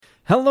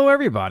Hello,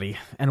 everybody,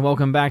 and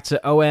welcome back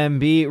to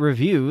OMB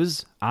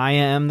Reviews. I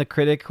am the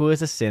critic who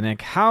is a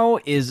cynic. How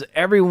is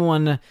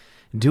everyone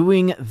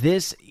doing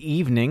this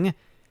evening?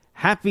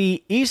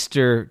 Happy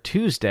Easter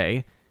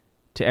Tuesday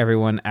to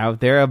everyone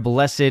out there. A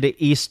blessed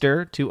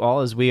Easter to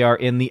all, as we are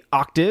in the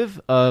octave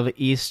of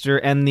Easter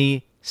and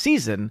the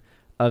season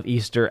of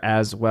Easter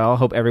as well.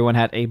 Hope everyone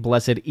had a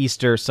blessed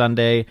Easter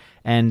Sunday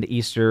and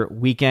Easter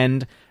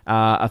weekend,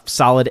 a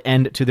solid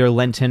end to their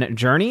Lenten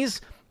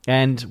journeys.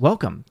 And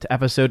welcome to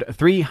episode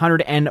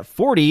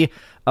 340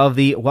 of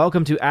the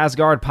Welcome to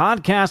Asgard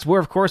podcast, where,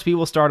 of course, we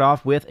will start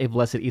off with a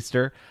blessed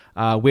Easter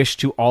wish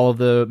to all of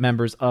the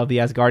members of the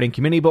Asgardian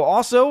community, but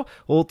also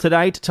we'll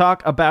tonight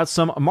talk about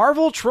some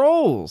Marvel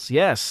trolls.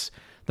 Yes,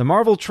 the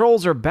Marvel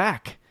trolls are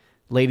back,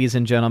 ladies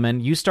and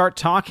gentlemen. You start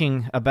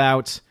talking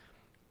about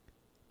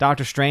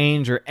Doctor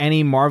Strange or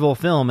any Marvel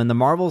film, and the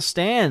Marvel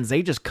stands,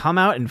 they just come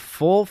out in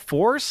full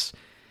force,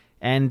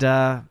 and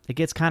it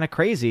gets kind of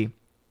crazy.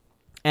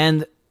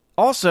 And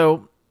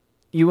also,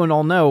 you and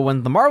all know,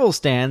 when the Marvel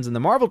stands and the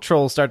Marvel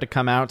trolls start to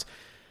come out,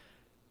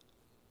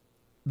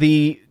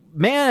 the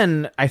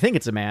man, I think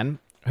it's a man,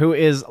 who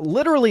is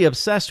literally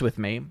obsessed with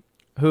me,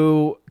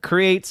 who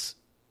creates,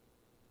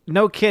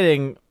 no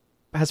kidding,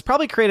 has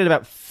probably created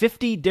about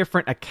 50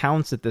 different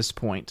accounts at this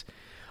point,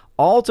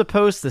 all to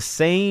post the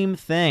same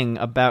thing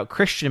about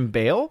Christian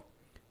Bale,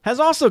 has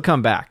also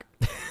come back.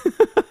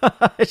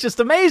 It's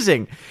just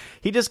amazing.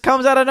 He just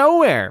comes out of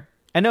nowhere.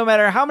 And no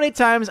matter how many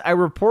times I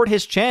report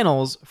his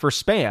channels for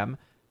spam,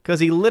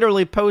 because he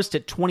literally posts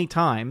it 20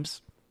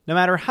 times, no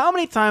matter how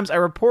many times I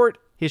report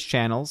his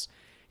channels,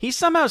 he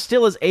somehow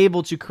still is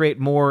able to create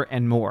more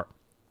and more.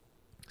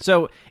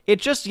 So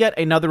it's just yet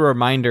another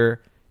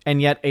reminder and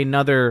yet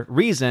another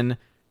reason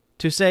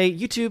to say,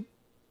 YouTube,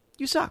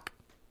 you suck.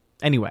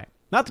 Anyway,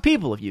 not the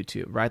people of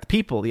YouTube, right? The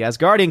people, the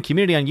Asgardian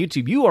community on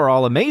YouTube, you are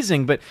all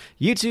amazing, but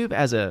YouTube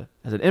as an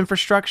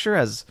infrastructure,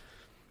 as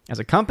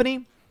a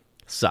company,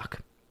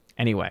 suck.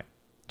 Anyway,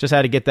 just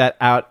had to get that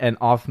out and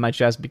off my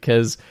chest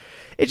because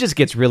it just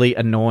gets really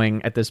annoying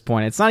at this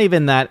point. It's not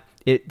even that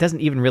it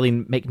doesn't even really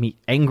make me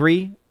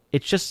angry.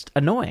 It's just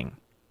annoying.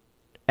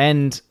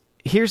 And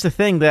here's the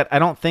thing that I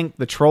don't think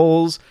the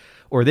trolls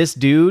or this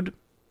dude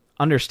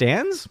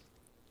understands.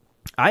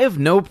 I have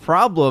no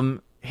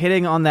problem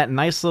hitting on that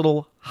nice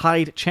little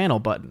hide channel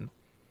button.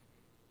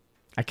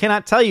 I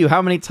cannot tell you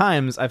how many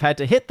times I've had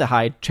to hit the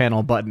hide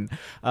channel button,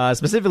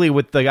 specifically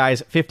with the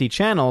guy's 50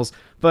 channels.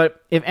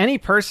 But if any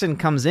person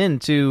comes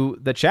into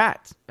the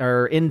chat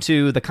or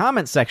into the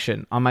comment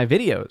section on my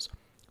videos,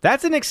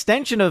 that's an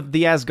extension of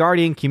the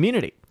Asgardian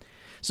community.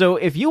 So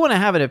if you want to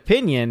have an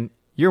opinion,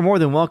 you're more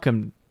than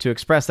welcome to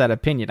express that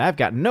opinion. I've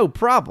got no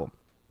problem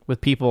with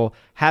people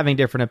having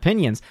different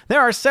opinions.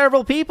 There are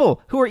several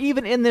people who are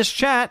even in this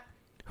chat,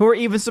 who are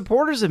even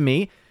supporters of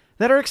me,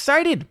 that are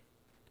excited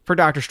for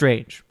Doctor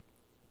Strange,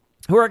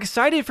 who are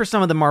excited for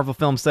some of the Marvel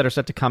films that are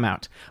set to come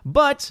out.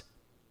 But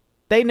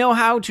they know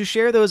how to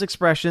share those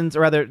expressions,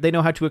 or rather, they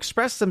know how to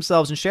express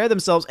themselves and share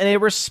themselves in a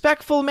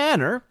respectful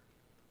manner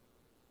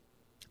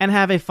and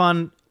have a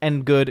fun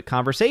and good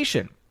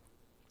conversation.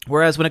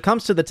 Whereas when it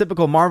comes to the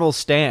typical Marvel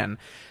stan,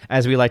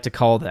 as we like to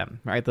call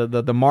them, right,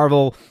 the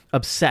Marvel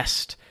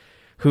obsessed,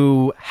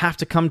 who have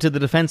to come to the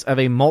defense of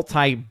a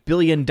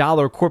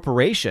multi-billion-dollar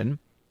corporation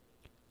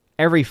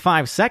every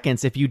 5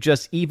 seconds, if you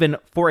just even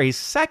for a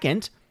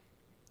second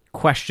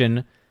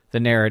question the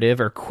narrative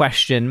or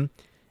question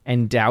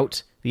and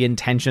doubt the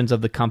intentions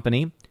of the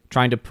company,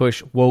 trying to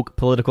push woke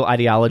political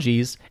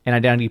ideologies and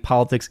identity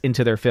politics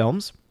into their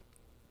films,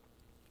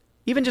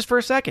 even just for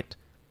a second,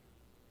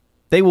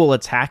 they will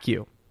attack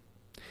you.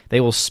 They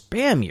will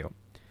spam you.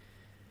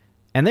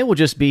 And they will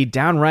just be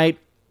downright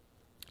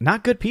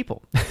not good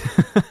people.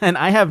 And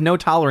I have no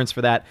tolerance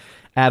for that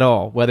at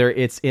all, whether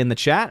it's in the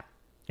chat,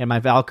 and my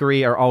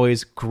Valkyrie are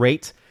always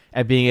great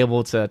at being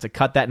able to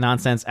cut that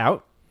nonsense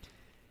out,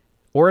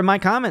 or in my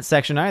comment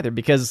section either,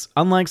 because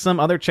unlike some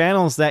other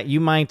channels that you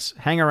might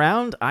hang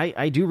around,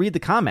 I do read the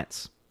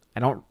comments. I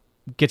don't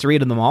get to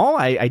read them all.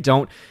 I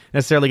don't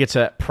necessarily get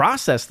to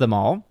process them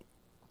all,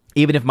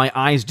 even if my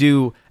eyes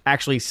do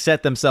actually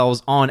set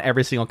themselves on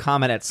every single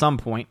comment at some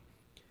point.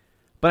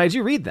 But I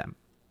do read them.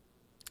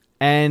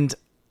 And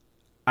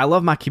I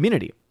love my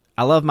community.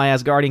 I love my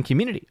Asgardian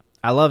community.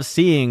 I love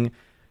seeing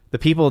the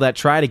people that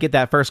try to get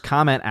that first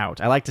comment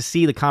out. I like to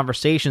see the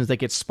conversations that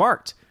get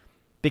sparked,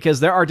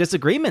 because there are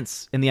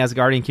disagreements in the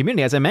Asgardian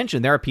community. As I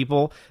mentioned, there are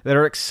people that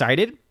are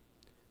excited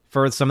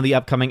for some of the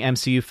upcoming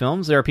MCU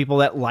films. There are people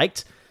that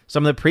liked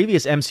some of the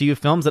previous MCU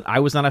films that I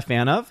was not a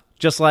fan of.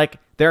 Just like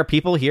there are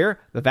people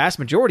here, the vast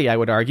majority, I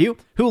would argue,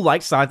 who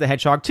liked Sonic the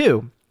Hedgehog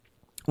 2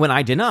 when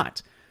I did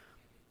not.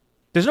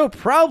 There's no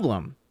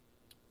problem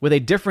with a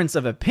difference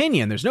of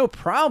opinion. There's no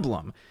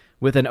problem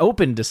with an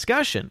open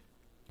discussion.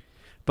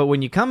 But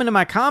when you come into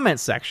my comment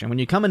section, when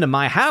you come into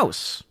my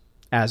house,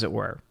 as it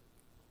were,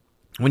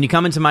 when you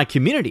come into my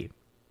community,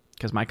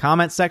 because my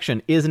comment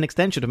section is an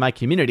extension of my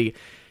community,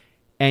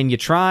 and you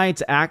try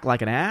to act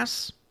like an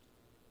ass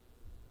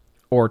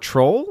or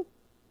troll,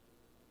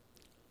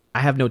 I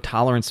have no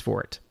tolerance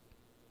for it.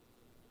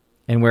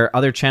 And where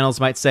other channels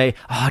might say,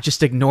 oh,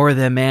 just ignore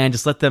them, man.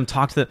 Just let them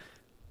talk to them.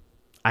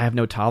 I have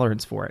no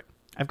tolerance for it.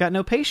 I've got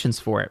no patience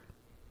for it.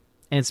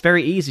 And it's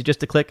very easy just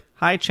to click,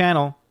 hi,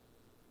 channel.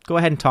 Go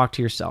ahead and talk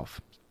to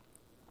yourself.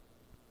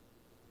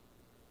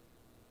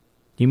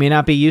 You may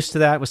not be used to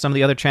that with some of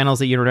the other channels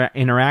that you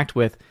interact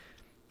with.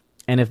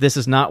 And if this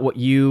is not what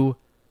you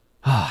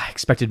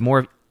expected more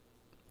of,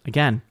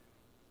 again,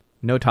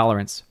 no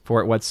tolerance for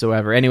it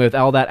whatsoever. Anyway, with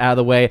all that out of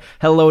the way,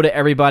 hello to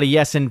everybody.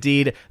 Yes,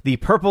 indeed, the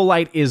purple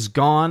light is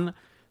gone.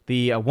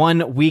 The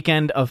one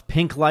weekend of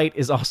pink light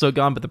is also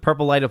gone, but the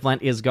purple light of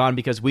Lent is gone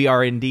because we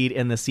are indeed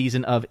in the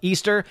season of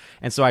Easter.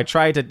 And so I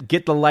tried to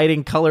get the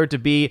lighting color to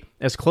be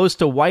as close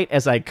to white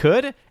as I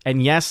could.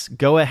 And yes,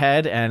 go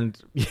ahead and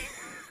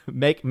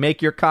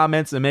make your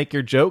comments and make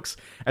your jokes,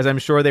 as I'm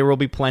sure there will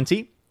be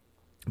plenty.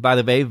 By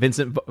the way,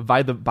 Vincent,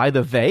 by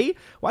the way,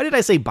 why did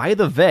I say by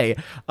the way?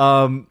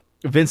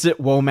 Vincent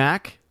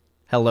Womack,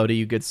 hello to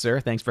you, good sir.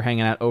 Thanks for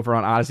hanging out over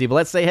on Odyssey. But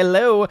let's say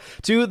hello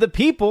to the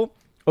people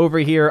over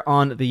here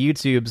on the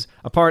YouTubes,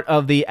 a part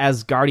of the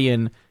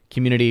Asgardian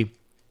community.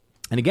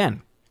 And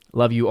again,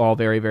 love you all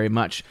very, very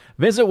much.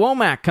 Vincent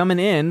Womack coming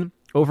in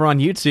over on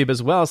YouTube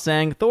as well,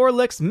 saying, Thor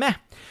looks meh.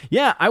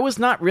 Yeah, I was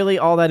not really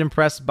all that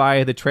impressed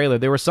by the trailer.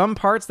 There were some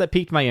parts that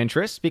piqued my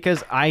interest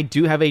because I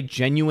do have a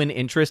genuine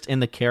interest in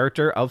the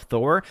character of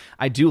Thor.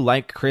 I do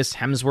like Chris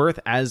Hemsworth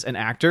as an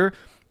actor.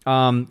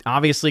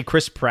 Obviously,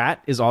 Chris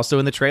Pratt is also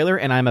in the trailer,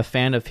 and I'm a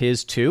fan of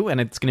his too. And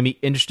it's going to be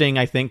interesting,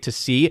 I think, to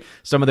see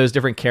some of those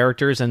different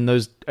characters and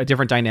those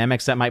different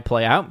dynamics that might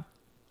play out.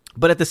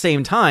 But at the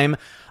same time,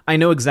 I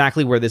know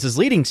exactly where this is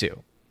leading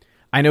to.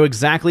 I know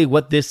exactly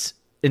what this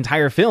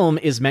entire film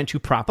is meant to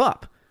prop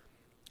up.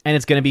 And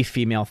it's going to be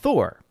female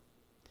Thor.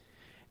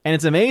 And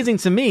it's amazing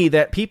to me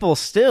that people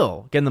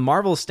still, again, the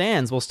Marvel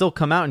stans will still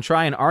come out and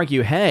try and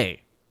argue,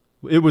 hey,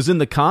 it was in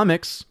the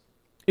comics.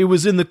 It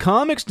was in the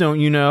comics, don't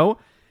you know?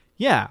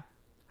 Yeah.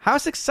 How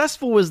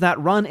successful was that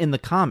run in the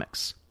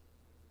comics?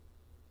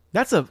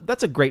 That's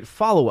a great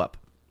follow-up.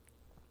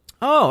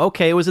 Oh,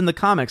 okay, it was in the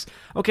comics.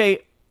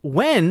 Okay,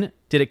 when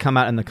did it come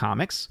out in the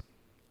comics?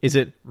 Is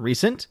it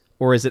recent?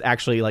 Or is it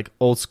actually like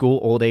old school,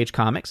 old age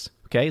comics?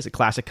 Okay, is it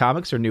classic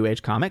comics or new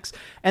age comics?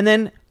 And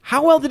then,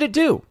 how well did it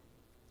do?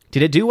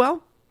 Did it do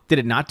well? Did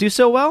it not do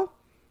so well?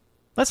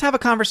 Let's have a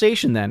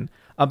conversation then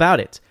about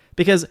it.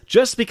 Because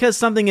just because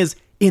something is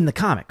in the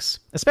comics,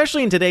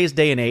 especially in today's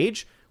day and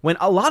age, when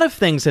a lot of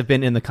things have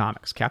been in the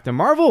comics. Captain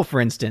Marvel,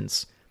 for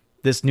instance,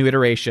 this new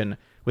iteration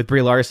with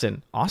Brie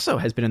Larson also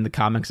has been in the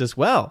comics as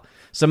well.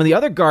 Some of the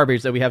other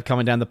garbage that we have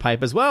coming down the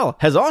pipe as well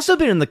has also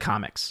been in the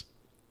comics.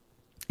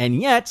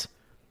 And yet,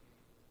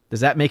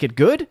 does that make it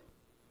good?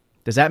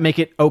 Does that make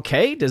it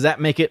okay? Does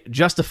that make it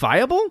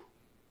justifiable?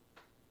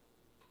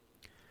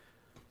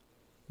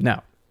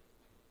 No.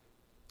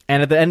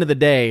 And at the end of the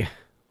day,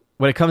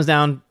 what it comes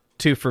down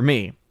to for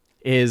me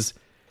is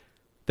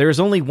there is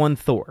only one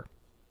Thor.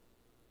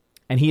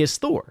 And he is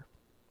Thor.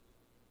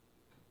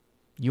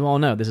 You all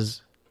know this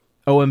is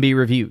OMB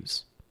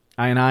Reviews.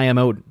 I am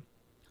Odin.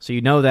 So you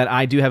know that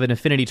I do have an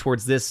affinity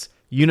towards this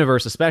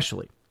universe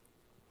especially.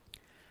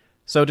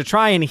 So to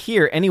try and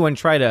hear anyone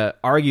try to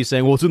argue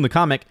saying, well, it's in the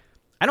comic,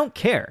 I don't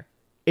care.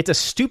 It's a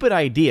stupid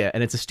idea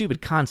and it's a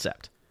stupid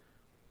concept.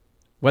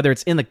 Whether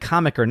it's in the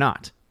comic or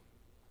not.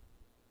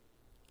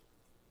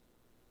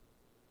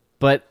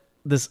 But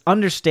this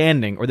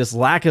understanding, or this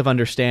lack of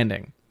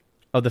understanding,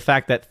 of the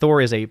fact that Thor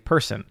is a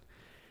person,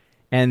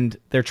 and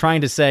they're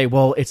trying to say,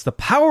 well, it's the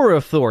power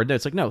of Thor. No,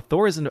 it's like, no,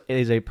 Thor is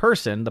a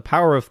person. The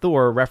power of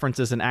Thor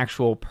references an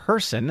actual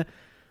person.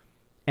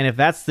 And if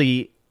that's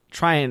the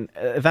kind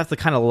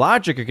of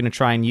logic you're going to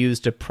try and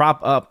use to prop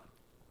up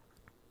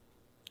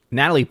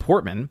Natalie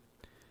Portman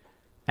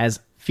as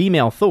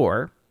female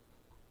Thor,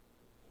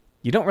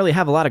 you don't really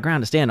have a lot of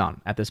ground to stand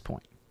on at this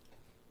point.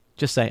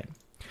 Just saying.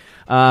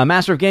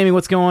 Master of Gaming,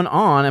 what's going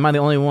on? Am I the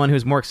only one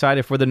who's more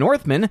excited for The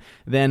Northman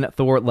than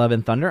Thor Love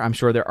and Thunder? I'm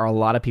sure there are a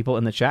lot of people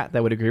in the chat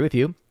that would agree with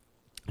you.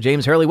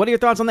 James Hurley, what are your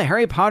thoughts on the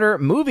Harry Potter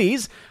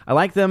movies? I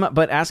like them,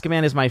 but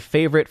Azkaban is my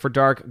favorite for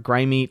dark,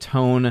 grimy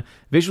tone,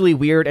 visually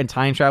weird, and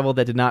time travel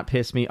that did not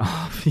piss me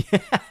off.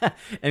 Yeah.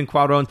 And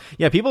Cuarón.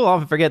 Yeah, people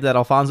often forget that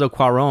Alfonso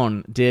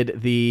Cuarón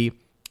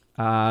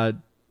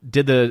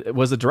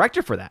was the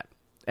director for that.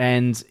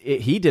 And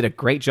he did a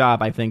great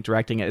job, I think,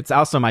 directing it. It's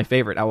also my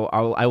favorite. I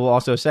will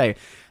also say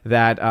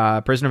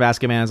that Prisoner of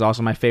Azkaban is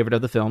also my favorite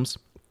of the films.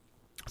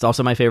 It's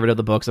also my favorite of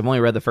the books. I've only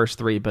read the first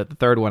 3, but the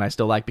third one I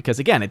still like because,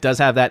 again, it does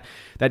have that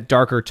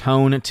darker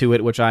tone to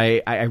it, which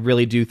I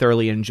really do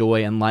thoroughly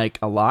enjoy and like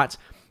a lot.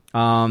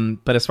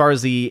 But as far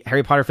as the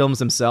Harry Potter films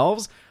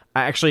themselves,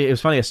 it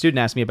was funny, a student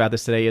asked me about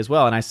this today as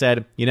well, and I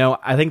said,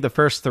 I think the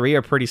first 3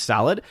 are pretty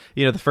solid.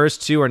 The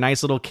first 2 are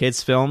nice little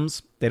kids'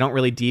 films. They don't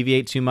really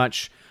deviate too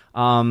much.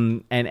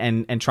 And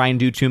try and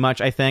do too much,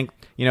 I think.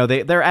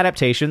 They're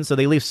adaptations, so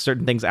they leave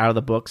certain things out of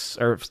the books,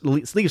 or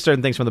leave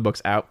certain things from the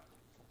books out.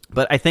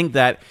 But I think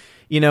that,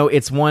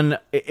 it's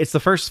the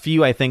first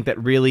few, I think,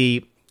 that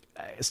really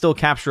still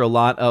capture a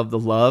lot of the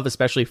love,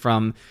 especially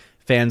from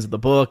fans of the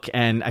book,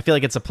 and I feel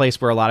like it's a place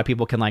where a lot of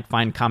people can like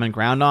find common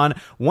ground on.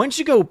 Once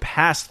you go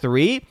past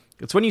 3,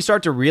 it's when you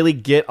start to really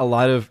get a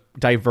lot of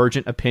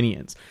divergent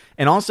opinions.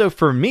 And also,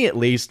 for me at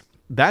least,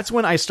 that's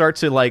when I start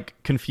to like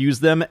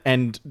confuse them,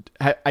 and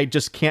I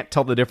just can't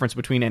tell the difference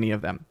between any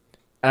of them.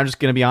 And I'm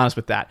just going to be honest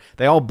with that.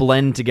 They all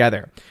blend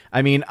together.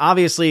 I mean,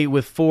 obviously,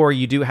 with 4,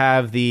 you do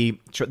have the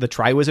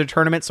Triwizard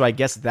Tournament, so I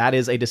guess that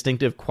is a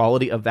distinctive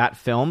quality of that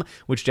film,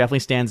 which definitely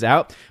stands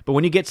out. But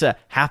when you get to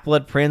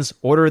Half-Blood Prince,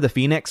 Order of the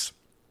Phoenix,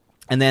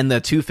 and then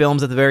the 2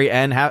 films at the very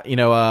end,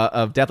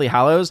 of Deathly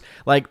Hallows,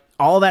 like,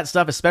 all that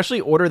stuff,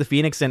 especially Order of the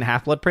Phoenix and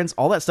Half-Blood Prince,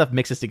 all that stuff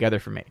mixes together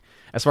for me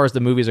as far as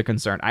the movies are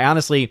concerned. I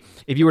honestly,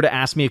 if you were to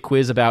ask me a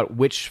quiz about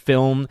which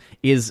film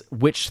is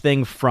which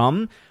thing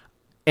from,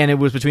 and it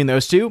was between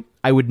those 2,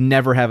 I would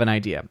never have an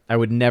idea. I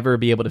would never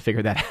be able to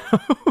figure that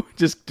out.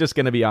 just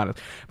going to be honest.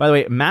 By the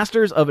way,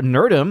 Masters of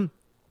Nerdom,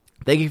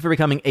 thank you for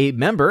becoming a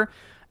member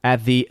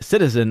at the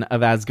Citizen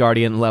of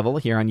Asgardian level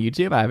here on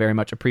YouTube. I very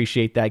much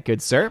appreciate that,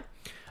 good sir.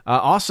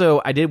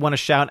 Also, I did want to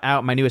shout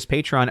out my newest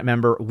Patreon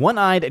member,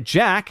 One-Eyed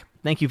Jack.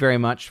 Thank you very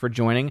much for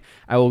joining.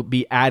 I will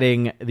be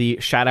adding the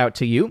shout out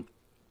to you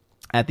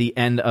at the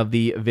end of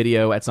the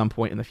video at some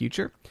point in the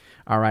future.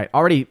 All right,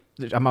 already,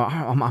 I'm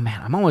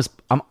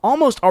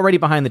almost already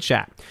behind the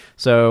chat.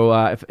 So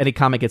if any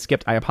comment gets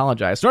skipped, I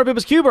apologize.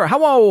 Snorpibus Cuber,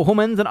 hello,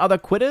 humans and other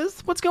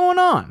quitters. What's going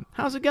on?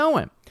 How's it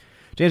going?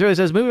 James Riley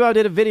says, MovieBob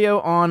did a video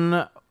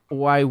on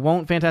why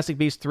won't Fantastic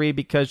Beasts 3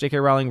 because J.K.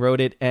 Rowling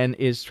wrote it and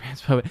is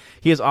transphobic.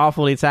 He is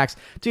awful. He attacks.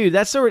 Dude,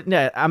 that's so.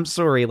 I'm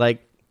sorry.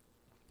 Like,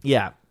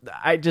 yeah,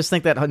 I just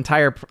think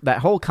that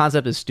whole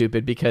concept is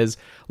stupid because,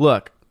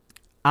 look,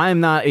 I'm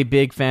not a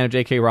big fan of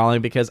J.K.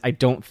 Rowling because I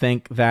don't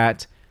think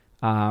that.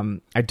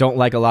 I don't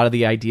like a lot of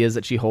the ideas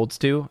that she holds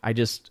to.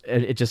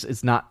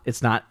 It's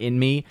not in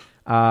me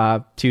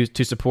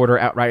to support her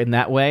outright in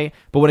that way.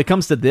 But when it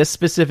comes to this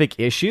specific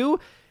issue,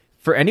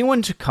 for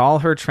anyone to call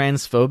her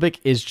transphobic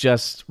is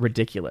just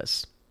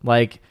ridiculous.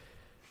 Like,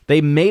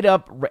 they made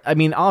up, I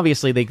mean,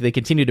 obviously they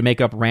continue to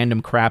make up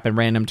random crap and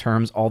random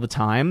terms all the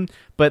time,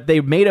 but they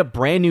made up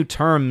brand new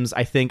terms,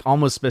 I think,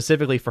 almost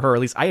specifically for her.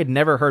 At least I had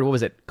never heard, what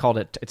was it called?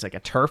 It's like a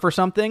TERF or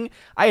something.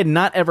 I had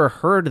not ever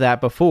heard that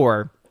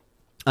before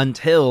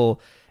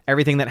until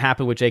everything that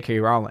happened with J.K.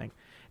 Rowling.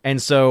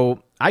 And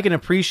so I can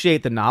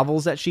appreciate the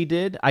novels that she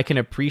did. I can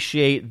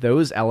appreciate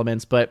those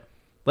elements, but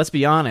let's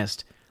be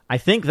honest. I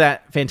think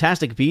that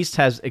Fantastic Beasts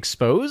has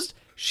exposed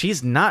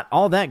she's not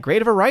all that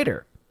great of a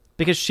writer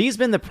because she's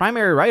been the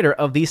primary writer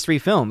of these 3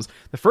 films.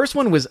 The first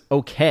one was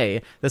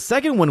okay. The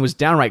second one was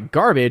downright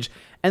garbage.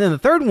 And then the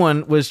third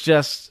one was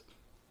just,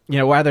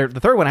 the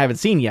third one I haven't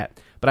seen yet,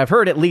 but I've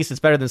heard at least it's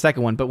better than the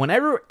second one. But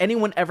whenever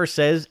anyone ever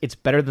says it's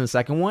better than the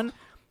second one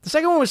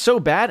was so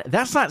bad,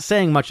 that's not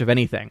saying much of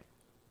anything.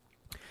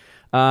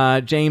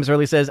 James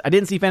Early says, I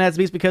didn't see Fantastic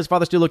Beasts because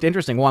Father Stu looked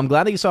interesting. Well, I'm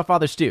glad that you saw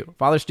Father Stu.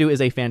 Father Stu is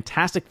a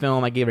fantastic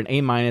film. I gave it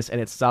an A-,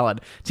 and it's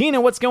solid.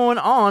 Tina, what's going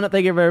on?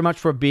 Thank you very much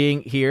for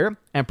being here.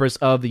 Empress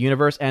of the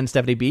Universe and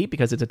Stephanie B,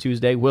 because it's a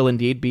Tuesday, will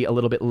indeed be a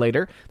little bit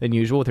later than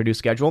usual with her new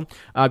schedule.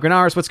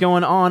 Granaris, what's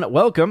going on?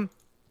 Welcome.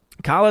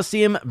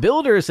 Coliseum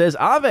Builder says,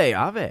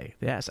 Ave.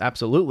 Yes,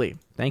 absolutely.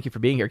 Thank you for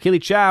being here. Keely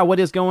Chow, what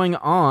is going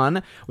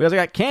on? We also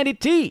got Candy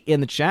T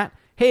in the chat.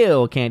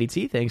 Hail, Candy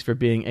T. Thanks for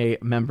being a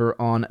member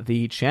on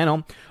the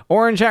channel.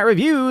 Orange Hat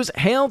Reviews,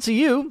 hail to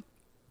you.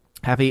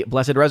 Happy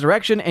Blessed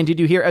Resurrection. And did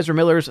you hear Ezra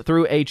Miller's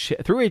threw a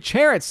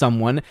chair at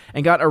someone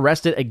and got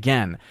arrested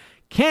again?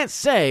 Can't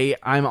say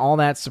I'm all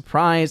that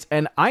surprised.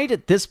 And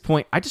at this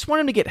point, I just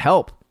want him to get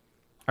help.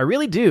 I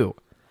really do.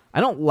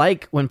 I don't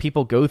like when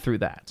people go through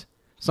that.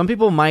 Some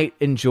people might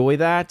enjoy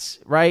that,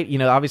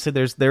 right? Obviously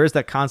there is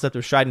that concept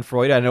of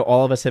Schadenfreude. I know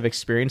all of us have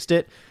experienced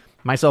it,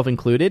 myself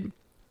included.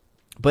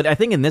 But I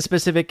think in this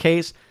specific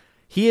case,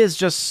 he is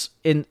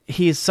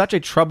such a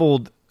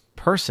troubled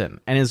person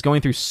and is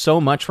going through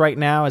so much right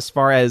now as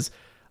far as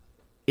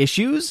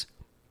issues.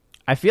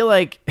 I feel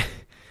like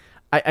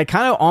I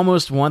kind of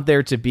almost want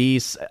there to be,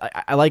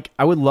 I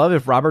would love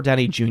if Robert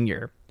Downey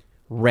Jr.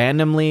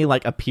 randomly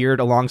appeared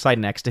alongside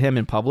next to him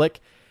in public.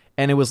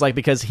 And it was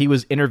because he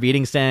was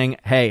intervening saying,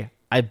 hey,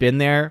 I've been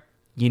there.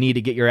 You need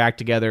to get your act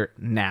together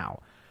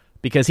now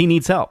because he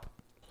needs help.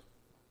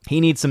 He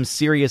needs some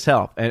serious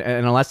help.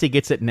 And unless he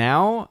gets it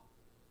now,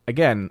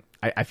 again,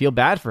 I feel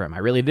bad for him. I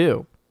really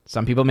do.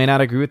 Some people may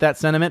not agree with that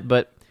sentiment,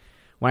 but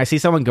when I see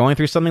someone going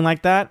through something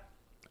like that,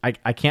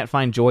 I can't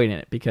find joy in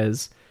it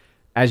because,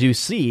 as you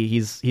see,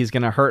 he's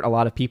going to hurt a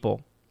lot of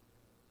people,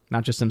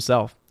 not just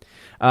himself.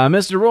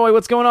 Mr. Roy,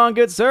 what's going on,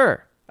 good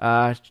sir?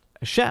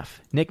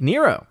 Chef Nick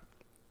Nero,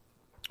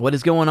 what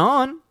is going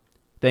on?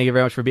 Thank you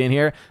very much for being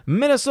here.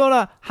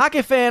 Minnesota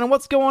hockey fan,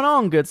 what's going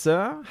on, good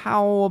sir?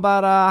 How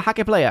about a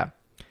hockey player?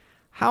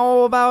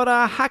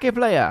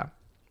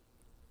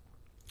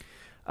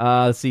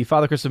 Let's see.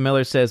 Father Christopher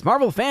Miller says,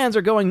 Marvel fans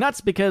are going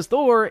nuts because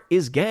Thor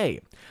is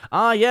gay.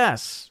 Ah,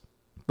 yes.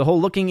 The whole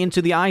looking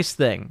into the eyes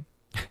thing.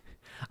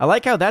 I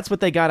like how that's what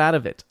they got out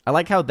of it. I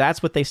like how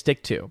that's what they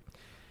stick to.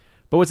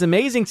 But what's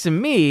amazing to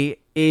me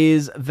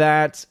is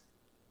that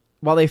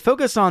while they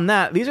focus on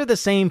that, these are the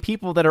same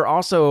people that are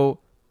also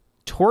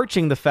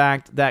torching the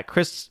fact that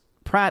Chris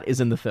Pratt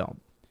is in the film.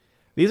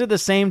 These are the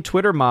same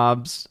Twitter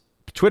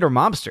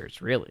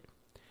mobsters, really,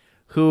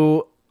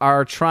 who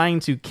are trying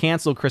to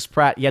cancel Chris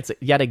Pratt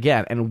yet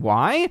again. And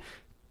why?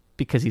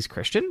 Because he's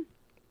Christian?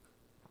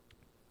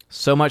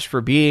 So much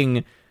for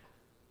being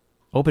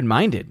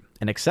open-minded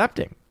and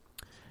accepting.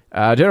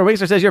 General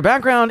Wingster says, your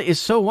background is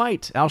so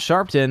white. Al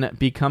Sharpton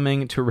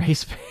becoming to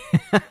race.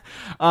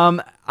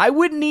 I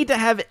wouldn't need to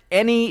have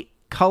any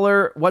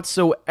color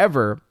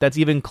whatsoever that's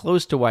even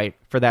close to white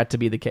for that to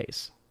be the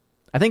case.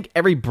 I think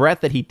every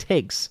breath that he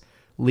takes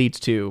leads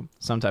to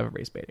some type of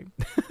race baiting.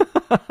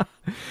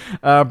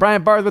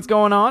 Brian Barth, what's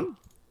going on?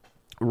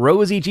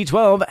 Rosie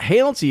G12,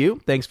 hail to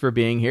you. Thanks for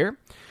being here.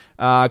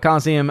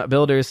 Coliseum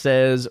Builder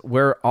says,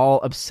 we're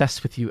all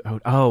obsessed with you.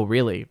 Oh,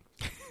 really?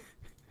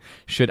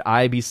 Should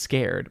I be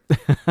scared?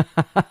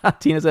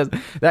 Tina says,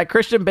 that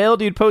Christian Bale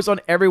dude posts on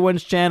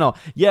everyone's channel.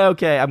 Yeah,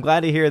 okay. I'm glad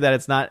to hear that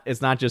it's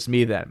not just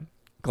me then.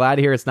 Glad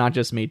to hear it's not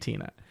just me,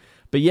 Tina.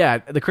 But yeah,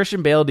 the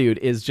Christian Bale dude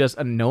is just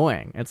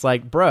annoying. It's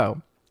like,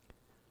 bro,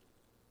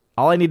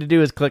 all I need to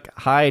do is click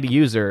hide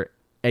user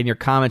and your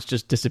comments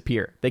just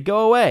disappear. They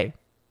go away.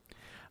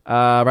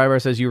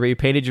 Ryber says, you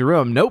repainted your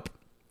room. Nope.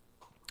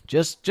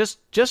 Just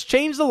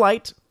change the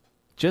light.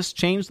 Just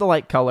change the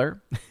light color.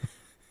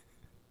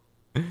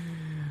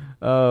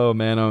 Oh,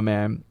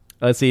 man.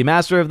 Let's see.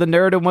 Master of the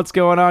Nerd, what's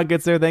going on?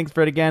 Good sir. Thanks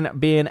for, again,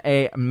 being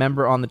a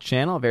member on the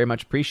channel. Very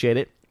much appreciate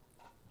it.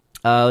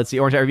 Let's see.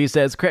 Orange Hat Review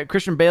says,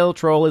 Christian Bale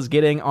troll is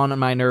getting on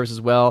my nerves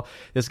as well.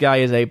 This guy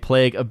is a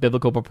plague of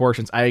biblical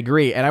proportions. I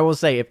agree. And I will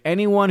say, if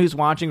anyone who's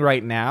watching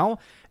right now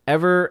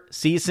ever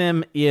sees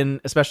him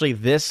in, especially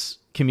this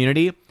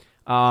community,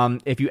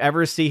 if you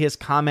ever see his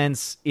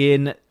comments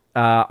in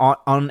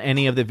on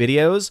any of the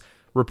videos,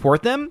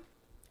 report them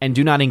and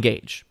do not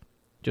engage.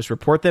 Just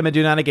report them and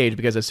do not engage,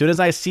 because as soon as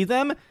I see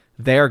them,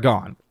 they're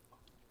gone.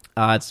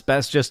 It's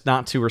best just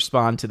not to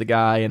respond to the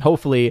guy, and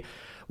hopefully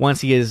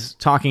once he is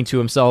talking to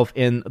himself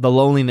in the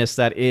loneliness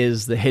that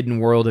is the hidden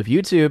world of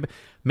YouTube,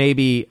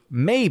 maybe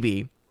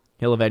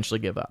he'll eventually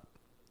give up.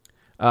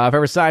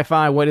 Forever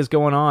Sci-Fi, what is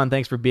going on?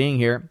 Thanks for being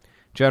here.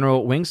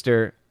 General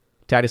Wingster,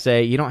 to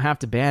say, you don't have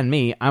to ban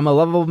me. I'm a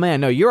lovable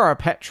man. No, you're our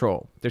pet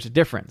troll. There's a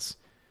difference.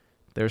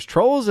 There's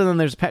trolls and then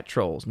there's pet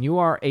trolls. And you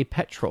are a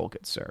pet troll,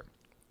 good sir.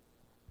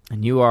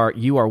 And you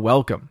are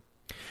welcome.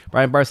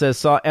 Brian Barr says,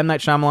 saw M.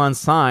 Night Shyamalan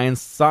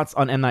Signs. Thoughts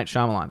on M. Night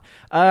Shyamalan?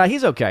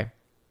 He's okay.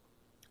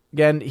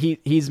 Again,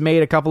 he's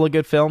made a couple of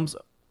good films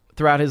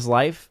throughout his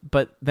life,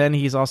 but then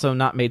he's also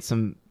not made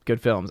some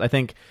good films. I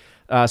think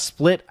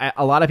Split,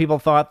 a lot of people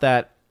thought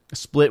that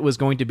Split was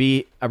going to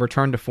be a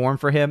return to form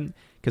for him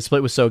because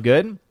Split was so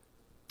good.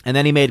 And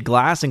then he made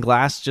Glass, and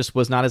Glass just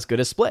was not as good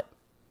as Split.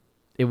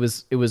 It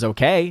was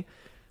okay,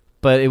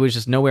 but it was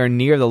just nowhere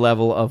near the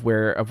level of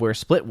where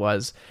Split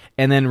was.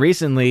 And then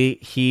recently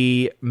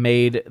he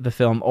made the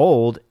film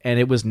Old, and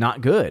it was not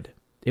good.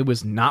 It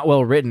was not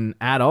well written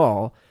at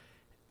all.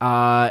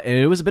 And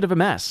it was a bit of a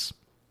mess.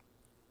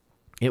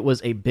 It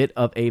was a bit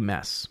of a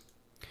mess.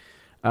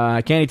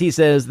 Candy T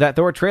says that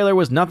Thor trailer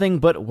was nothing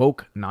but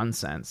woke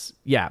nonsense.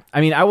 Yeah, I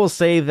mean, I will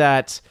say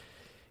that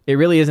it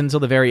really isn't until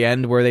the very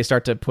end where they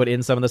start to put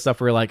in some of the stuff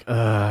where you're like,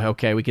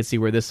 okay, we can see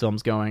where this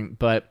film's going.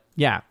 But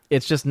yeah,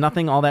 it's just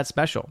nothing all that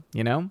special,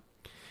 you know?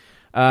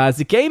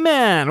 ZK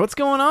Man, what's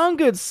going on,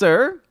 good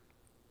sir?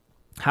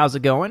 How's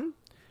it going?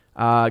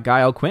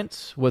 Guile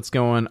Quint, what's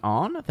going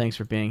on? Thanks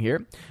for being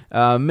here.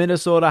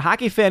 Minnesota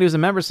hockey fan who's a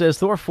member says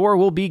Thor 4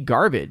 will be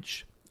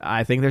garbage.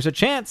 I think there's a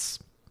chance.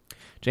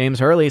 James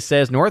Hurley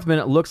says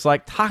Northman looks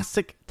like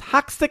toxic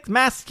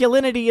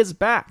masculinity is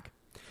back.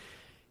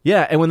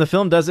 Yeah, and when the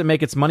film doesn't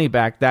make its money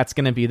back, that's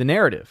going to be the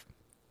narrative.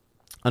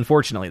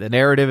 Unfortunately, the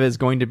narrative is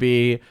going to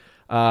be,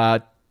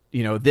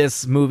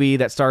 this movie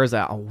that stars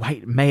a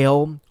white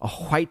male,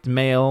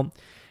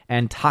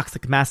 and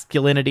toxic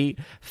masculinity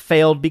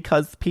failed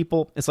because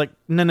people. It's like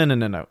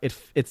no.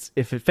 If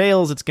it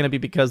fails, it's going to be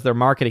because their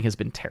marketing has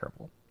been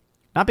terrible.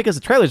 Not because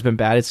the trailer's been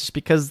bad. It's just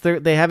because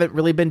they haven't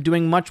really been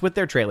doing much with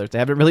their trailers. They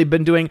haven't really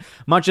been doing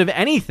much of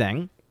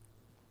anything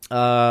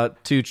to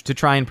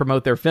try and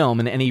promote their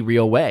film in any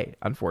real way,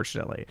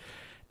 unfortunately.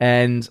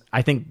 And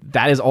I think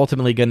that is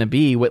ultimately going to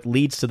be what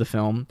leads to the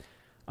film,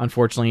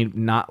 unfortunately,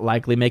 not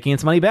likely making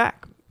its money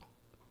back.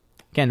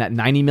 Again, that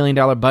 $90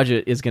 million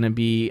budget is going to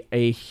be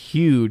a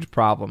huge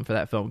problem for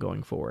that film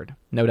going forward.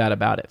 No doubt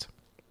about it.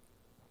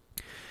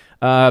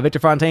 Victor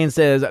Fontaine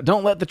says,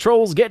 don't let the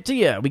trolls get to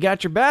you. We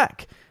got your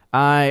back.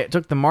 I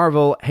took the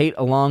Marvel hate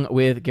along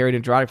with Gary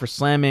Andrade for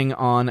slamming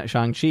on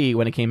Shang-Chi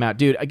when it came out.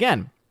 Dude,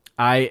 again,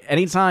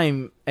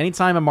 anytime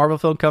a Marvel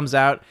film comes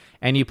out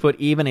and you put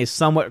even a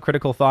somewhat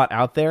critical thought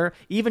out there,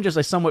 even just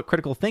a somewhat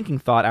critical thinking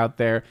thought out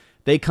there,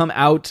 they come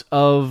out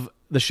of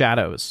the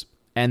shadows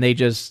and they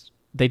just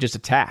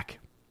attack.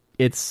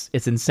 It's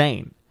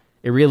insane.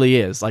 It really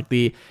is.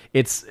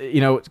 It's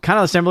kind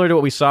of similar to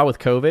what we saw with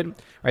COVID,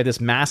 right? This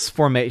mass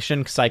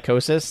formation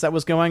psychosis that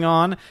was going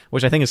on,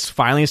 which I think is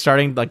finally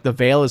starting, like the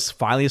veil is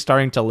finally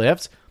starting to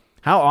lift.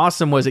 How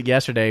awesome was it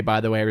yesterday,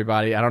 by the way,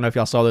 everybody? I don't know if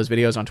y'all saw those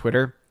videos on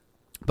Twitter,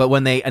 but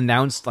when they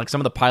announced, like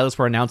some of the pilots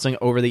were announcing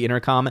over the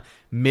intercom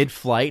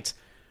mid-flight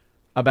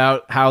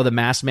about how the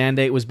mask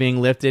mandate was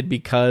being lifted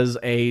because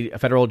a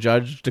federal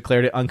judge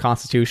declared it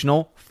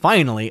unconstitutional.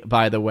 Finally,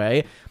 by the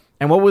way.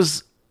 And what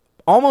was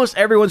almost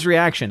everyone's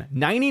reaction?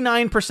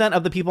 99%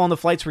 of the people on the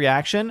flight's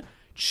reaction,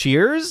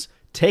 cheers,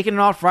 taking it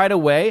off right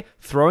away,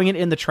 throwing it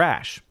in the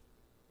trash.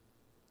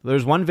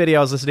 There's one video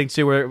I was listening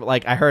to where,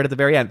 like, I heard at the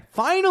very end,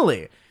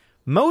 finally,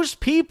 most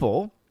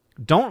people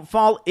don't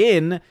fall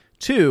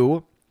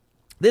into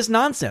this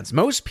nonsense.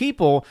 Most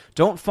people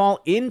don't fall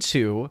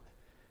into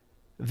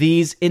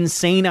these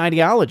insane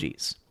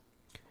ideologies.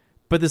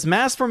 But this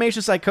mass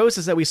formation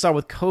psychosis that we saw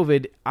with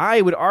COVID,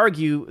 I would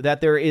argue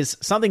that there is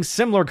something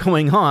similar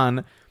going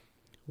on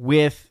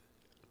with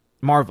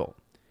Marvel.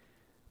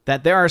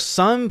 That there are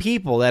some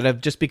people that have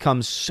just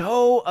become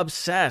so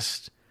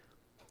obsessed,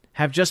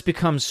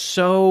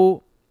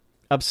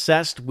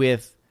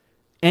 with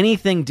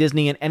anything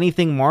Disney and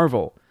anything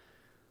Marvel.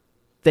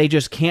 They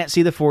just can't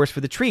see the forest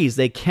for the trees.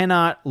 They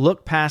cannot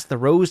look past the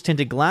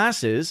rose-tinted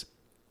glasses,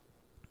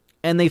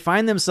 and they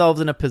find themselves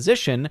in a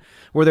position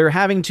where they're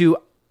having to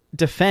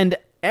defend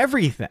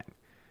everything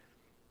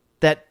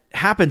that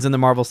happens in the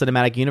Marvel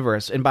Cinematic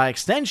Universe, and by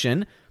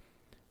extension,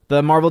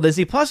 the Marvel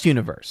Disney Plus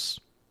universe.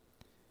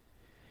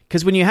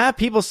 Because when you have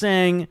people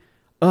saying,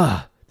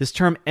 ugh, this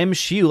term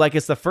MCU, like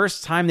it's the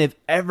first time they've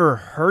ever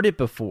heard it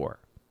before,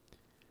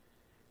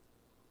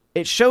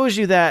 it shows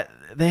you that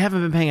they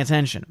haven't been paying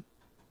attention.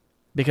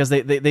 Because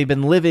they've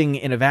been living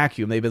in a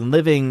vacuum. They've been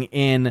living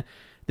in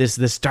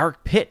this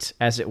dark pit,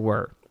 as it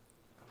were,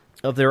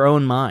 of their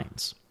own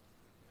minds.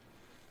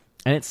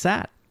 And it's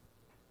sad.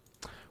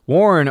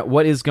 Warren,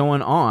 what is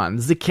going on?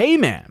 The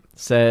K-Man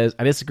says,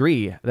 I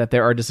disagree that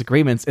there are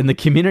disagreements in the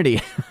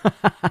community.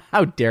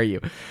 How dare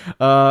you?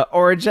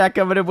 Orange Jack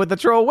coming in with the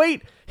troll.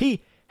 Wait,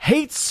 he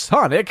hates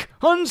Sonic,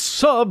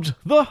 unsubbed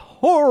the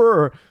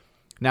horror.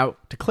 Now,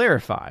 to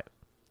clarify,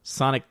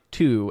 Sonic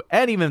 2,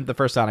 and even the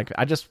first Sonic,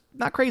 I just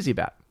not crazy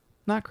about.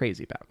 Not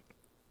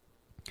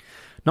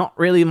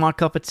really my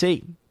cup of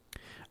tea.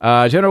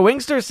 General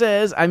Wingster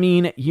says, I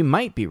mean, you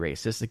might be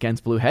racist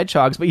against blue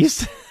hedgehogs, but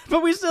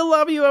we still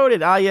love you,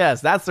 Odin. Ah,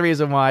 yes, that's the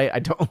reason why I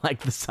don't like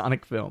the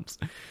Sonic films.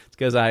 It's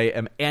because I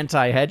am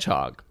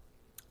anti-hedgehog.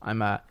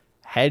 I'm a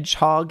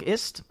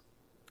hedgehogist.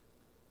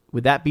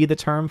 Would that be the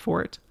term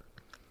for it?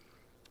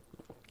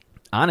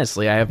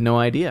 Honestly, I have no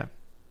idea.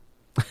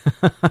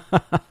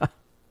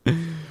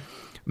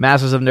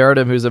 Masters of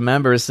Nerdom, who's a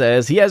member,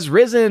 says, he has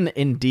risen.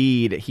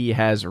 Indeed, he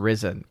has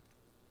risen.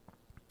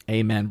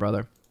 Amen,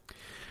 brother.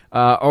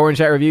 Orange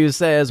Chat Reviews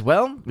says,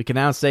 well, we can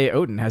now say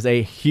Odin has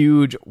a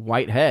huge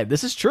white head.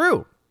 This is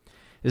true.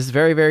 This is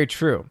very, very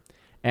true.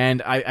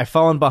 And I've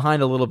fallen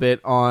behind a little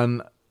bit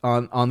on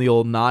the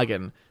old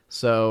noggin.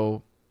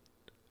 So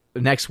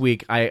next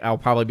week I'll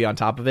probably be on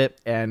top of it,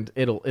 and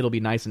it'll be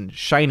nice and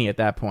shiny at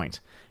that point.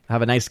 It'll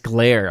have a nice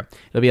glare.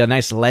 It'll be a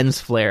nice lens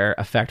flare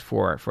effect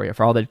for you.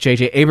 For all the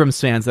J.J. Abrams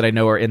fans that I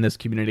know are in this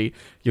community,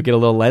 you'll get a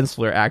little lens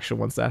flare action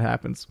once that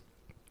happens.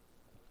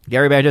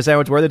 Gary Badger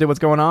Sandwich Worthington, what's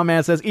going on,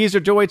 man? Says, Easter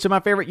joy to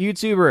my favorite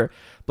YouTuber.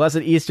 Blessed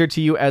Easter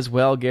to you as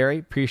well, Gary.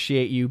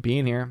 Appreciate you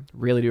being here.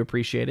 Really do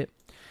appreciate it.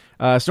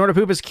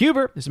 Snortapoopus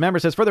Cuber, this member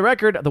says, for the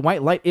record, the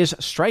white light is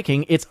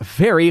striking. It's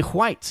very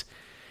white.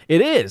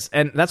 It is.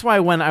 And that's why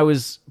when I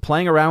was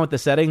playing around with the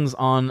settings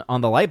on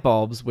the light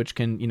bulbs, which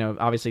can,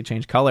 obviously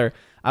change color,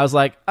 I was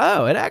like,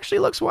 oh, it actually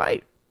looks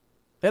white.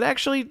 It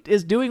actually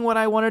is doing what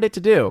I wanted it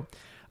to do.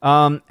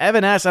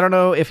 Evan S., I don't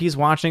know if he's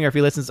watching or if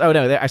he listens. Oh,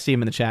 no, I see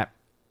him in the chat.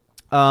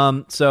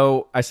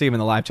 So I see him in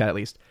the live chat at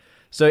least.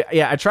 So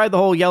yeah, I tried the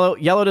whole yellow.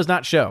 Yellow does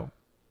not show.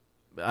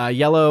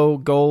 Yellow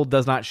gold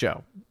does not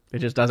show. It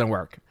just doesn't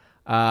work.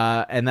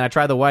 And then I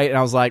tried the white, and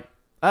I was like,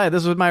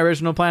 this was my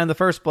original plan in the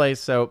first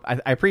place. So I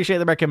appreciate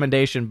the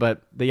recommendation,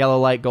 but the yellow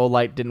light, gold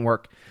light didn't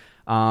work.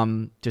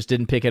 Just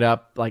didn't pick it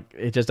up. Like,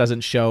 it just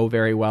doesn't show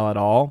very well at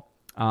all.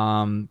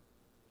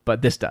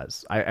 But this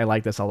does. I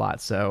like this a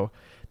lot. So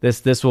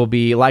this will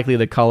be likely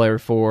the color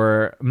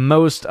for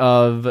most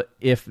of,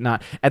 if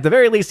not, at the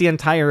very least, the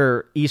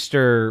entire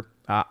Easter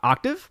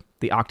octave.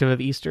 The octave of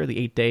Easter, the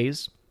 8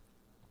 days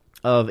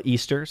of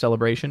Easter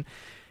celebration.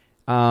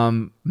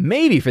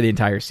 Maybe for the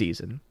entire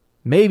season.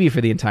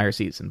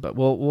 But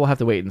we'll have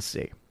to wait and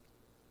see.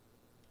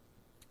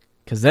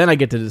 Because then I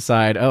get to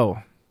decide,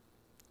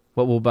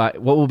 what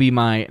will be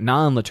my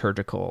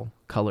non-liturgical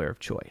color of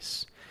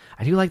choice.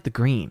 I do like the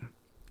green,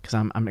 because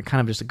I'm kind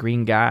of just a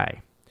green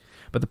guy.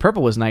 But the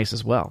purple was nice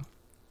as well.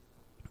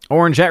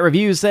 Orange Chat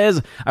Reviews says,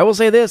 I will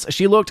say this,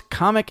 she looked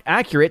comic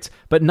accurate,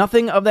 but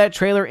nothing of that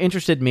trailer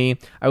interested me.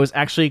 I was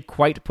actually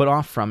quite put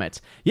off from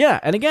it. Yeah,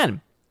 and again,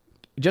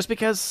 just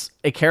because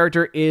a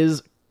character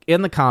is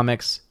in the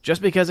comics,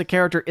 just because a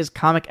character is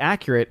comic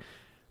accurate,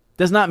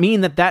 does not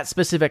mean that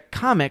specific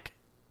comic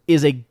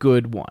is a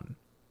good one.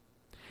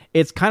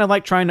 It's kind of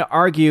like trying to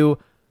argue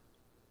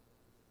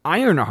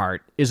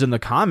Ironheart is in the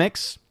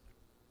comics.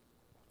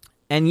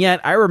 And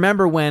yet, I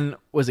remember when,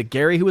 was it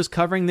Gary who was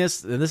covering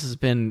this? And this has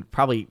been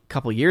probably a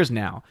couple years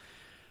now,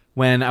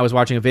 when I was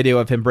watching a video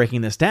of him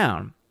breaking this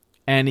down.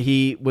 And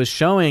he was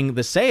showing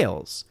the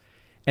sales.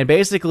 And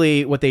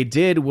basically, what they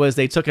did was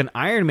they took an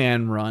Iron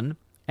Man run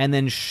and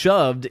then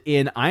shoved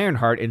in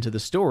Ironheart into the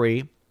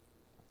story.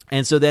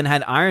 And so then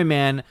had Iron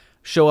Man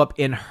show up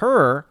in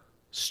her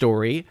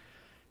story.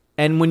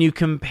 And when you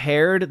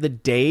compared the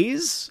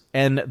days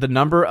and the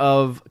number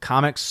of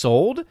comics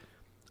sold,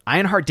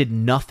 Ironheart did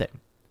nothing.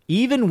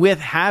 Even with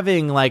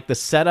having like the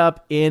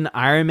setup in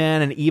Iron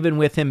Man and even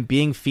with him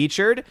being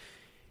featured,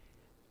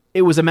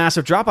 it was a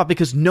massive drop-off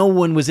because no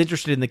one was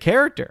interested in the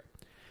character.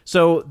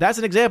 So that's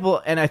an example,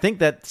 and I think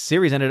that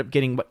series ended up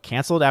getting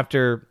canceled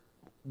after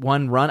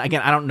one run.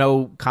 Again, I don't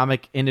know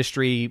comic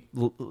industry,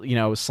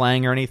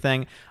 slang or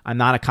anything. I'm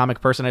not a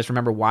comic person. I just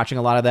remember watching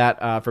a lot of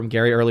that from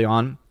Gary early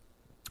on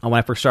when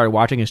I first started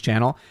watching his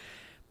channel.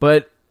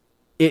 But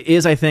it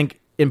is, I think,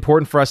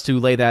 important for us to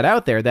lay that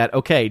out there that,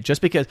 okay,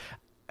 just because...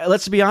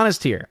 Let's be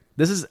honest here.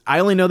 I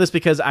only know this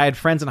because I had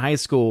friends in high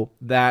school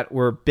that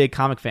were big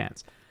comic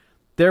fans.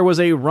 There was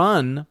a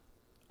run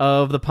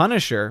of The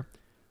Punisher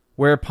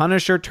where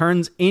Punisher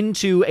turns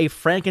into a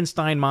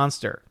Frankenstein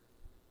monster.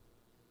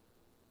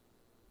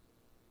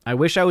 I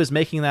wish I was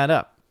making that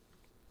up.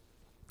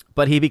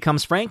 But he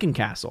becomes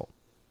Frankencastle.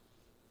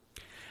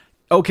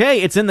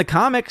 Okay, it's in the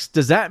comics.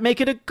 Does that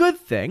make it a good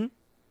thing?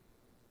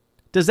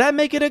 Does that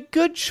make it a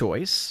good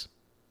choice?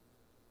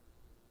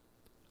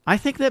 I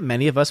think that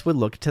many of us would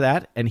look to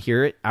that and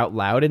hear it out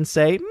loud and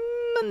say,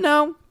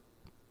 no.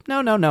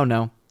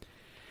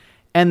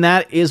 And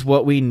that is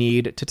what we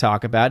need to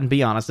talk about and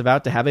be honest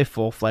about to have a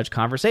full-fledged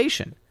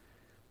conversation.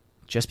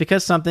 Just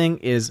because something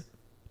is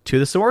to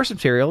the source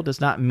material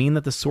does not mean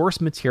that the source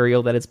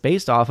material that it's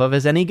based off of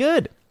is any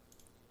good.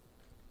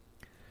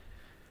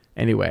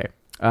 Anyway,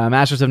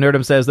 Masters of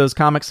Nerdom says those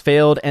comics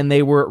failed and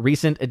they were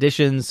recent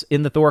additions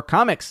in the Thor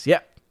comics.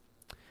 Yep.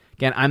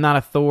 Again, I'm not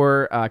a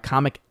Thor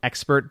comic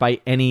expert by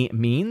any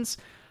means,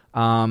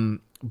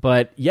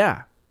 but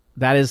yeah,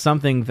 that is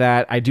something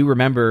that I do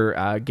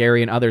remember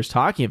Gary and others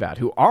talking about,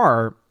 who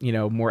are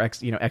more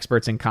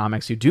experts in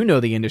comics, who do know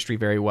the industry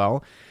very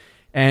well.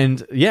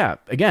 And yeah,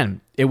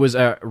 again, it was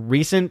a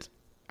recent,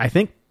 I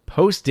think,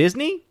 post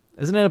Disney,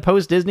 isn't it? A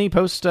post Disney,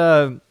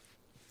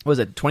 was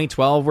it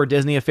 2012 where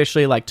Disney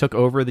officially took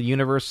over the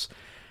universe?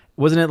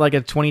 Wasn't it like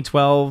a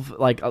 2012,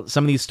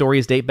 some of these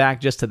stories date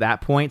back just to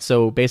that point?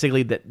 So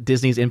basically that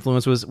Disney's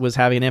influence was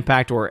having an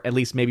impact, or at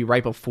least maybe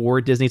right before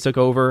Disney took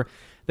over,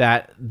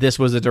 that this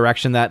was the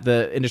direction that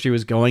the industry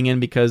was going in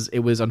because it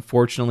was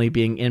unfortunately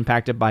being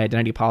impacted by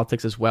identity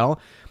politics as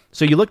well.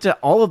 So you looked at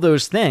all of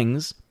those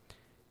things,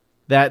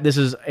 that this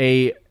is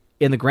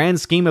in the grand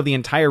scheme of the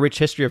entire rich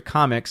history of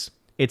comics,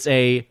 it's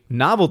a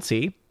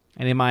novelty.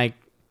 And in my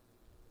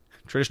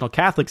traditional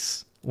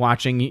Catholics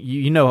watching,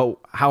 you know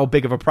how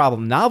big of a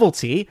problem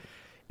novelty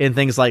in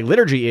things like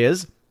liturgy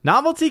is.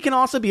 Novelty can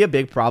also be a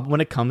big problem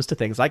when it comes to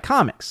things like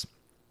comics,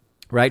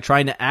 right?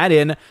 Trying to add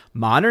in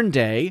modern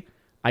day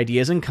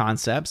ideas and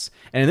concepts,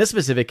 and in this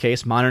specific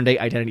case, modern day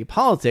identity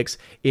politics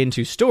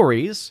into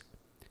stories,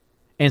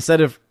 instead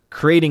of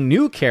creating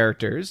new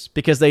characters,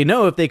 because they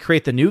know if they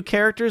create the new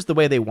characters the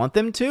way they want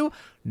them to,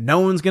 no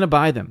one's going to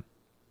buy them.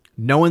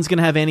 No one's going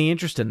to have any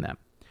interest in them.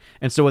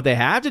 And so what they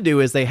have to do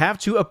is they have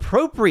to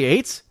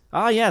appropriate...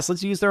 yes,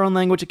 let's use their own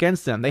language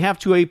against them. They have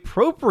to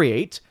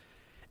appropriate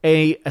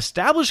a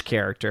established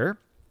character,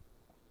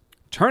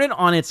 turn it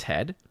on its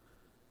head,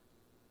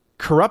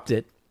 corrupt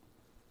it,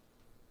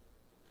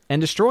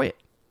 and destroy it.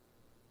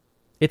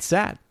 It's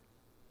sad.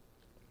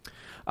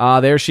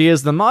 There she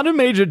is, the modern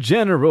Major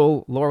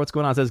General. Laura, what's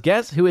going on? Says,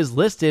 guess who is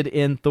listed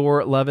in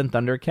Thor Love and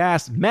Thunder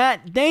cast?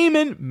 Matt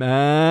Damon.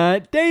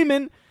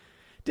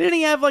 Didn't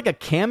he have a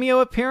cameo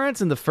appearance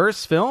in the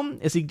first film?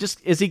 Is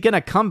he going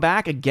to come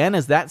back again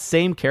as that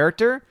same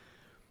character?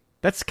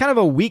 That's kind of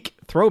a weak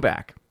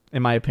throwback,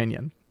 in my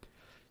opinion.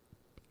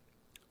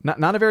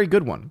 Not a very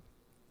good one.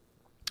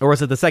 Or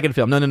was it the second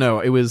film? No.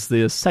 It was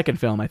the second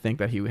film, I think,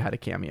 that he had a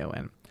cameo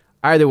in.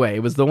 Either way,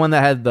 it was the one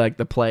that had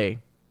the play.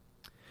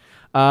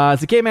 So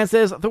K-Man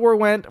says, Thor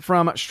went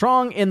from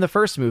strong in the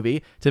first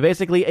movie to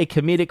basically a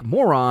comedic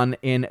moron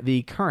in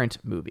the current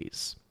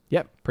movies.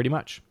 Yep, pretty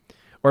much.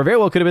 Or very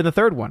well could have been the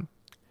third one.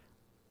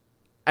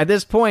 At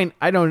this point,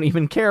 I don't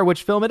even care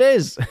which film it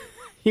is.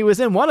 He was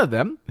in one of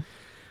them.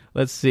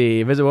 Let's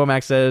see. Visit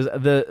Womack says,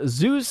 the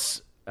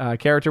Zeus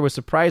character was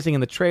surprising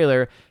in the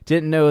trailer.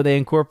 Didn't know they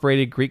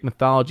incorporated Greek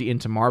mythology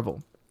into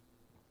Marvel.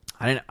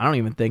 I don't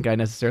even think I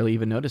necessarily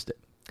even noticed it.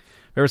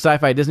 Remember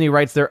Sci-Fi, Disney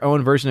writes their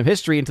own version of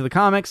history into the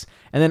comics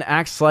and then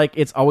acts like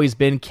it's always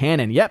been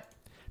canon. Yep.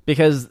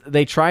 Because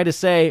they try to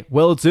say,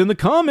 well, it's in the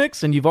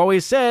comics, and you've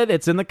always said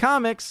it's in the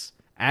comics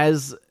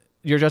as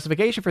your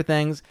justification for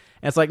things.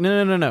 And it's like,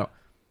 no.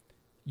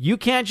 You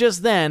can't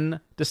just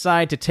then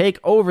decide to take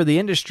over the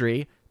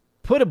industry,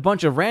 put a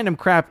bunch of random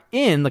crap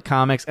in the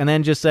comics, and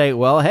then just say,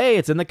 well, hey,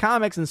 it's in the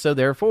comics, and so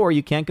therefore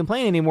you can't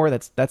complain anymore.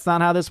 That's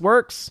not how this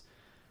works.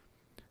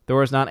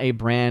 Thor is not a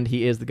brand.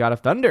 He is the god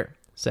of thunder,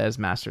 says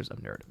Masters of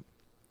Nerdom.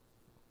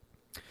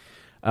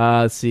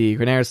 Let's see.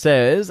 Grenier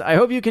says, I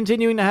hope you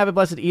continuing to have a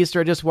blessed Easter.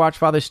 I just watched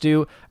Father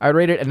Stu. I would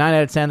rate it a 9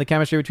 out of 10. The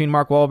chemistry between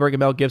Mark Wahlberg and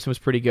Mel Gibson was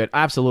pretty good.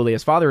 Absolutely.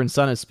 As father and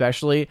son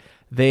especially,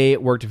 they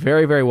worked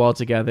very, very well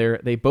together.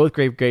 They both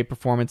gave great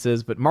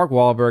performances, but Mark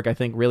Wahlberg, I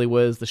think, really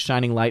was the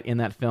shining light in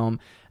that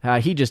film.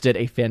 He just did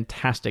a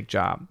fantastic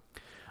job.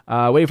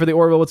 Waiting for the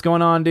Orville. What's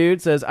going on,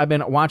 dude? Says, I've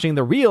been watching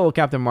the real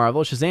Captain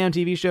Marvel, Shazam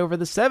TV show for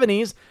the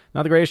 70s.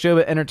 Not the greatest show,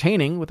 but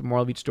entertaining with the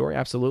moral of each story.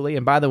 Absolutely.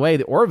 And by the way,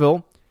 the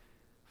Orville...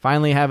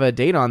 finally have a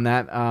date on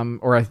that,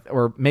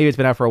 or maybe it's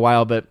been out for a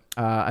while, but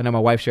I know my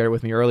wife shared it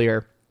with me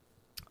earlier,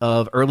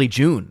 of early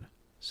June.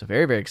 So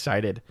very, very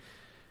excited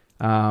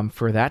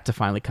for that to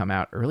finally come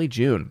out. Early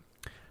June.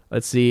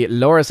 Let's see.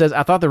 Laura says,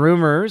 I thought the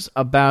rumors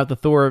about the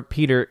Thor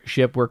Peter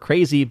ship were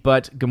crazy,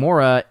 but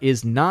Gamora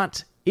is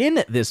not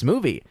in this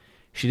movie.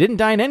 She didn't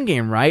die in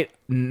Endgame, right?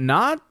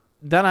 Not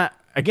that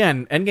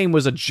again, Endgame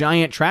was a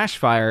giant trash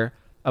fire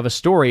of a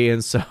story,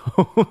 and so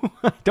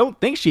I don't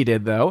think she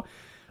did, though.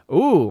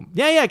 Ooh,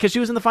 yeah, because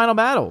she was in the final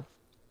battle.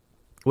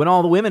 When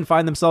all the women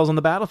find themselves on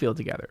the battlefield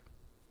together.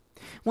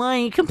 Why are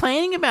you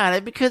complaining about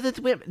it? Because it's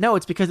women. No,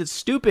 it's because it's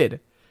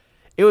stupid.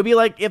 It would be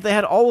like if they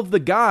had all of the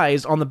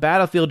guys on the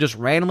battlefield just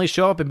randomly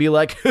show up and be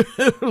like,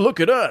 look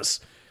at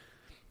us.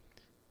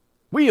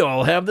 We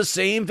all have the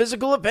same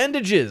physical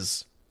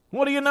appendages.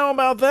 What do you know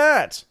about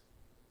that?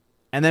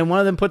 And then one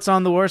of them puts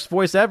on the worst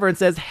voice ever and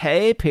says,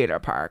 hey, Peter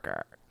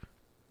Parker.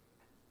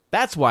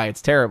 That's why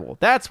it's terrible.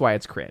 That's why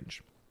it's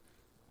cringe.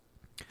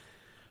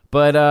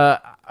 But,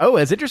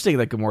 it's interesting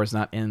that Gamora's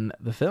not in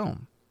the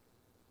film.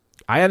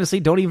 I honestly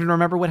don't even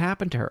remember what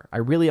happened to her. I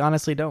really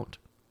honestly don't.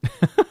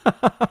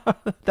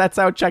 That's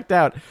how checked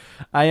out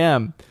I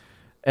am.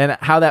 And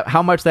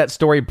how much that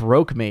story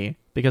broke me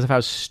because of how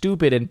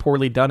stupid and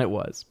poorly done it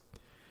was.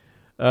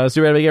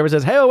 Super Ever Gamer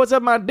says, hey, what's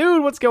up, my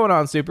dude? What's going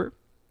on, Super?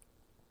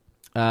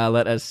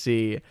 Let us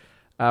see.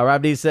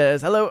 Rob D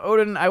says, hello,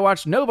 Odin. I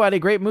watched Nobody.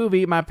 Great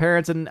movie. My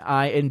parents and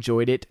I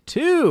enjoyed it,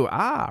 too.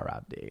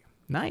 Rob D.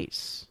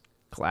 Nice.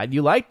 Glad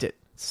you liked it.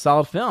 It's a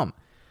solid film.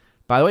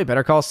 By the way,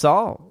 Better Call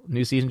Saul.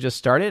 New season just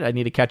started. I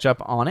need to catch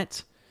up on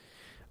it.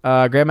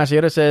 Grandmaster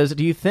Yoda says,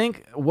 do you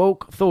think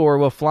woke Thor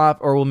will flop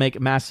or will make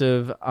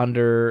massive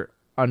underperform?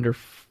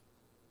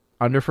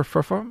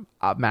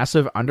 I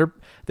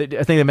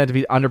think they meant to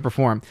be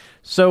underperform.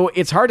 So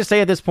it's hard to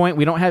say at this point.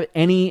 We don't have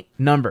any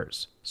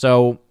numbers.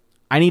 So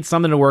I need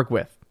something to work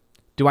with.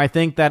 Do I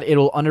think that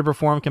it'll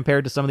underperform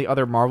compared to some of the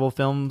other Marvel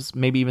films?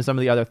 Maybe even some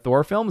of the other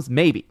Thor films?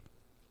 Maybe.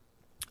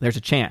 There's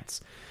a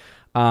chance.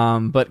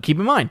 But keep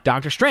in mind,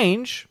 Doctor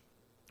Strange,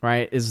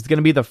 right, is going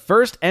to be the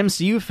first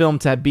MCU film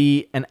to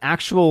be an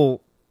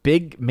actual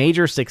big,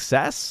 major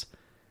success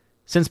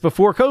since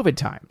before COVID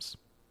times.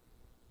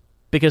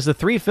 Because the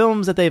 3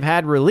 films that they've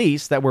had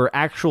released that were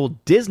actual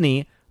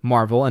Disney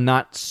Marvel and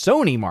not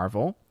Sony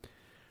Marvel,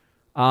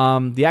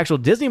 the actual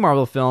Disney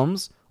Marvel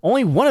films,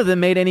 only one of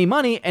them made any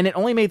money, and it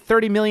only made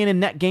 $30 million in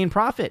net gain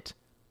profit.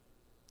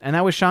 And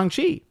that was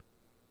Shang-Chi.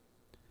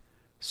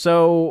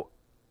 So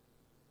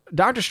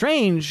Doctor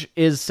Strange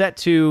is set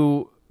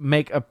to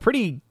make a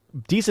pretty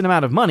decent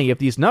amount of money if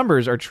these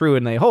numbers are true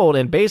and they hold.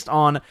 And based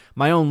on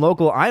my own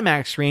local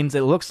IMAX screens,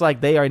 it looks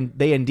like they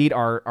indeed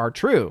are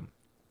true.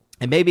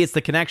 And maybe it's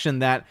the connection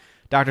that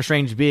Doctor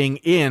Strange being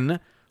in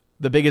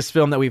the biggest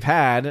film that we've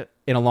had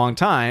in a long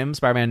time,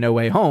 Spider-Man No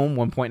Way Home,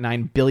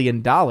 $1.9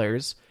 billion.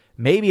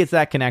 Maybe it's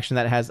that connection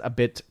that has a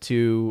bit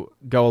to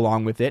go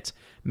along with it.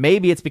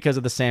 Maybe it's because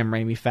of the Sam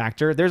Raimi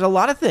factor. There's a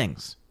lot of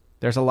things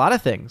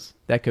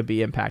that could be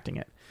impacting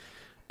it.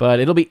 But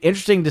it'll be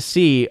interesting to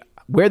see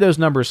where those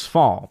numbers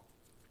fall.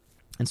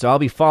 And so I'll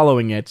be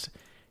following it,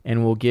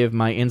 and we'll give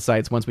my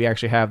insights once we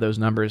actually have those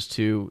numbers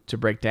to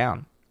break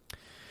down.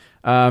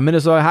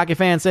 Minnesota Hockey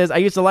Fan says, I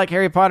used to like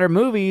Harry Potter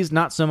movies,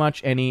 not so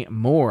much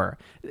anymore.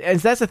 And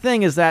that's the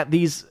thing, is that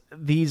these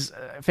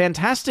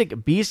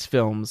Fantastic Beasts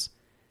films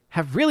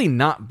have really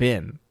not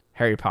been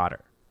Harry Potter.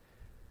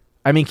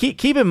 I mean,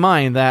 keep in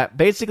mind that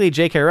basically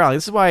J.K. Rowling,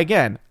 this is why,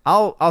 again,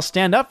 I'll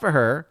stand up for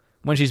her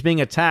when she's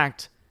being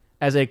attacked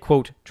as a,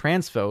 quote,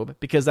 transphobe,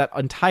 because that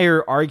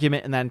entire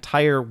argument and that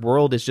entire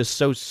world is just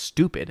so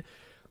stupid.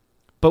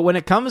 But when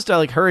it comes to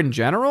like her in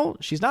general,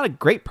 she's not a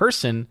great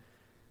person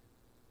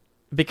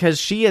because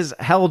she has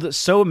held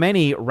so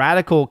many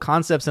radical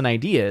concepts and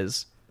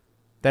ideas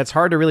that's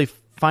hard to really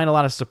find a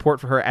lot of support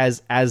for her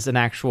as an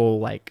actual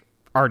like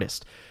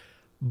artist.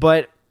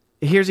 But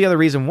here's the other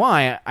reason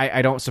why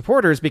I don't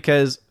support her is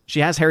because she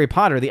has Harry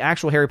Potter, the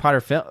actual Harry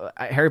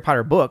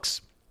Potter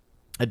books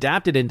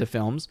adapted into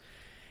films.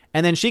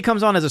 And then she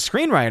comes on as a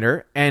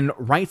screenwriter and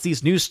writes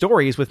these new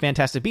stories with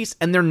Fantastic Beasts,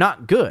 and they're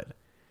not good.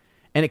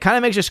 And it kind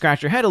of makes you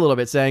scratch your head a little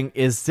bit saying,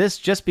 is this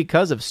just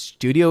because of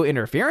studio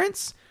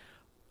interference?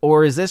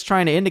 Or is this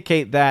trying to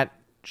indicate that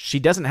she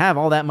doesn't have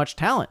all that much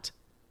talent?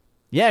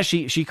 Yeah,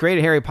 she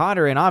created Harry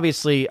Potter, and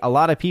obviously a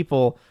lot of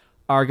people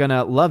are going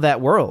to love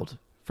that world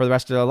for the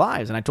rest of their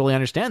lives, and I totally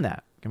understand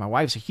that. My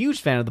wife's a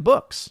huge fan of the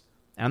books,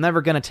 and I'm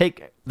never going to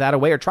take that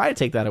away or try to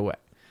take that away.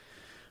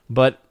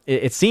 But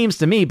it seems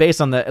to me,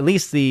 based on at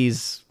least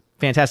these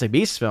Fantastic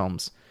Beasts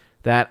films,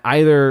 that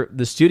either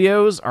the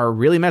studios are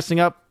really messing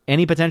up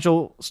any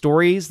potential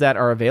stories that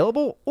are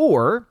available,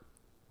 or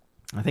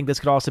I think this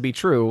could also be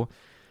true,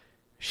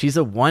 she's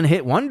a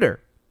one-hit wonder.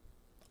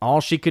 All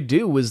she could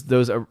do was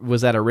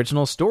that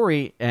original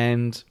story,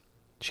 and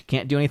she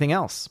can't do anything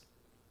else.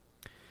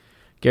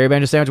 Gary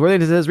Banjo Sandwich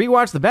Worthington says,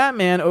 rewatch The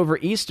Batman over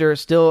Easter,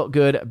 still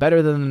good,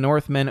 better than The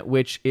Northman,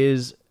 which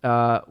is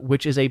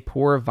a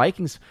poor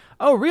Vikings.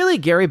 Oh, really,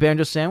 Gary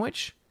Banjo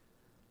Sandwich?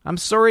 I'm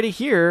sorry to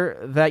hear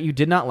that you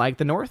did not like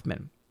The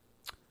Northman.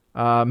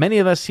 Many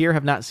of us here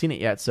have not seen it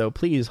yet, so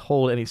please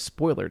hold any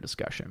spoiler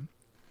discussion.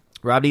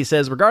 Rob D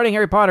says, regarding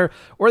Harry Potter,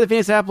 Order of the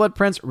Phoenix Half-Blood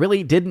Prince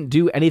really didn't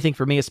do anything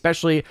for me,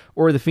 especially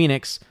Order of the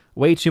Phoenix.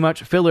 Way too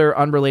much filler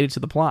unrelated to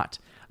the plot.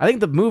 I think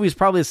the movie's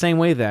probably the same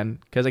way then,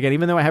 because again,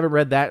 even though I haven't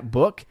read that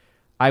book,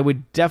 I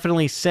would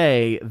definitely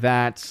say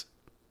that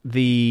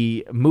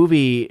the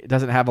movie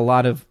doesn't have a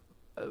lot of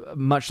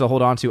much to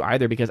hold on to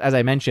either, because as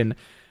I mentioned,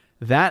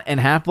 that and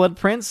Half-Blood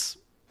Prince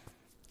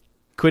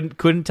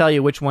couldn't tell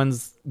you which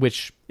one's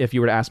which if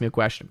you were to ask me a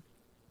question.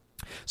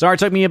 Sorry, it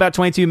took me about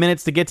 22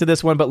 minutes to get to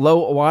this one, but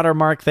low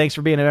watermark, thanks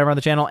for being a member on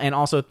the channel, and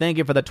also thank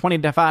you for the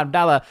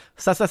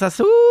 $25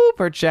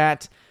 super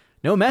chat.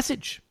 No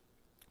message.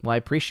 Well, I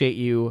appreciate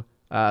you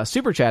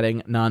super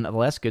chatting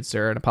nonetheless, good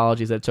sir, and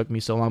apologies that it took me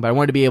so long, but I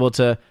wanted to be able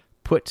to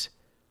put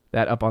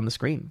that up on the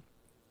screen.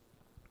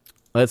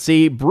 Let's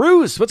see.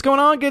 Bruce, what's going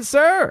on, good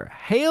sir?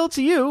 Hail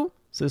to you.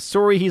 Says,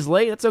 sorry he's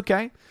late. That's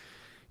okay.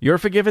 You're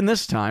forgiven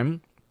this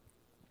time.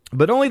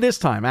 But only this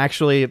time.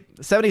 Actually,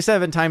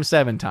 77 times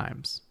 7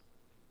 times.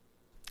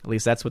 At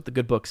least that's what the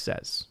good book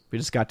says. We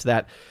just got to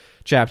that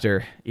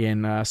chapter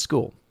in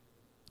school.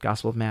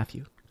 Gospel of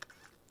Matthew.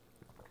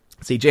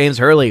 See, James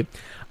Hurley.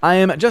 I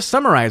am just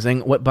summarizing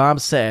what Bob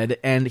said,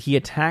 and he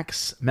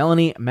attacks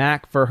Melanie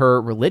Mack for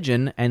her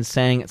religion and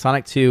saying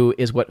Sonic 2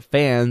 is what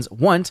fans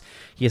want.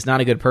 He is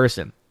not a good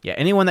person. Yeah,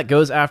 anyone that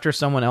goes after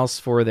someone else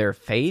for their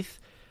faith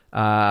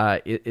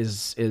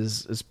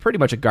is pretty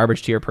much a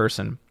garbage tier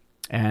person.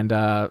 And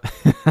I've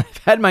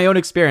had my own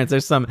experience.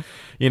 There's some,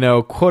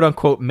 quote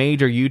unquote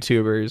major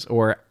YouTubers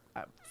or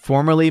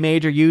formerly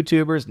major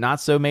YouTubers,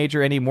 not so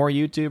major anymore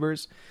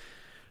YouTubers,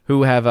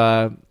 who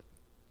have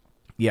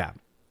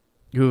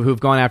who've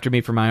gone after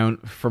me for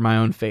my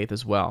own faith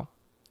as well.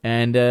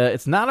 And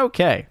it's not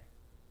okay.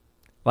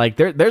 Like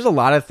there's a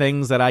lot of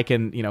things that I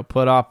can,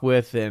 put up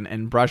with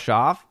and brush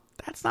off.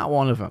 That's not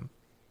one of them.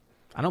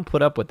 I don't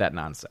put up with that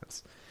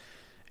nonsense.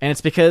 And it's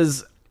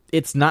because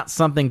it's not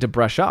something to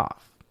brush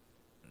off.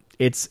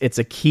 It's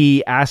a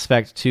key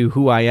aspect to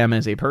who I am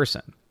as a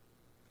person.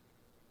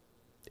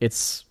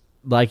 It's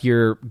like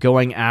you're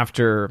going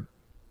after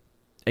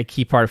a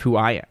key part of who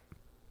I am.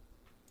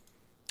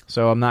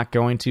 So I'm not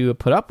going to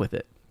put up with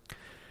it.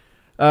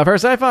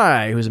 First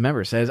Sci-Fi, who's a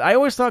member, says, I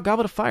always thought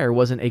Goblet of Fire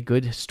wasn't a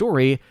good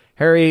story.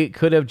 Harry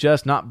could have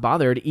just not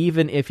bothered,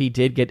 even if he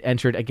did get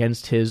entered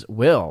against his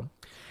will.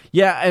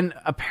 Yeah, and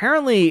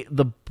apparently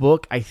the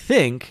book, I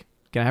think,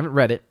 again, I haven't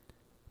read it,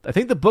 I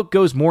think the book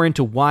goes more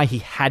into why he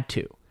had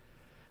to.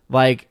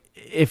 Like,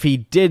 if he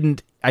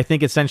didn't, I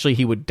think essentially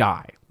he would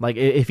die. Like,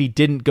 if he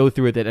didn't go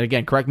through with it, and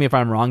again, correct me if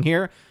I'm wrong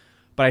here,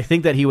 but I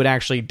think that he would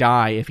actually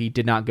die if he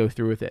did not go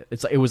through with it.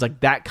 It was like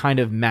that kind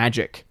of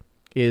magic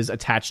is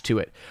attached to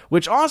it.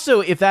 Which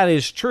also, if that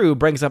is true,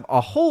 brings up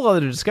a whole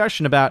other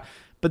discussion about,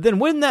 but then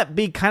wouldn't that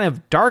be kind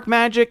of dark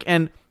magic?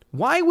 And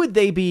why would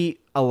they be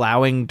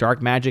allowing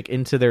dark magic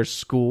into their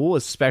school,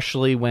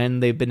 especially when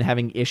they've been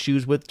having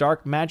issues with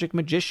dark magic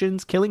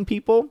magicians killing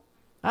people?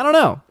 I don't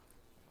know.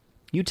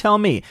 You tell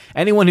me.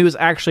 Anyone who is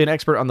actually an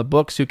expert on the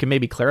books who can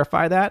maybe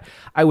clarify that,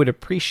 I would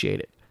appreciate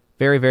it.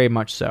 Very, very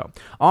much so.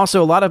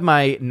 Also, a lot of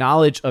my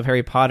knowledge of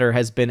Harry Potter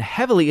has been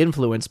heavily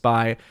influenced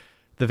by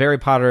the Harry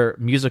Potter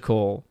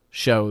musical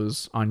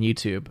shows on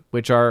YouTube,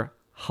 which are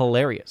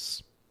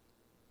hilarious.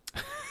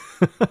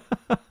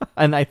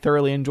 And I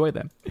thoroughly enjoy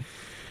them.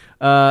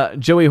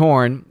 Joey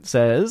Horn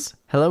says,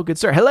 hello, good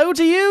sir. Hello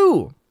to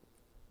you.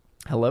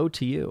 Hello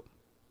to you.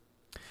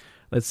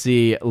 Let's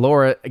see.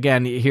 Laura,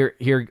 again, here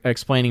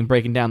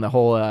breaking down the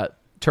whole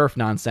turf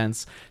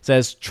nonsense,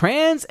 says,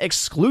 trans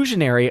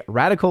exclusionary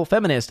radical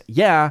feminist.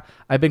 Yeah,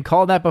 I've been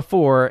called that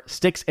before.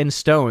 Sticks and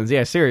stones.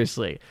 Yeah,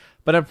 seriously.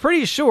 But I'm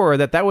pretty sure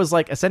that was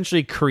like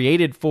essentially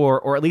created for,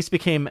 or at least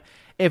became,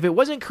 if it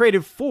wasn't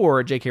created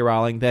for J.K.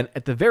 Rowling, then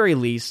at the very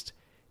least,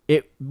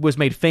 it was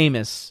made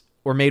famous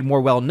or made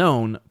more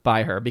well-known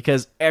by her,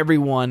 because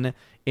everyone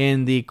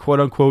in the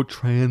quote-unquote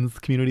trans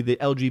community, the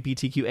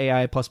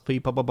LGBTQAI plus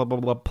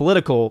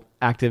political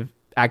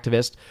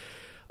activist,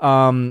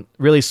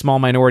 really small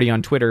minority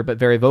on Twitter, but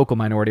very vocal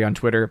minority on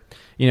Twitter,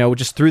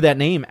 just threw that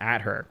name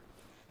at her.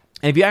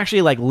 And if you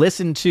actually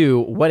listen to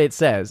what it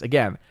says,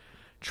 again,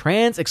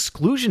 trans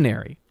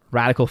exclusionary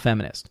radical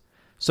feminist.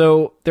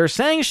 So they're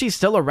saying she's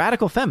still a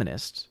radical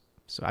feminist.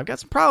 So I've got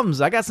some problems.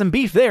 I got some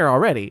beef there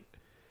already.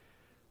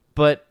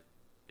 But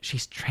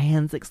she's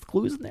trans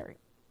exclusionary.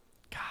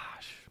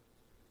 Gosh.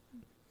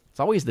 It's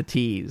always the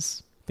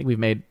tease. I think we've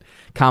made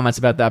comments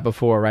about that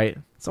before, right?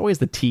 It's always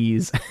the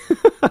tease.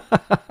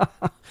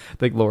 I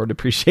think Lord would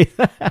appreciate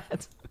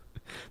that.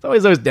 It's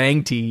always those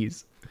dang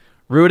tees.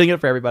 Ruining it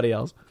for everybody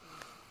else.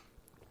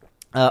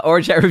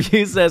 Orange Hat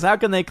Review says, how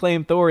can they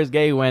claim Thor is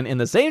gay when in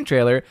the same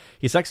trailer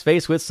he sucks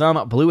face with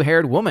some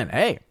blue-haired woman?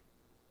 Hey,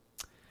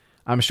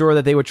 I'm sure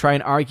that they would try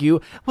and argue,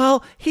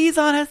 well, he's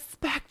on a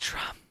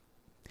spectrum.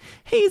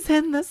 He's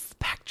in the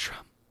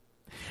spectrum.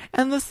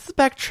 And the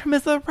spectrum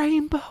is a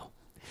rainbow.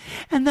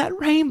 And that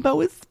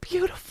rainbow is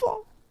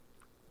beautiful.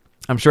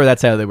 I'm sure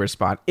that's how they would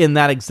respond, in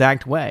that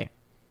exact way.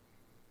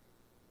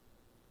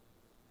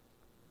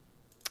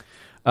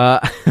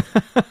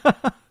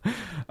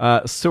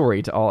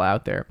 Sorry to all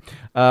out there.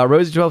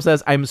 Rosie12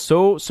 says, I'm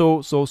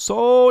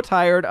so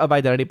tired of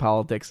identity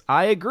politics.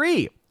 I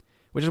agree,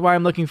 which is why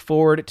I'm looking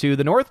forward to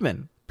The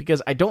Northman,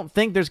 because I don't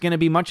think there's going to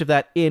be much of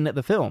that in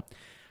the film.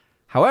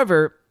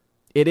 However,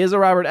 it is a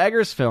Robert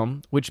Eggers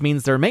film, which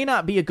means there may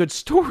not be a good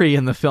story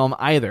in the film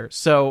either.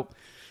 So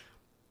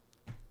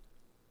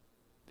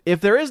if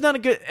there is not a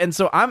good, and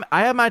so I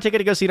have my ticket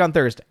to go see it on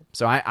Thursday.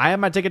 So I have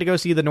my ticket to go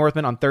see The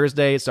Northman on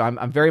Thursday. So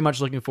I'm very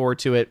much looking forward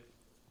to it.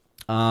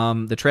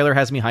 The trailer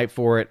has me hyped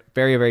for it.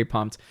 Very, very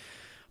pumped.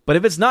 But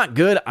if it's not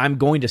good, I'm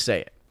going to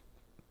say it.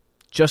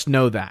 Just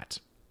know that.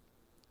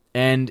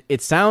 And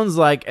it sounds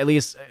like, at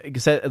least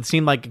it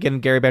seemed like,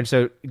 again, Gary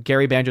Banjo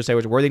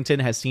Sandwich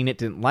Worthington has seen it,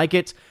 didn't like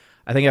it.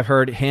 I think I've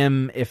heard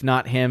him, if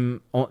not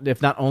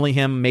only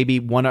him, maybe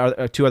one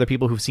or two other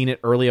people who've seen it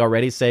early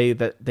already say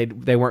that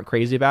they weren't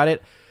crazy about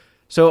it.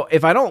 So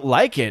if I don't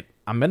like it,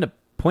 I'm going to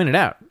point it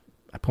out.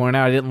 I pointed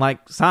out I didn't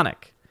like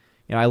Sonic.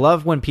 You know, I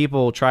love when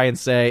people try and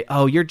say,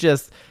 "Oh, you're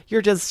just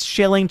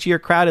shilling to your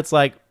crowd." It's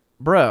like,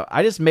 bro,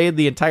 I just made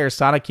the entire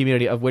Sonic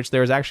community, of which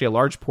there is actually a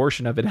large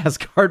portion of it,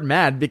 Asgard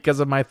mad because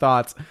of my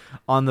thoughts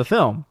on the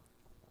film.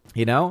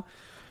 You know,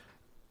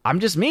 I'm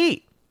just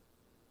me.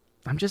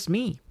 I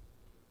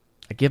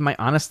give my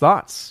honest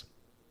thoughts.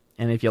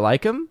 And if you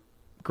like them,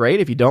 great.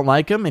 If you don't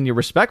like them and you're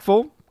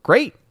respectful,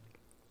 great.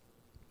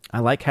 I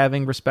like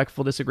having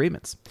respectful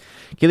disagreements.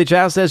 Keely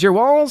Chow says, your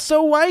wall's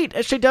so white.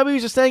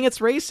 SJWs are saying it's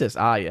racist.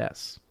 Ah,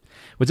 yes.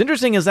 What's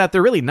interesting is that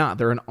they're really not.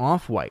 They're an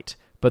off-white.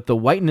 But the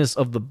whiteness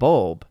of the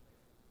bulb,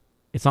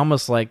 it's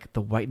almost like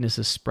the whiteness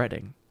is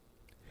spreading.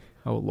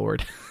 Oh,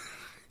 Lord.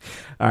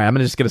 All right, I'm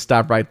just going to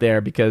stop right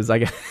there because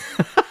I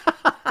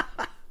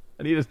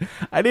need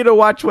to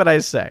watch what I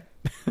say.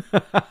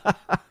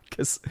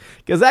 Because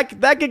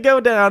that could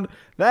go down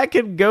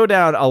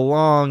a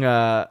long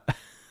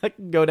that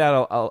can go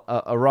down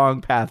a wrong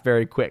path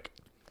very quick.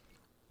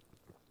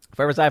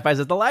 Forever Sci-Fi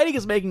says the lighting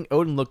is making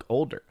Odin look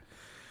older.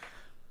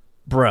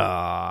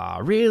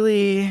 Bruh,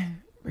 really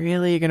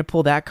you're gonna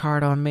pull that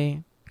card on me?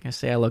 You're gonna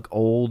say I look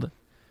old?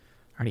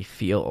 I already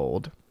feel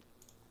old.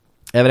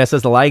 Evan S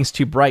says the lighting's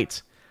too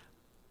bright.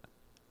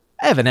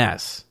 Evan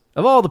S,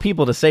 of all the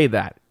people to say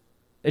that,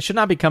 it should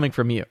not be coming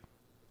from you.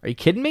 Are you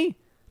kidding me?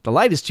 The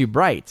light is too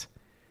bright.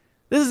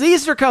 This is the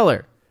Easter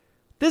color.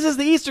 This is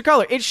the Easter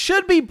color. It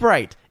should be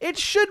bright. It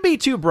should be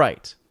too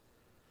bright.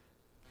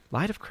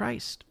 Light of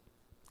Christ.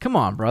 Come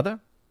on, brother.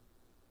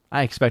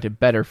 I expected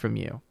better from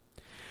you.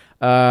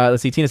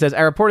 Let's see. Tina says,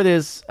 I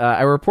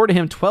reported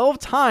him 12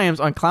 times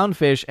on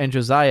Clownfish and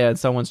Josiah in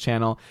someone's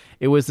channel.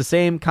 It was the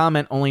same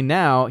comment, only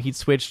now he'd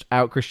switched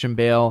out Christian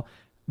Bale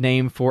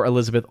name for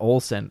Elizabeth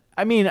Olsen.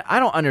 I mean, I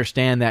don't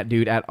understand that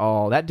dude at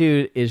all. That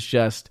dude is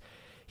just,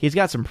 he's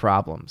got some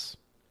problems.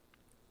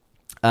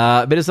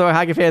 Minnesota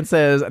Hockey Fan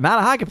says, I'm not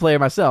a hockey player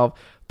myself,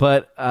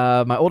 but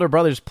my older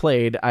brothers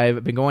played.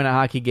 I've been going to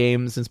hockey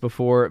games since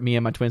before me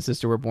and my twin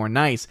sister were born.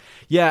 Nice.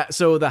 Yeah,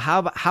 so the how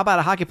about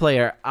a hockey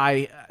player?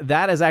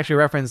 That is actually a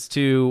reference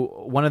to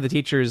one of the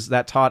teachers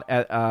that taught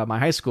at my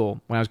high school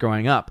when I was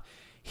growing up.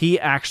 He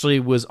actually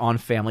was on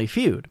Family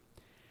Feud.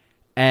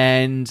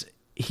 And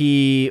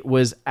he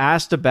was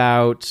asked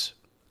about,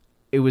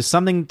 it was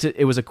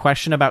a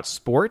question about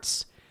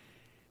sports.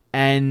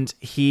 And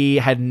he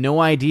had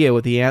no idea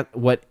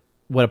what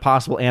a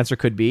possible answer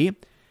could be.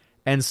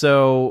 And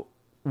so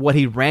what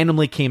he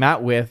randomly came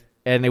out with,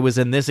 and it was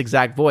in this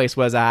exact voice,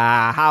 was,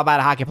 how about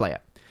a hockey player?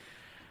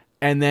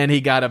 And then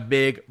he got a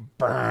big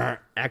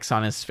X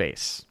on his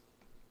face.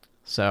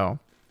 So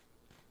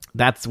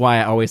that's why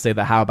I always say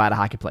the how about a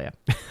hockey player.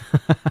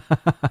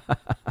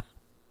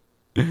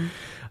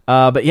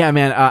 But yeah,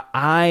 man,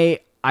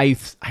 I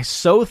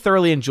so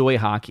thoroughly enjoy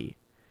hockey.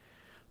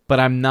 But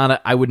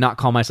I would not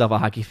call myself a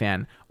hockey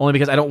fan, only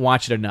because I don't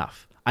watch it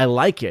enough. I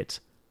like it,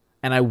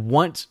 and I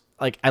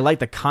like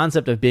the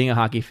concept of being a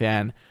hockey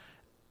fan.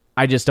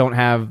 I just don't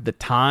have the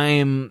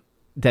time,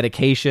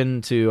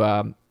 dedication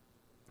to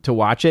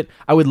watch it.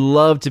 I would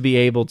love to be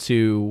able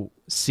to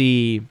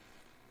see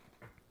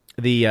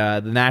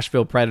the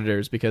Nashville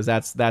Predators, because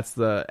that's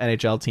the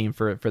NHL team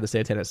for the state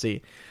of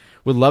Tennessee.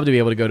 Would love to be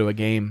able to go to a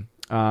game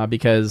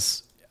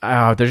because.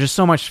 Oh, they're just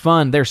so much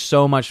fun. They're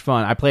so much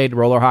fun. I played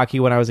roller hockey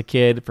when I was a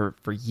kid for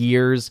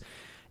years.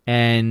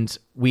 And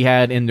we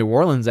had in New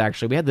Orleans,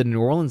 actually, we had the New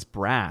Orleans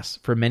Brass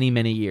for many,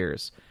 many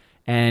years.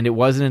 And it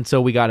wasn't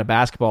until we got a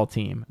basketball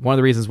team. One of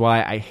the reasons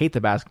why I hate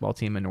the basketball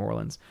team in New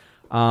Orleans.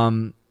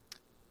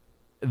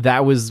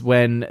 That was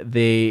when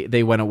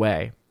they went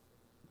away.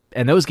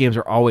 And those games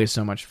are always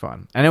so much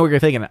fun. I know what you're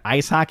thinking.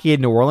 Ice hockey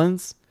in New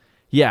Orleans?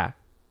 Yeah,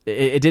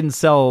 it didn't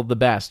sell the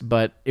best,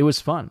 but it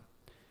was fun.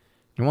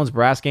 New Orleans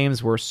brass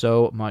games were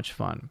so much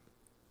fun.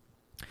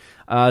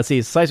 Let's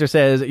see. Slicer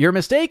says, your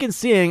mistake in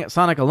seeing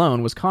Sonic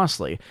alone was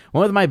costly.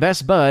 Went with my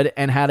best bud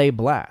and had a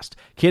blast.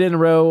 Kid in a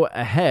row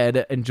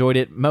ahead enjoyed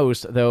it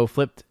most, though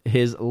flipped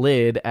his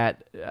lid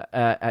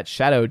at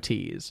Shadow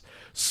Tease.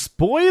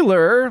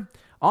 Spoiler!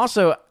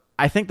 Also,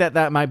 I think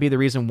that might be the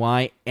reason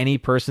why any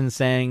person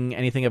saying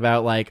anything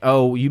about like,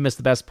 oh, you missed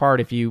the best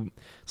part if you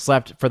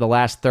slept for the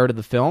last third of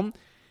the film.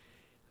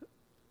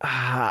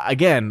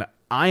 Again,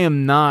 I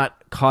am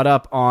not caught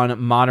up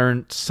on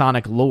modern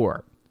Sonic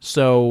lore.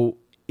 So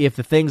if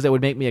the things that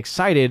would make me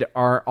excited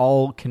are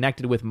all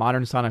connected with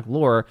modern Sonic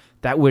lore,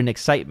 that wouldn't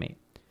excite me.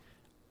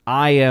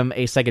 I am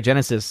a Sega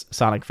Genesis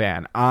Sonic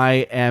fan.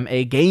 I am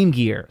a Game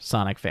Gear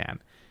Sonic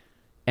fan.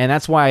 And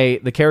that's why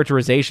the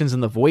characterizations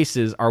and the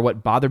voices are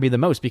what bother me the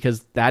most,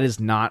 because that is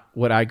not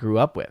what I grew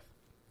up with.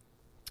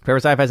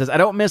 Favorite Sci-Fi says, I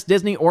don't miss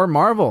Disney or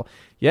Marvel.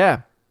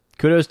 Yeah,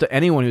 kudos to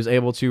anyone who's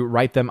able to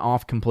write them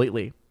off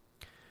completely.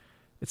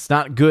 It's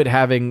not good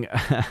having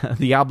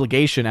the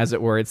obligation, as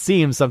it were. It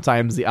seems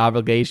sometimes the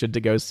obligation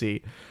to go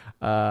see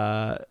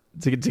to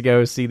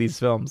go see these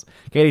films.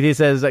 KDT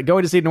says,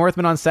 going to see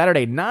Northman on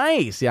Saturday.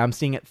 Nice. Yeah, I'm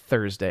seeing it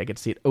Thursday. I get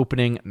to see it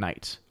opening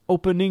night.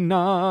 Opening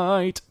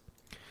night.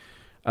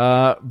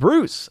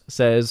 Bruce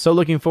says, so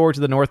looking forward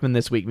to the Northman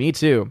this week. Me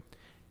too.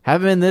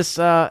 Haven't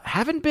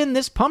been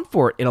this pumped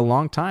for it in a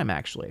long time,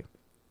 actually.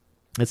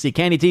 Let's see.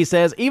 Candy T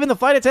says, even the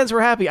flight attendants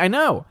were happy. I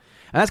know.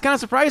 And that's kind of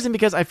surprising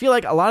because I feel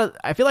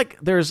like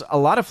there's a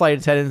lot of flight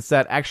attendants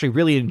that actually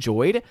really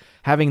enjoyed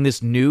having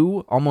this new,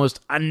 almost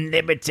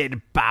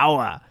unlimited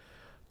power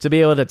to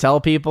be able to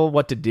tell people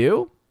what to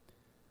do.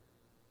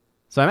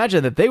 So I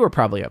imagine that they were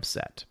probably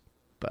upset.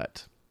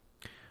 But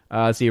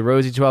let's see,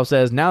 Rosie12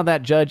 says, now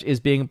that judge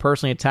is being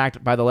personally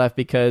attacked by the left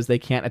because they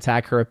can't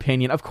attack her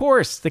opinion. Of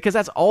course, because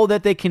that's all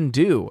that they can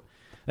do.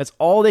 That's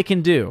all they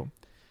can do.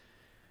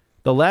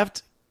 The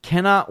left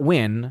cannot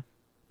win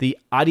the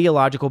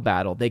ideological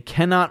battle. They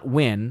cannot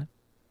win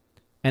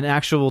an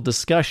actual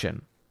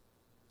discussion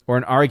or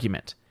an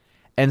argument.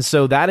 And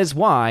so that is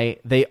why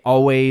they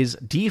always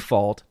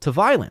default to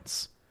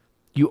violence.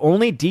 You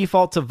only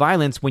default to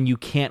violence when you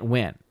can't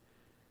win.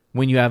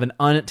 When you have an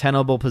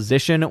untenable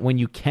position, when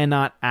you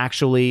cannot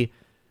actually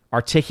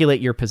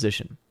articulate your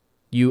position,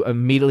 you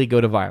immediately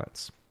go to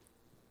violence.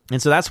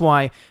 And so that's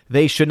why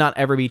they should not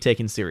ever be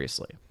taken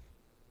seriously.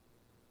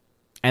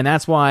 And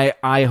that's why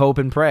I hope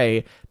and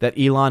pray that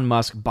Elon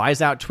Musk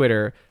buys out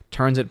Twitter,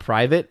 turns it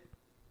private,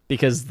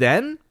 because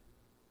then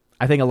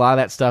I think a lot of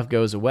that stuff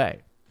goes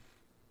away.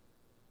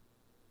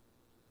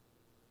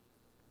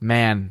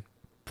 Man,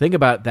 think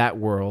about that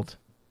world.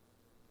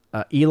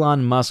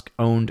 Elon Musk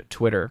owned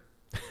Twitter.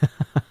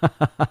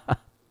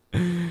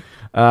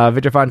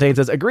 Victor Fontaine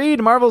says,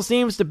 agreed, Marvel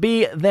seems to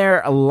be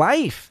their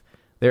life,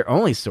 their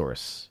only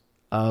source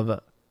of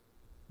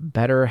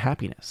better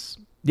happiness.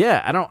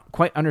 Yeah, I don't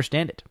quite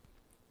understand it.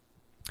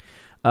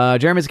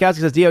 Jeremy Zukowski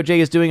says, DOJ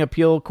is doing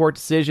appeal court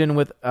decision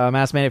with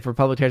mass mandate for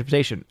public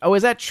transportation. Oh,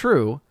 is that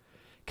true?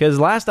 Because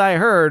last I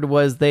heard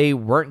was they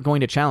weren't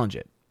going to challenge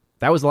it.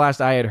 That was the last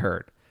I had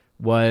heard.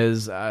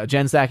 Was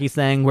Jen Psaki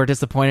saying we're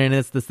disappointed in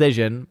its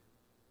decision,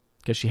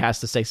 because she has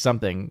to say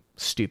something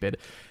stupid,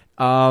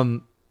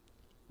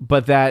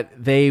 but that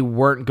they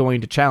weren't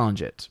going to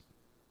challenge it.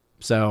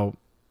 So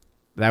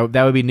that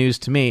would be news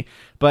to me.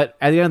 But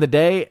at the end of the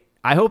day,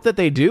 I hope that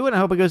they do, and I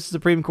hope it goes to the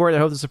Supreme Court. I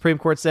hope the Supreme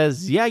Court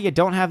says, yeah, you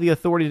don't have the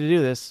authority to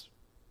do this.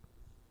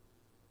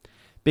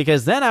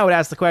 Because then I would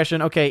ask the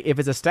question, okay, if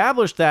it's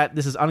established that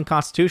this is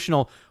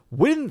unconstitutional,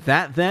 wouldn't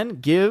that then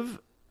give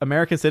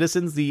American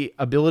citizens the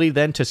ability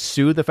then to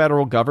sue the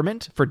federal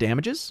government for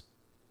damages?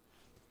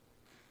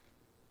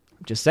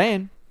 I'm just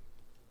saying.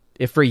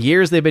 If for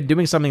years they've been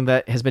doing something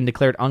that has been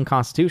declared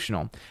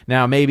unconstitutional,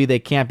 now maybe they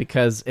can't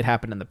because it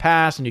happened in the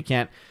past, and you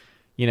can't,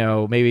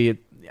 maybe,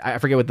 I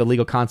forget what the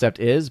legal concept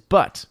is,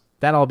 but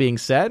that all being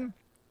said,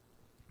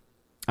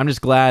 I'm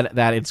just glad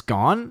that it's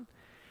gone.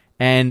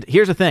 And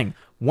here's the thing.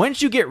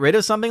 Once you get rid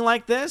of something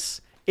like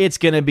this, it's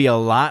going to be a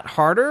lot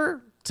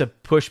harder to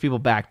push people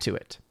back to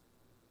it.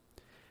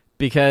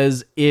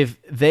 Because if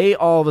they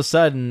all of a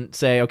sudden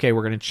say, okay,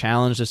 we're going to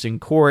challenge this in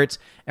court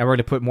and we're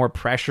going to put more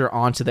pressure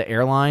onto the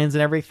airlines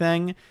and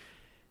everything,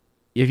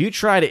 if you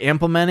try to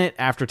implement it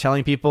after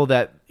telling people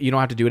that you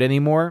don't have to do it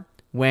anymore,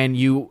 when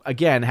you,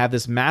 again, have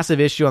this massive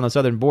issue on the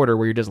southern border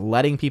where you're just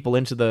letting people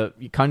into the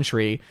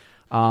country,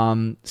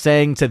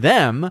 saying to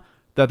them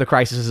that the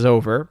crisis is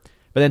over,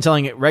 but then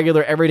telling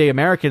regular everyday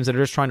Americans that are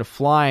just trying to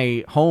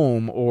fly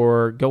home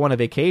or go on a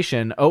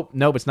vacation, oh,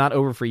 nope, it's not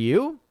over for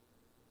you.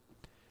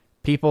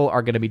 People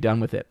are going to be done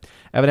with it.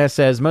 Evan S.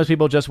 says, most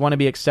people just want to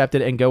be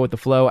accepted and go with the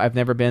flow. I've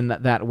never been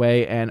that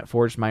way and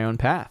forged my own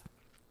path.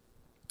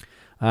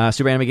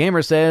 Super Anime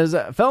Gamer says,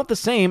 felt the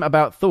same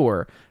about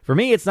Thor. For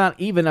me, it's not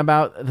even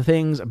about the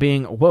things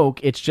being woke.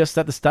 It's just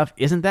that the stuff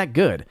isn't that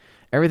good.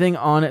 Everything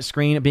on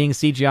screen being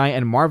CGI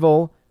and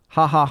Marvel,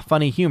 haha,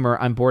 funny humor,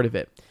 I'm bored of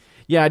it.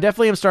 Yeah, I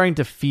definitely am starting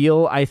to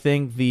feel, I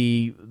think,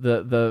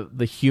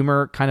 the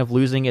humor kind of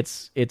losing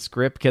its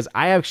grip, because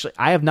I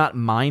have not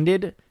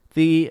minded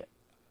the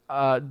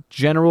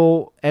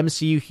general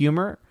MCU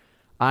humor.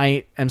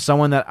 I am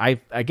someone that I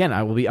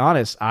will be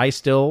honest, I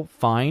still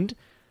find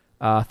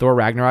Thor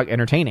Ragnarok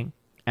entertaining.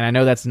 And I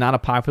know that's not a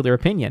popular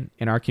opinion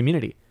in our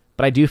community,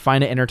 but I do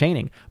find it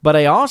entertaining. But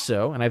I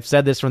also, and I've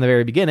said this from the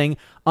very beginning,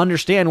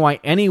 understand why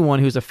anyone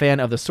who's a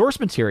fan of the source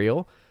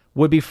material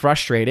would be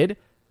frustrated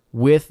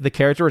with the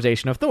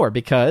characterization of Thor,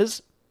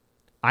 because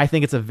I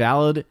think it's a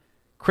valid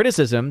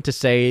criticism to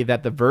say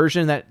that the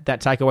version that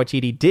Taika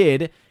Waititi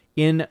did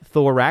in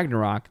Thor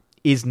Ragnarok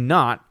is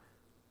not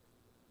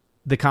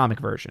the comic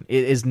version.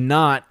 It is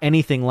not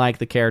anything like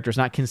the character. It's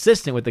not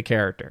consistent with the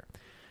character.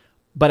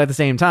 But at the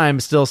same time,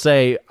 still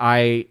say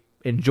I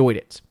enjoyed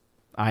it.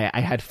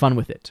 I had fun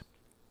with it.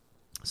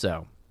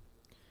 So,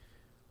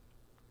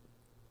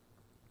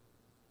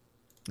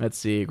 let's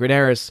see.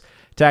 Granaris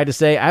tagged to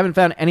say, I haven't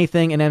found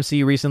anything in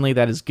MCU recently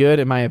that is good,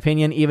 in my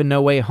opinion. Even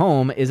No Way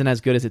Home isn't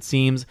as good as it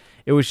seems.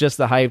 It was just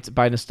the hyped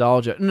by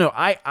nostalgia. No,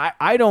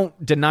 I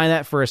don't deny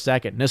that for a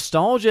second.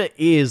 Nostalgia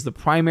is the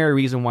primary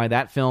reason why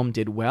that film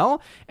did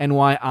well and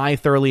why I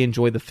thoroughly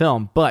enjoyed the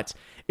film. But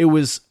it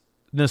was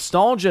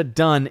nostalgia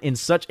done in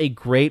such a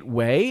great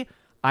way.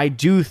 I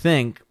do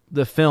think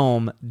the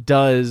film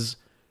does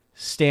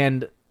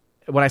stand,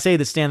 when I say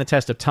that, stand the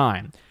test of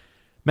time.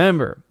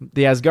 Remember,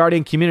 the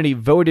Asgardian community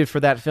voted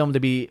for that film to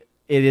be,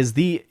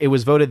 it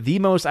was voted the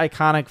most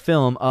iconic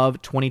film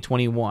of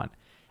 2021.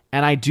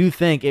 And I do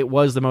think it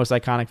was the most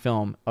iconic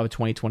film of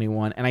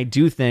 2021. And I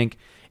do think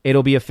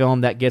it'll be a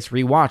film that gets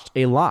rewatched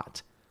a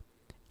lot,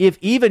 if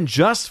even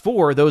just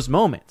for those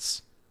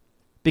moments,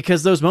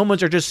 because those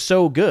moments are just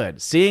so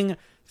good. Seeing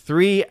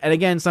three, and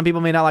again, some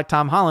people may not like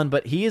Tom Holland,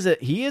 but he is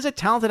a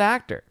talented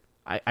actor.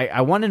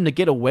 I want him to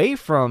get away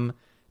from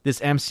this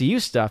MCU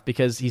stuff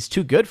because he's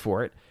too good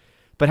for it.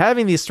 But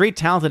having these three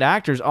talented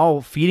actors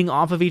all feeding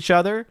off of each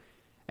other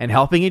and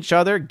helping each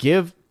other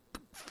give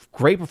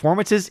great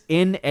performances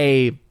in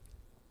a,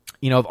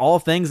 of all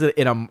things,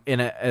 in a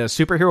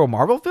superhero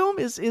Marvel film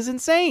is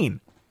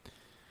insane.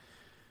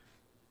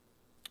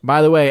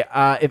 By the way,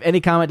 if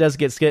any comment does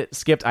get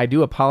skipped, I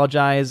do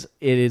apologize.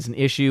 It is an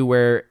issue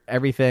where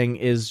everything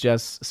is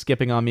just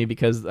skipping on me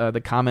because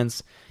the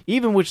comments,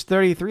 even which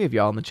 33 of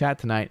y'all in the chat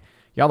tonight,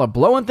 y'all are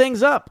blowing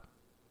things up.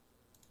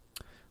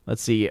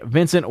 Let's see.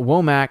 Vincent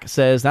Womack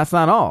says, that's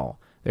not all.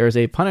 There is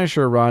a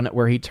Punisher run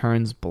where he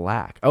turns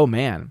black. Oh,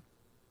 man.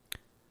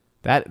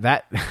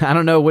 That I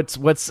don't know what's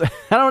I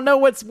don't know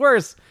what's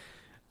worse.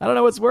 I don't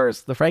know what's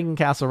worse, the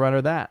Frankencastle run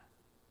or that.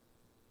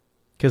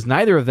 Because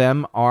neither of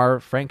them are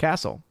Frank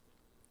Castle.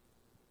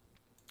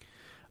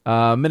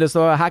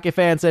 Minnesota Hockey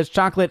Fan says,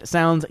 chocolate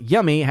sounds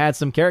yummy. Had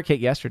some carrot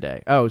cake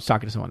yesterday. Oh, it's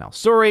talking to someone else.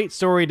 Sorry,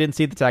 didn't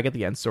see the tag at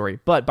the end. Sorry.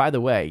 But by the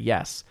way,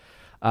 yes.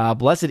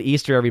 Blessed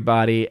Easter,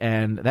 everybody.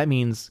 And that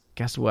means,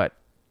 guess what?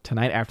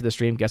 Tonight after the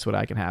stream, guess what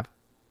I can have?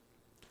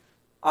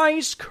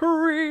 Ice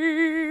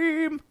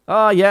cream.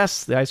 Oh,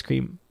 yes, the ice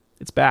cream.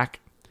 It's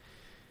back.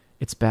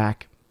 It's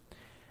back.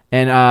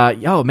 And,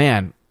 oh,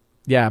 man.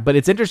 Yeah, but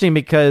it's interesting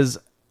because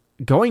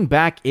going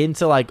back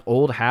into like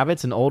old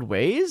habits and old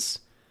ways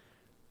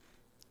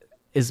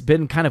has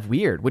been kind of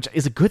weird, which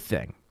is a good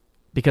thing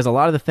because a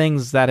lot of the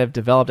things that have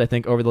developed, I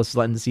think, over this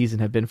Lenten season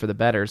have been for the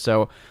better.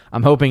 So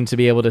I'm hoping to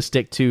be able to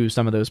stick to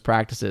some of those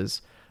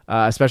practices,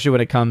 especially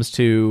when it comes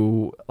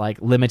to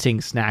like limiting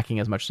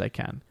snacking as much as I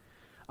can.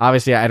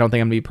 Obviously, I don't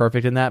think I'm going to be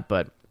perfect in that,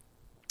 but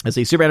let's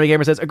see. Super Anime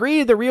Gamer says,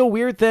 agreed. The real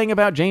weird thing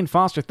about Jane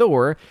Foster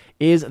Thor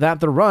is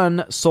that the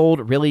run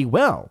sold really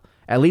well,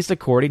 at least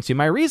according to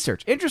my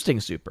research.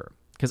 Interesting, Super.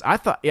 Because I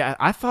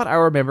thought I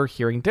remember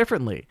hearing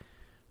differently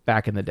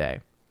back in the day.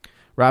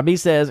 Robbie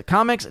says,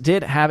 comics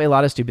did have a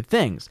lot of stupid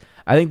things.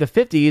 I think the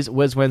 50s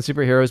was when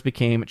superheroes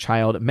became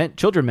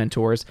children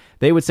mentors.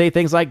 They would say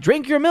things like,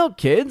 drink your milk,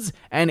 kids,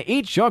 and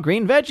eat your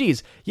green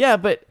veggies. Yeah,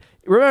 but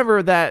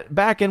remember that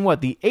back in,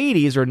 the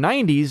 80s or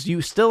 90s,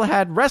 you still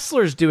had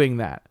wrestlers doing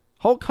that.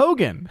 Hulk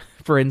Hogan,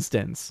 for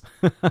instance.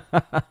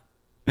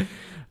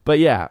 But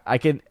yeah, I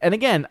think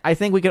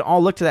we can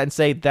all look to that and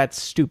say, that's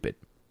stupid.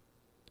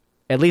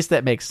 At least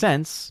that makes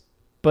sense,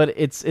 but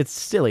it's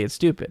silly, it's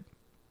stupid.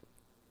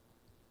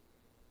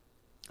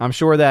 I'm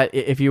sure that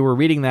if you were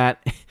reading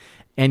that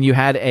and you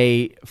had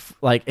a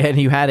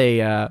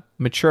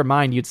mature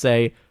mind, you'd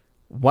say,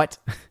 "What?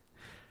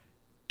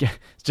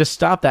 Just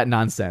stop that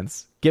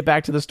nonsense. Get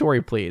back to the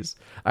story, please."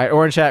 All right,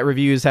 Orange Chat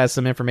Reviews has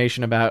some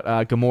information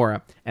about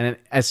Gamora, and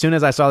as soon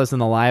as I saw this in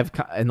the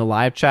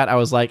live chat, I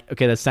was like,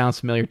 "Okay, that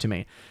sounds familiar to me."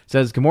 It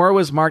says Gamora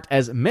was marked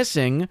as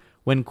missing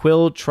when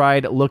Quill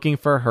tried looking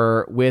for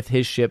her with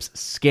his ship's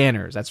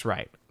scanners. That's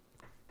right.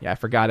 Yeah, I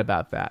forgot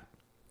about that.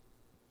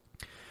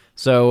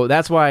 So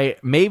that's why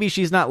maybe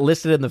she's not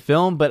listed in the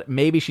film, but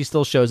maybe she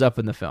still shows up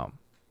in the film.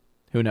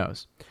 Who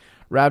knows?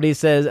 Rowdy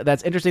says,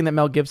 that's interesting that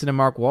Mel Gibson and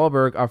Mark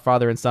Wahlberg are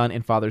father and son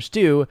in Father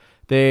Stew.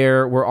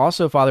 There were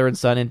also father and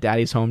son in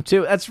Daddy's Home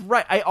 2. That's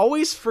right. I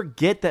always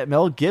forget that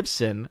Mel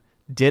Gibson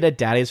did a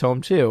Daddy's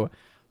Home 2.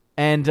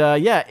 And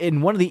yeah,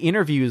 in one of the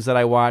interviews that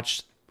I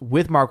watched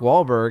with Mark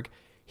Wahlberg,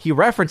 he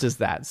references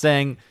that,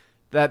 saying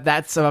that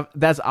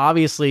that's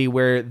obviously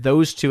where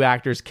those two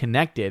actors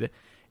connected,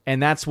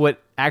 and that's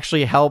what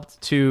actually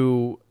helped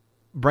to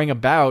bring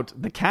about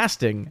the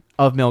casting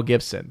of Mel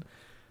Gibson,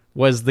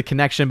 was the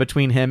connection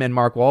between him and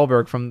Mark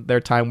Wahlberg from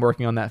their time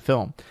working on that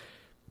film,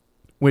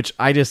 which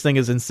I just think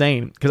is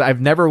insane, because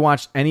I've never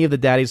watched any of the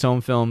Daddy's Home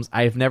films.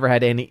 I've never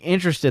had any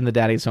interest in the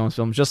Daddy's Home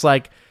films, just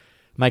like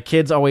my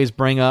kids always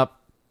bring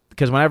up,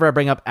 because whenever I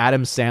bring up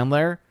Adam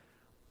Sandler,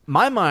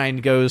 my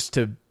mind goes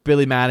to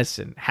Billy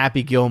Madison,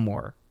 Happy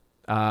Gilmore,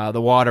 The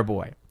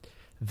Waterboy.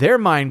 Their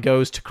mind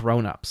goes to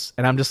Grown Ups.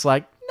 And I'm just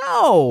like,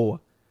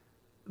 no!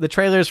 The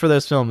trailers for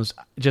those films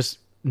just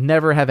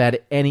never have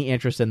had any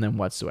interest in them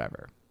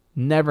whatsoever.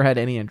 Never had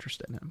any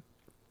interest in them.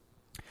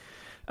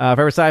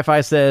 Forever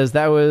Sci-Fi says,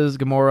 that was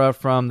Gamora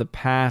from the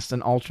past,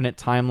 an alternate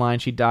timeline.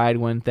 She died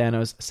when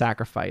Thanos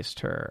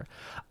sacrificed her.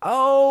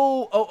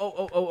 Oh,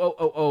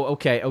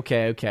 okay.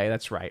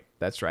 That's right.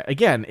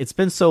 Again, it's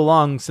been so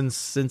long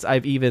since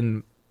I've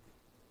even...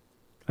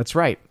 That's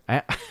right.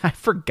 I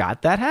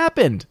forgot that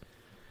happened.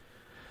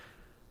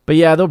 But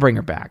yeah, they'll bring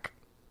her back.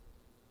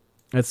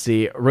 Let's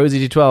see.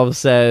 Rosie G12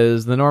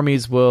 says, the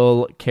normies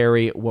will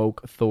carry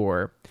woke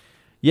Thor.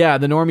 Yeah,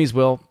 the normies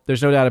will.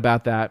 There's no doubt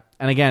about that.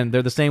 And again,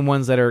 they're the same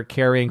ones that are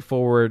carrying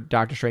forward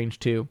Doctor Strange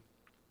 2.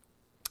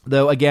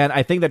 Though, again,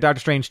 I think that Doctor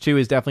Strange 2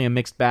 is definitely a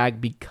mixed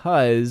bag,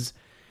 because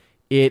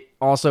it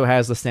also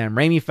has the Sam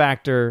Raimi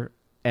factor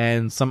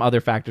and some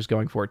other factors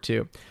going for it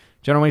too.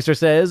 General Waster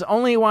says,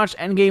 only watched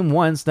Endgame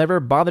once, never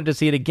bothered to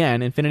see it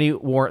again. Infinity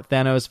War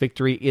Thanos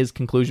victory is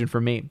conclusion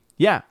for me.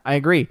 Yeah, I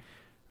agree.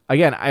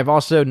 Again, I've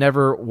also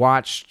never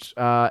watched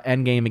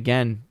Endgame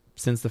again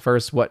since the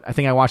first, I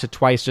think I watched it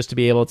twice just to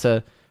be able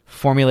to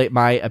formulate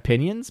my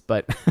opinions,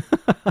 but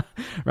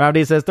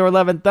Rowdy says, Thor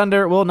Love and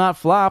Thunder will not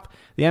flop.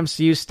 The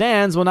MCU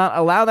stands will not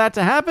allow that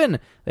to happen.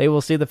 They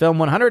will see the film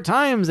 100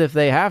 times if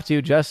they have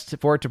to, just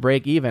for it to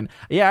break even.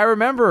 Yeah, I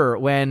remember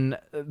when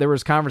there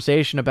was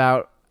conversation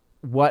about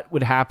what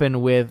would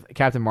happen with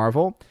Captain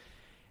Marvel,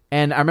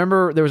 and I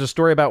remember there was a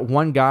story about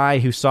one guy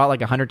who saw it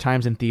like 100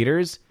 times in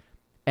theaters,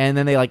 and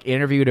then they like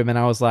interviewed him, and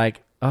I was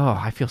like, oh,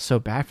 I feel so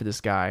bad for this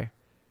guy.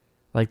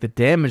 Like, the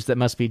damage that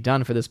must be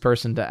done for this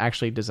person to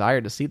actually desire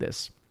to see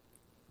this.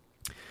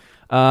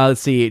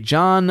 Let's see.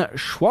 John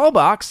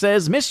Schwalbach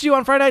says, missed you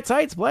on Friday Night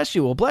Tights. Bless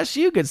you. Well, bless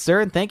you, good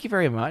sir, and thank you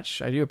very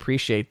much. I do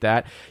appreciate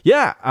that.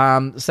 Yeah,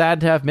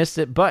 sad to have missed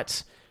it,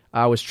 but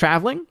I was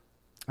traveling.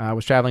 I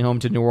was traveling home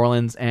to New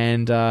Orleans,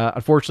 and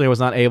unfortunately I was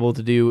not able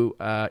to do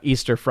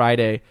Easter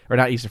Friday, or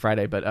not Easter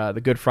Friday, but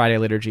the Good Friday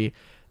liturgy.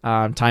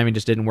 Timing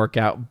just didn't work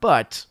out,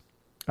 but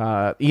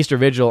Easter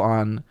Vigil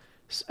on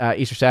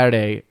Easter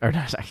Saturday, or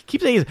not, I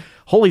keep saying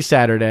Holy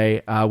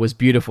Saturday, was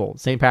beautiful.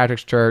 St.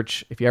 Patrick's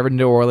Church. If you're ever in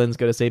New Orleans,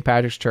 go to St.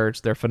 Patrick's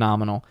Church. They're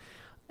phenomenal.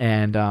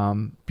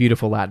 And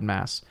beautiful Latin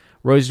Mass.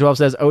 Rosie 12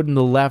 says, Odin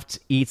the left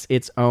eats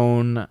its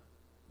own.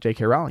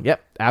 J.K. Rowling.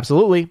 Yep,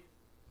 absolutely.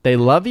 They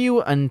love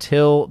you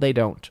until they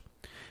don't.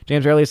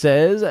 James Early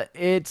says,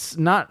 it's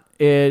not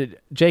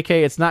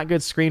J.K., it's not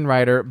good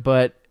screenwriter,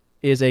 but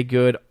is a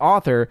good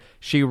author.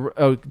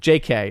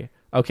 J.K.,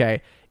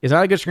 okay. Is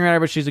not a good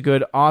screenwriter, but she's a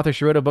good author.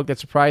 She wrote a book that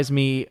surprised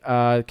me,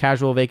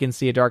 Casual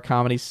Vacancy, a dark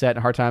comedy set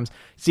in hard times.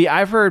 See,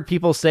 I've heard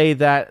people say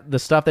that the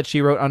stuff that she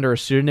wrote under a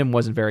pseudonym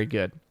wasn't very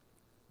good.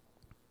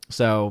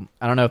 So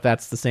I don't know if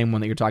that's the same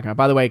one that you're talking about.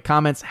 By the way,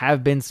 comments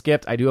have been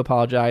skipped. I do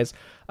apologize.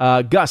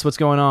 Gus, what's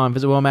going on?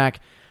 Visit Womack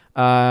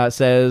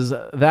says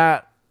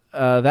that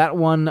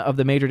one of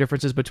the major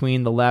differences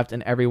between the left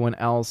and everyone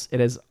else,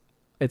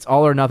 it's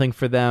all or nothing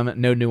for them.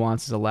 No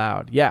nuances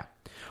allowed. Yeah.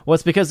 Well,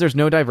 it's because there's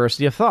no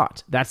diversity of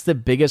thought. That's the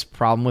biggest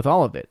problem with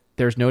all of it.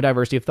 There's no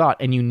diversity of thought,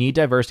 and you need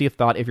diversity of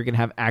thought if you're going to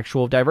have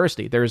actual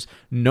diversity. There's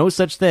no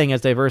such thing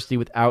as diversity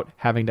without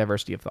having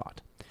diversity of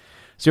thought.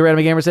 So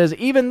Random Gamer says,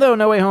 even though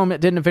No Way Home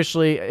is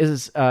officially a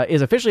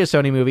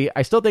Sony movie,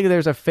 I still think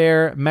there's a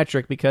fair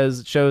metric because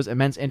it shows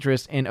immense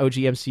interest in OG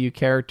MCU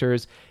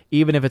characters,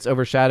 even if it's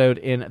overshadowed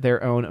in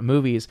their own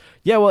movies.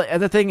 Yeah, well,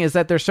 the thing is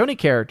that they're Sony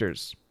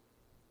characters.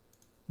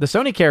 The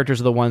Sony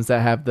characters are the ones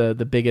that have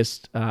the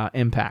biggest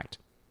impact.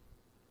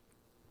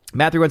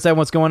 Matt317,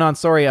 what's going on?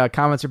 Sorry,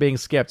 comments are being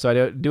skipped, so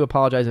I do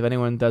apologize if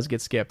anyone does get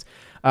skipped.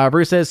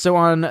 Bruce says, so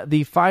on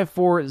the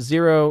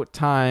 540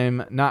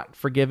 time, not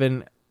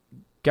forgiven,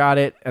 got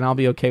it, and I'll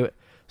be okay with...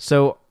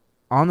 So,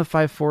 on the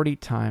 540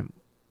 time...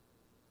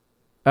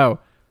 Oh,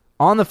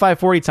 on the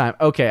 540 time.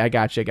 Okay, I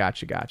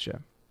gotcha.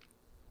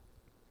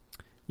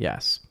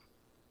 Yes,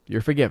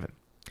 you're forgiven.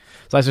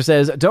 Slicer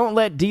says, don't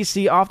let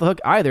DC off the hook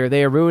either.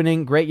 They are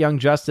ruining Great Young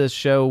Justice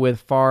show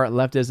with far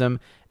leftism,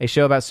 a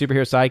show about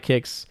superhero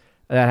sidekicks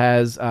that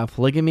has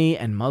polygamy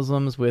and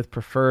Muslims with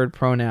preferred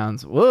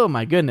pronouns. Whoa,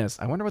 my goodness.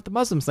 I wonder what the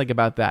Muslims think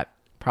about that.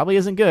 Probably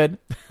isn't good.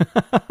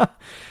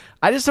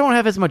 I just don't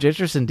have as much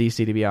interest in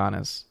DC, to be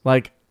honest.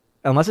 Like,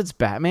 unless it's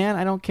Batman,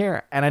 I don't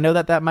care. And I know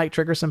that might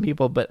trigger some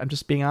people, but I'm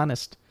just being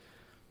honest.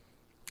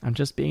 I'm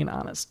just being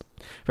honest.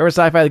 Forever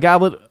Sci-Fi, the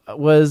goblet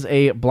was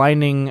a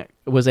binding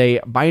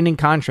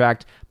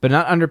contract, but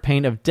not under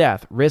pain of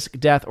death. Risk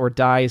death or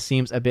die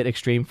seems a bit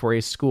extreme for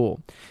a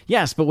school.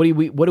 Yes, but what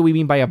do we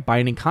mean by a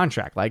binding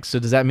contract? Like, so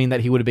does that mean that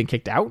he would have been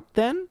kicked out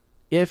then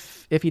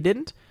if he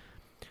didn't?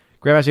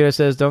 Grandmaster Yoda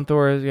says, don't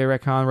Thor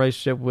retcon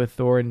relationship with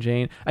Thor and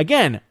Jane?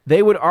 Again,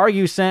 they would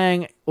argue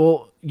saying,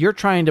 well, you're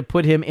trying to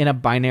put him in a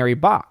binary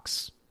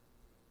box.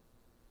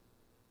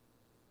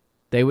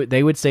 They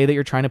would say that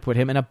you're trying to put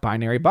him in a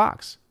binary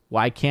box.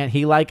 Why can't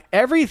he like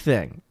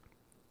everything?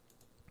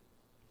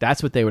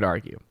 That's what they would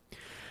argue.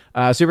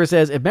 Super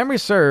says, if memory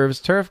serves,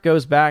 TERF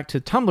goes back to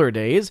Tumblr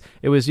days.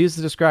 It was used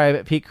to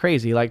describe peak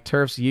crazy, like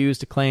TERFs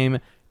used to claim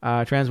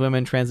trans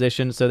women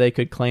transition so they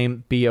could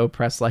claim be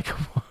oppressed like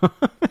a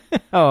woman.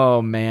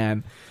 Oh,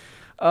 man.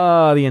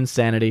 Oh, the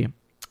insanity.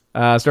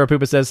 Star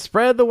Poopa says,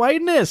 spread the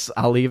whiteness.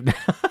 I'll leave now.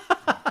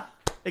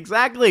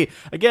 Exactly.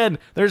 Again,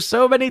 there's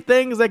so many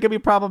things that could be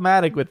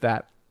problematic with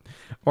that.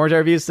 Orange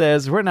Review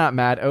says, we're not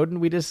mad,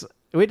 Odin. We just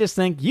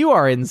think you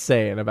are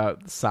insane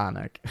about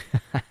Sonic.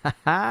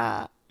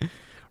 Right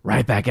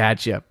back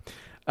at you.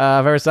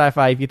 Very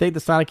Sci-Fi, if you think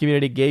the Sonic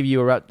community gave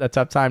you a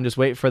tough time, just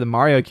wait for the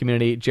Mario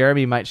community.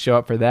 Jeremy might show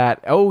up for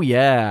that. Oh,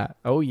 yeah.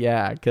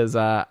 Because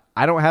I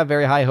don't have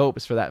very high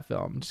hopes for that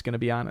film. I'm just going to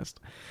be honest.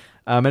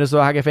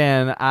 Minnesota Hockey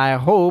Fan, I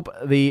hope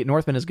the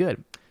Northman is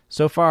good.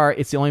 So far,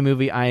 it's the only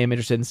movie I am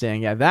interested in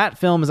seeing. Yeah, that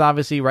film is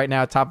obviously right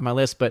now top of my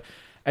list, but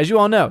as you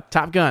all know,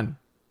 Top Gun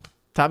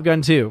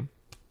 2,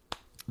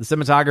 the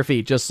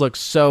cinematography just looks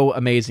so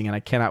amazing, and I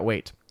cannot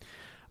wait.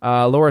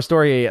 Laura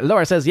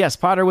says, yes,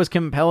 Potter was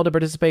compelled to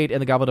participate in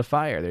the Goblet of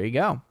Fire. There you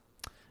go.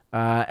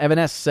 Evan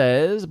S.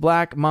 says,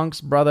 Black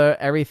Monk's brother,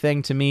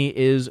 everything to me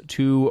is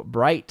too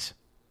bright.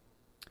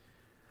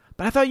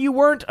 But I thought you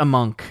weren't a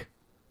monk.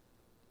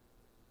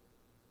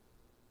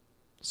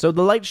 So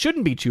the light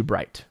shouldn't be too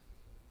bright.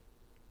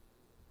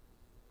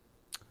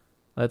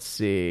 Let's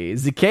see.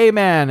 ZK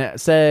Man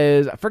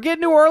says, forget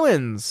New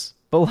Orleans.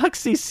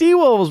 Biloxi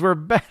Seawolves were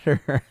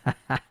better.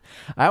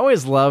 I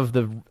always love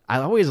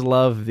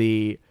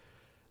the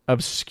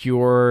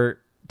obscure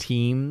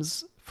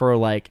teams for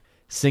like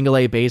single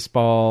A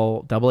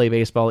baseball, double A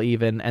baseball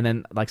even, and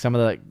then like some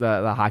of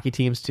the hockey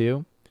teams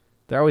too.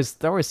 They're always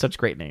such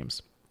great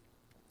names.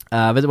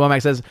 Visit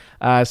Womack says,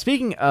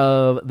 speaking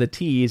of the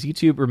T's,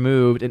 YouTube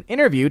removed an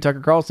interview Tucker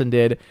Carlson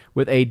did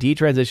with a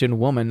detransitioned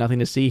woman. Nothing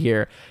to see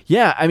here.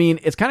 Yeah, I mean,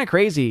 it's kind of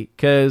crazy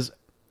because,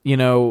 you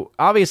know,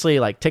 obviously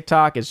like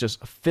TikTok is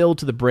just filled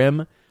to the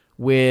brim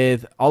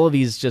with all of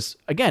these just,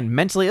 again,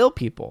 mentally ill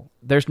people.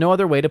 There's no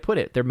other way to put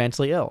it. They're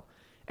mentally ill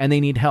and they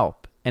need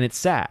help and it's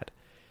sad.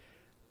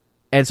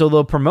 And so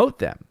they'll promote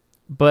them.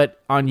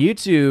 But on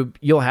YouTube,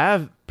 you'll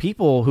have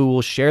people who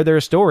will share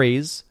their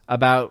stories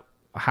about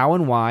how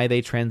and why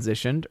they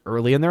transitioned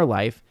early in their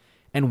life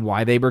and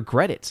why they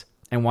regret it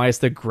and why it's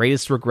the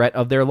greatest regret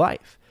of their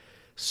life.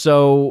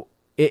 So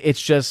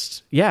it's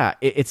just, yeah,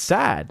 it's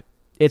sad.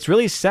 It's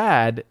really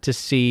sad to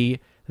see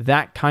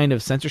that kind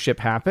of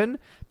censorship happen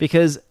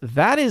because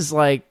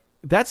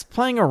that's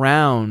playing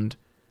around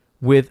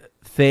with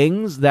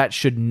things that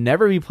should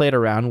never be played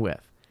around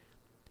with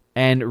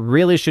and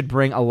really should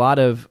bring a lot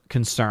of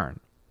concern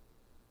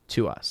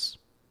to us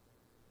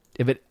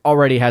if it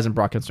already hasn't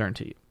brought concern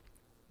to you.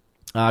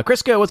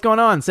 Crisco, what's going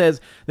on? Says,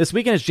 this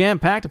weekend is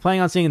jam-packed. Planning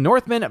on seeing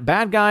Northman,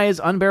 Bad Guys,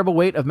 Unbearable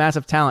Weight of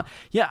Massive Talent.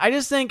 Yeah, I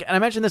just think, and I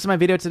mentioned this in my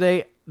video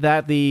today,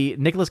 that the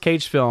Nicolas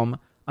Cage film,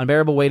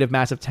 Unbearable Weight of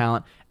Massive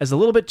Talent, is a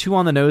little bit too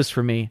on the nose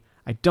for me.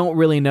 I don't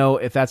really know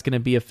if that's going to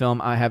be a film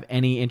I have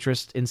any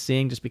interest in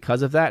seeing just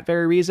because of that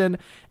very reason.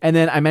 And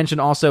then I mentioned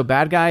also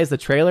Bad Guys, the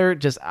trailer,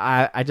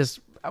 I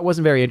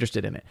wasn't very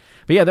interested in it.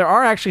 But yeah, there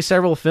are actually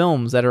several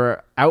films that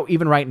are out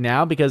even right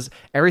now because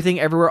Everything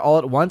Everywhere All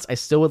at Once, I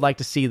still would like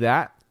to see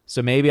that.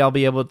 So maybe I'll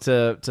be able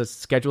to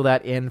schedule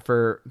that in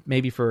for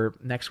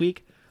next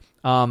week.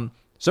 So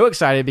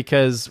excited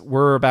because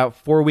we're about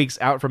 4 weeks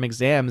out from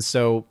exams.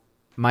 So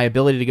my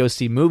ability to go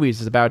see movies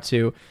is about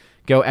to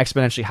go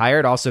exponentially higher.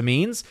 It also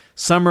means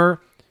summer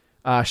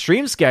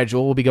stream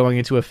schedule will be going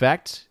into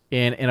effect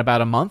in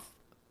about a month.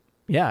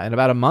 Yeah, in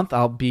about a month,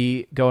 I'll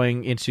be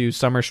going into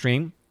summer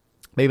stream.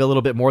 Maybe a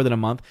little bit more than a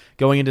month.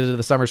 Going into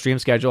the summer stream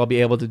schedule, I'll be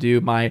able to do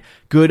my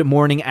Good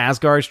Morning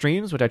Asgard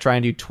streams, which I try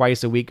and do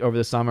twice a week over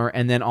the summer.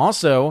 And then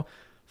also,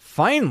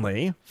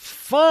 finally,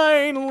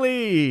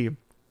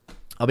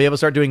 I'll be able to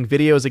start doing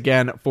videos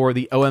again for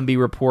the OMB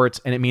Report.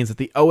 And it means that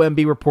the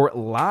OMB Report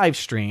live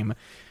stream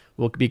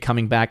will be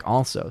coming back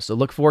also. So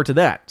look forward to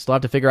that. Still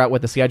have to figure out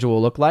what the schedule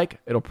will look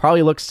like. It'll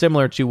probably look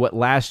similar to what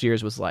last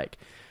year's was like,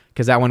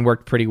 because that one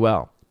worked pretty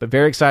well. But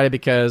very excited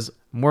because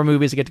more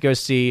movies to get to go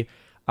see.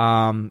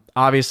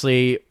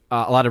 Obviously,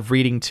 a lot of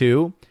reading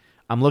too.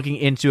 I'm looking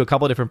into a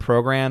couple of different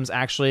programs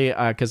actually,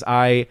 because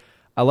I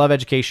love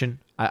education.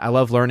 I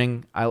love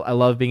learning. I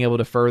love being able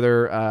to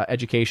further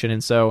education.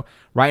 And so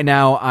right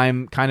now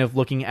I'm kind of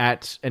looking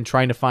at and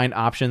trying to find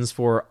options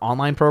for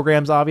online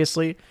programs,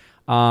 obviously.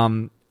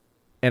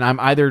 and I'm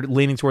either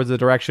leaning towards the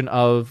direction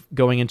of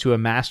going into a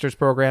master's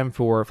program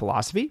for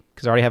philosophy,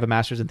 because I already have a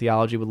master's in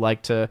theology.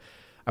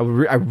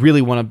 I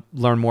really want to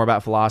learn more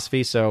about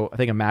philosophy, so I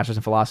think a master's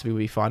in philosophy would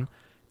be fun.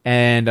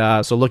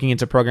 And so looking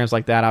into programs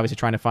like that, obviously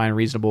trying to find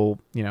reasonable,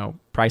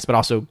 price, but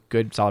also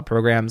good, solid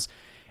programs.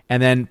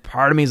 And then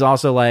part of me is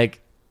also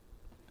like,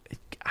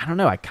 I don't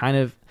know,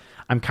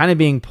 I'm kind of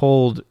being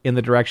pulled in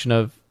the direction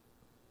of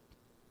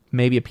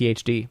maybe a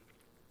PhD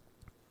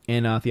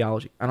in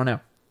theology. I don't know.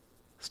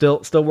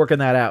 Still working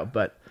that out,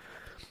 but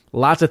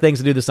lots of things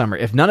to do this summer.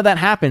 If none of that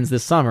happens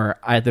this summer,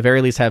 I at the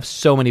very least have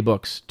so many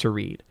books to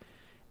read.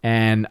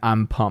 And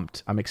I'm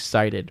pumped. I'm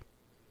excited.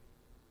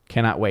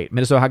 Cannot wait.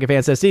 Minnesota Hockey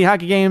Fan says, seeing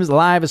hockey games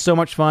live is so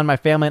much fun. My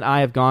family and I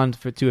have gone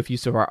to a few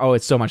so far. Oh,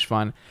 it's so much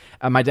fun.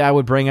 My dad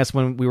would bring us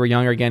when we were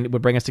younger again,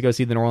 would bring us to go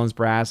see the New Orleans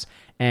Brass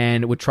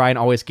and would try and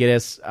always get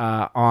us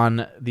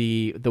on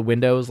the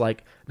windows,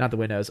 like not the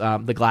windows,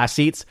 the glass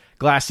seats.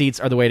 Glass seats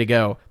are the way to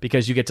go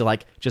because you get to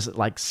just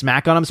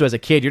smack on them. So as a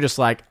kid, you're just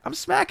like, I'm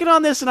smacking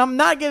on this and I'm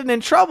not getting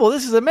in trouble.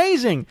 This is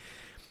amazing.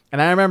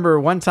 And I remember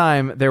one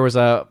time they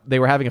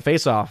were having a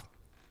face-off.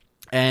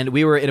 And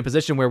we were in a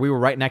position where we were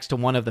right next to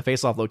one of the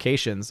face-off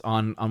locations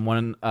on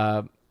one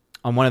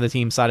of the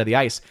team's side of the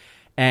ice,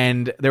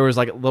 and there was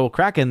a little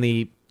crack in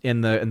the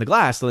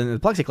glass, in the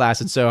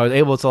plexiglass, and so I was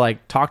able to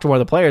talk to one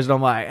of the players, and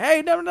I'm like,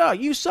 "Hey, no,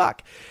 you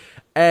suck,"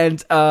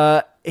 and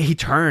he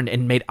turned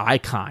and made eye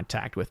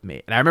contact with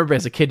me, and I remember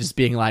as a kid just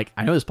being like,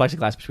 "I know there's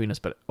plexiglass between us,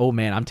 but oh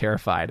man, I'm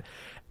terrified."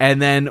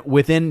 And then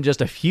within just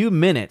a few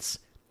minutes,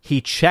 he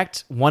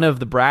checked one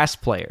of the Brass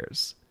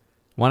players,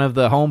 one of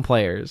the home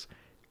players,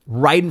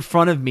 right in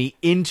front of me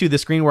into the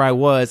screen where I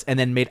was, and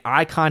then made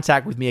eye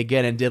contact with me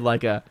again and did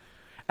and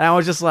I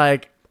was just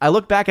like, I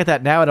look back at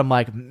that now and I'm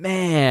like,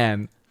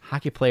 man,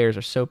 hockey players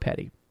are so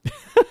petty.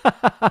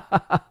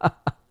 But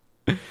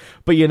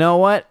you know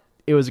what?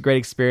 It was a great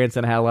experience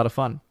and I had a lot of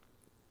fun.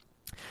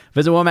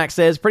 Visit Womack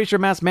says, pretty sure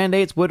mask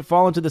mandates would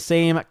fall into the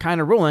same kind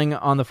of ruling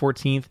on the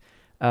 14th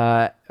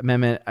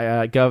Amendment.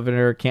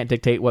 Governor can't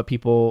dictate what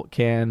people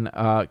can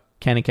and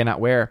cannot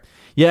wear.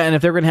 Yeah, and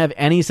if they're going to have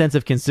any sense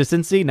of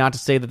consistency, not to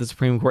say that the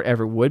Supreme Court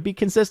ever would be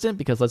consistent,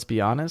 because let's be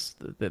honest,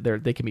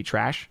 they can be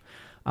trash.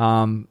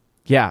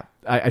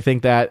 I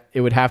think that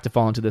it would have to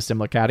fall into this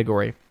similar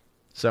category.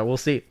 So we'll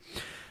see.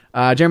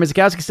 Jeremy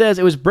Zukowski says,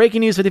 it was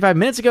breaking news 55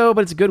 minutes ago,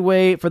 but it's a good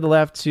way for the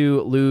left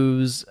to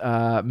lose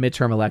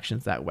midterm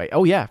elections that way.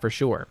 Oh, yeah, for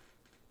sure.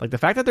 The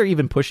fact that they're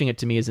even pushing it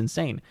to me is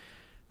insane.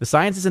 The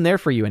science isn't there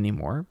for you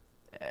anymore,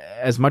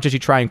 as much as you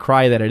try and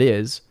cry that it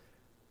is.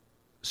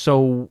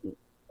 So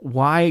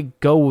why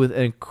go with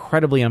an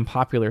incredibly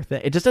unpopular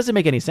thing? It just doesn't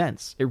make any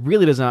sense. It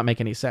really does not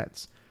make any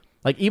sense.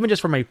 Even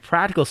just from a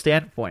practical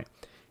standpoint,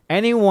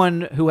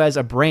 anyone who has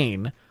a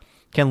brain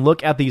can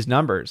look at these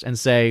numbers and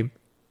say,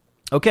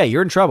 okay,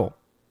 you're in trouble.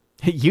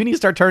 You need to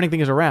start turning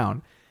things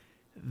around.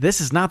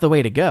 This is not the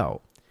way to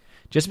go.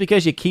 Just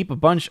because you keep a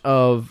bunch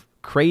of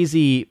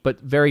crazy, but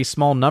very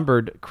small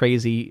numbered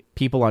crazy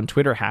people on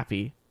Twitter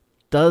happy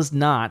does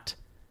not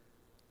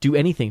do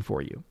anything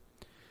for you.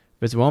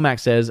 Mr. Womack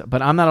says,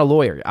 but I'm not a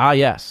lawyer. Ah,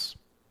 yes.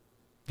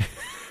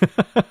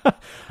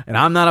 And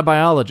I'm not a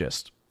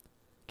biologist.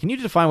 Can you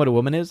define what a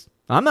woman is?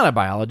 I'm not a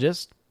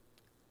biologist.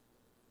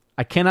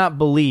 I cannot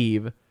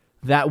believe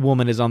that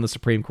woman is on the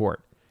Supreme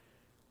Court.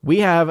 We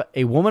have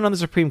a woman on the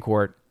Supreme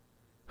Court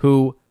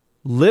who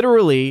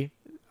literally,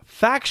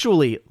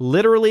 factually,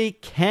 literally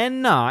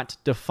cannot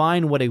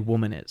define what a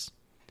woman is.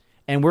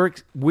 And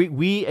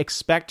we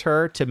expect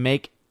her to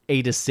make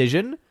a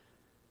decision,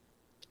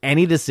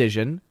 any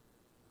decision,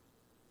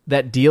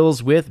 that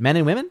deals with men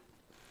and women?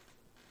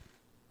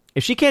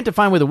 If she can't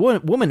define what a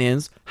woman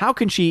is, how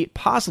can she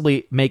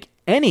possibly make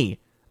any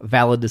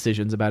valid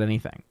decisions about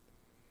anything?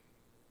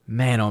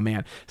 Man, oh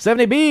man.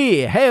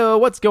 70B, hey,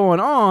 what's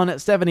going on,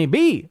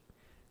 70B?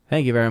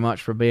 Thank you very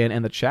much for being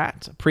in the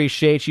chat.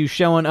 Appreciate you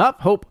showing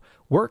up. Hope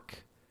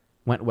work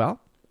went well.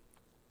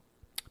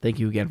 Thank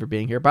you again for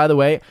being here. By the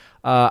way,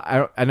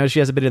 I know she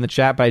hasn't been in the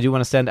chat, but I do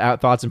want to send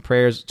out thoughts and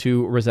prayers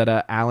to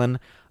Rosetta Allen.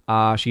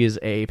 She is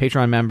a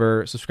Patreon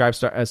member,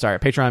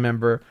 Patreon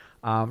member,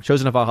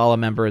 Chosen of Valhalla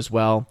member as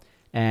well,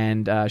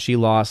 and she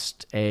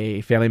lost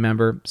a family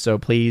member. So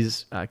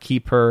please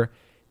keep her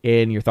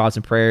in your thoughts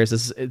and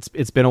prayers.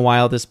 It's been a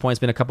while at this point. It's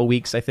been a couple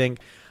weeks, I think,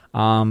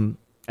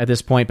 at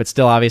this point, but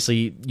still,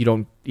 obviously,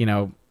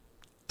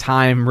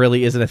 time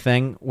really isn't a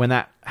thing when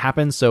that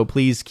happens. So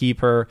please keep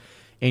her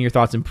in your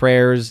thoughts and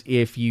prayers.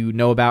 If you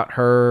know about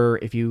her,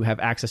 if you have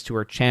access to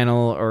her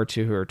channel or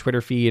to her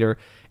Twitter feed or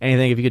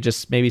anything, if you could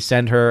just maybe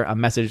send her a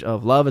message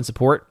of love and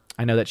support,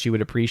 I know that she would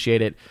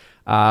appreciate it.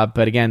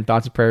 But again,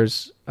 thoughts and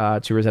prayers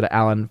to Rosetta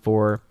Allen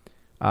for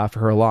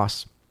her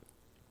loss.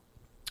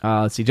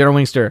 Let's see, General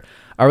Wingster.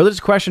 A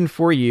religious question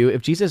for you.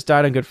 If Jesus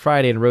died on Good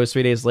Friday and rose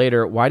 3 days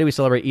later, why do we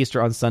celebrate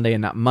Easter on Sunday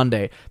and not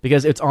Monday?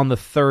 Because it's on the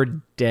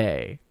third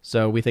day.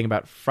 So we think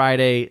about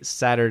Friday,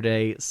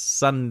 Saturday,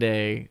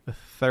 Sunday, the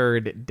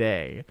third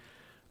day.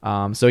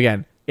 So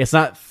again, it's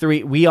not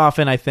three. We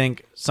often, I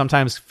think,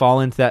 sometimes fall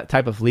into that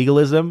type of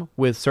legalism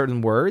with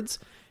certain words.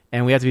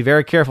 And we have to be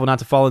very careful not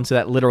to fall into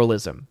that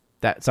literalism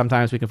that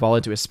sometimes we can fall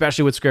into,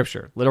 especially with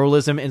Scripture.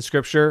 Literalism in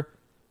Scripture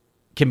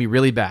can be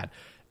really bad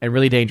and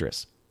really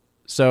dangerous.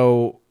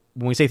 So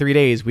when we say 3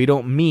 days, we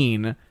don't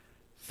mean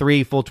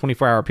 3 full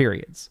 24-hour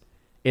periods.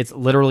 It's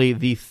literally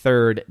the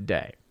third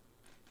day.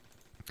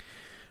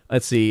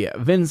 Let's see.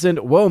 Vincent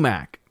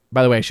Womack.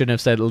 By the way, I shouldn't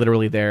have said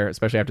literally there,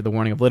 especially after the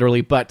warning of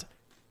literally, but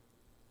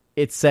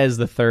it says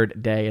the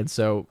third day, and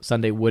so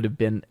Sunday would have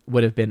been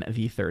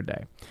the third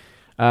day.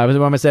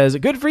 Vincent Womack says,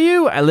 "Good for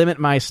you. I limit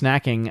my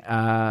snacking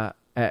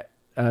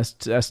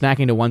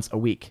snacking to once a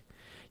week."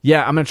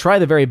 Yeah, I'm gonna try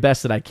the very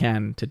best that I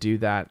can to do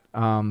that.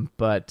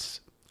 But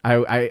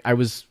I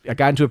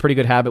got into a pretty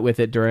good habit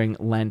with it during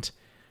Lent,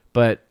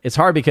 but it's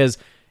hard because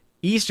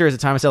Easter is a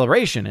time of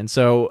celebration, and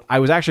so I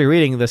was actually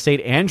reading the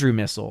St. Andrew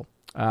Missal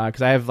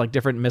because I have like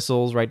different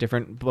missals, right,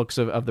 different books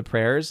of the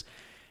prayers,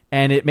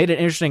 and it made an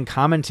interesting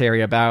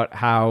commentary about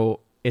how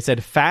it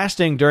said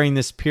fasting during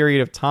this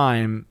period of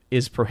time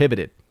is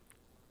prohibited,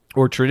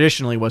 or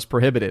traditionally was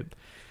prohibited.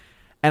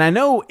 And I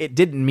know it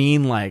didn't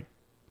mean like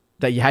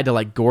that you had to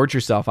like gorge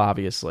yourself,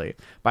 obviously,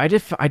 but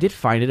I did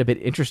find it a bit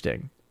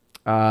interesting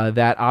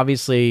that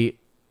obviously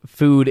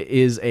food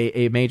is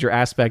a major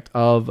aspect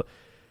of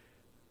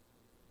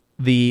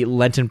the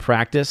Lenten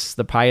practice,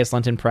 the pious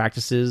Lenten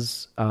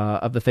practices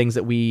of the things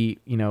that we,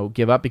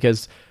 give up.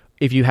 Because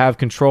if you have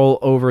control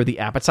over the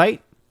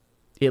appetite,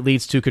 it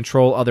leads to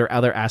control other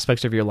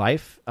aspects of your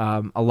life.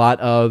 A lot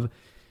of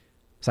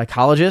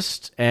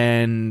psychologists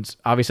and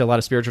obviously a lot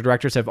of spiritual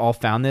directors have all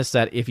found this,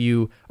 that if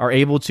you are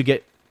able to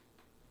get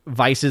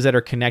vices that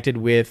are connected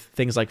with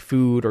things like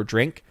food or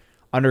drink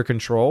under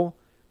control,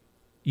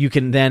 you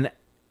can then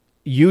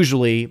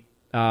usually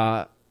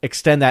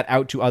extend that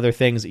out to other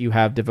things that you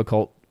have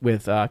difficult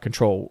with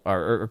control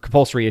or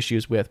compulsory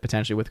issues with,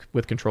 potentially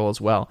with control as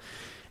well.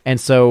 And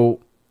so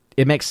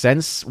it makes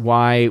sense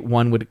why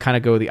one would kind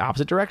of go the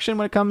opposite direction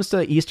when it comes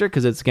to Easter,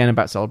 because it's again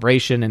about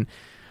celebration.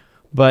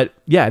 But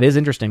yeah, it is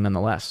interesting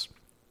nonetheless.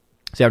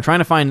 See, I'm trying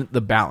to find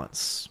the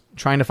balance.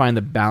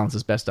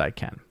 As best I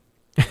can.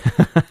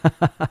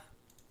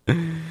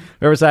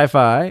 River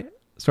Sci-Fi,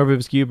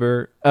 Snorpoopus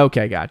Cuber.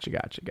 Okay, gotcha.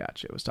 I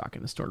was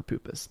talking to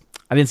Snorpoopus.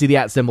 I didn't see the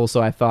 @ symbol,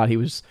 so I thought he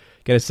was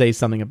going to say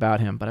something about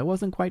him, but I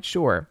wasn't quite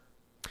sure.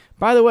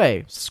 By the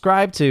way,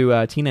 subscribe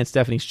to Tina and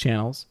Stephanie's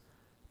channels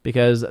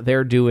because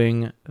they're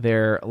doing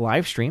their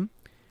live stream.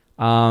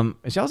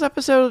 Is y'all's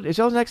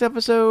next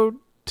episode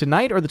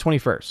tonight or the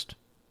 21st?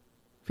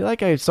 I feel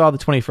like I saw the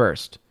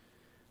 21st.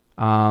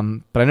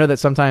 But I know that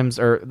sometimes,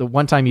 or the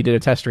one time you did a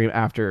test stream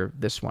after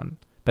this one.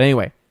 But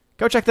anyway,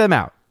 go check them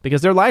out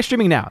because they're live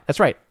streaming now. That's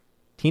right.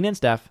 Tina and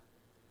Steph,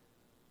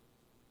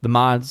 the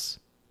mods,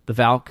 the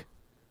Valk,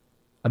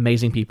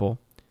 amazing people.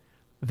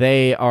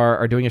 They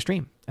are doing a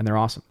stream and they're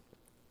awesome.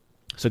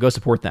 So go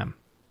support them.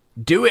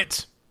 Do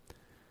it.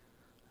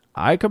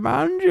 I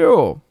command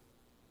you.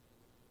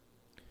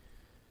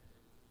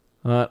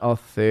 I'll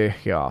see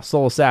ya.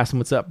 Soul Assassin,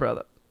 what's up,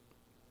 brother?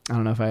 I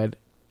don't know if I had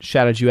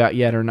shouted you out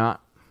yet or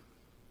not.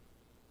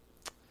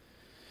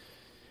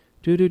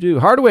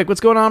 Hardwick, what's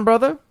going on,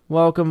 brother?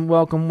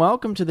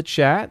 Welcome to the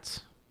chat.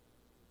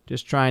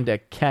 Just trying to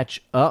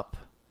catch up.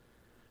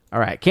 All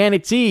right, Candy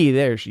T,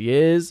 there she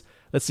is.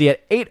 Let's see,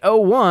 at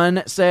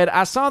 8:01 said,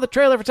 I saw the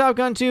trailer for Top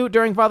Gun 2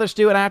 during Father's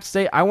Stew, and I have to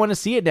say, I want to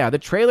see it now. The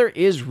trailer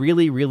is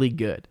really, really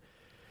good.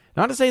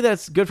 Not to say that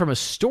it's good from a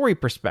story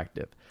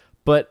perspective,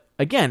 but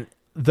again,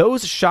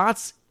 those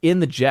shots in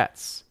the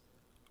jets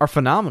are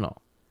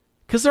phenomenal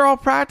because they're all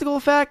practical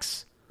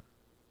effects.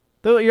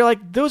 You're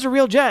like, those are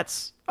real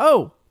jets.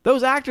 Oh,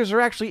 those actors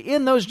are actually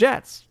in those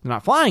jets. They're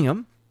not flying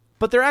them,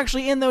 but they're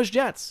actually in those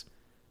jets,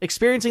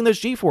 experiencing those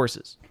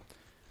G-forces.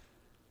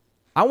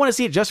 I want to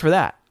see it just for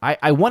that.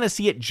 I want to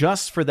see it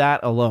just for that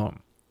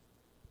alone.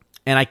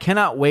 And I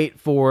cannot wait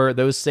for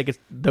those tickets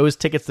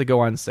to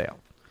go on sale.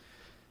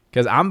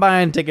 Because I'm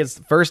buying tickets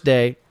the first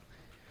day.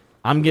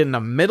 I'm getting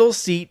a middle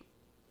seat.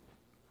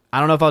 I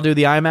don't know if I'll do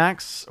the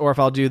IMAX or if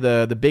I'll do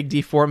the Big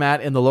D format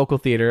in the local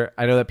theater.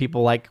 I know that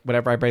people like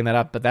whenever I bring that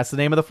up, but that's the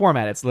name of the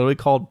format. It's literally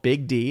called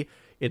Big D.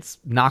 It's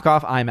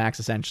knockoff IMAX,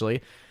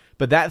 essentially.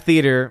 But that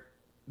theater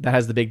that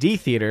has the Big D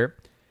theater,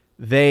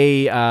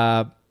 they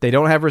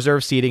don't have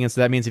reserved seating, and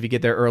so that means if you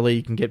get there early,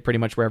 you can get pretty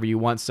much wherever you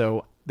want.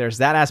 So there's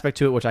that aspect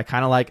to it, which I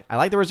kind of like. I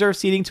like the reserved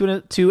seating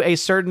to a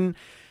certain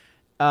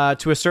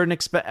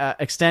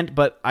extent,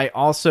 but I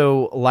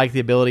also like the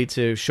ability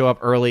to show up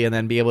early and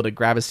then be able to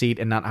grab a seat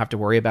and not have to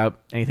worry about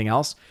anything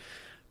else.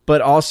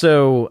 But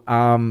also,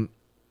 I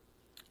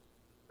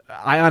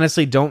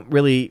honestly don't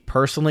really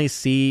personally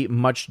see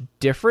much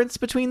difference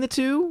between the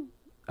two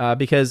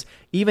because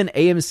even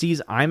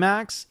AMC's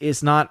IMAX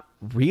is not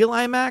real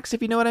IMAX,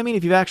 if you know what I mean.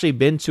 If you've actually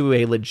been to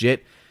a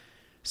legit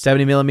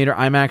 70 millimeter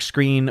IMAX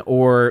screen,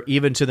 or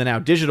even to the now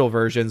digital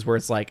versions where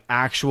it's like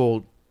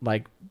actual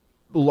like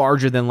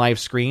larger than life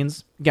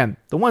screens. Again,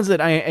 the ones that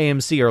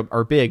AMC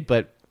are big,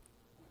 but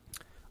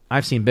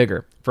I've seen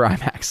bigger for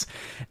IMAX.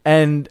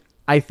 And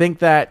I think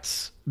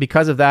that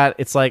because of that,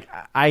 it's like,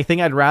 I think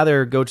I'd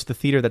rather go to the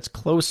theater that's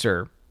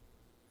closer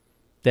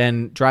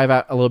then drive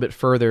out a little bit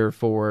further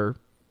for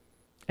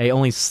a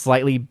only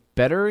slightly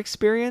better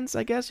experience,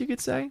 I guess you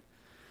could say.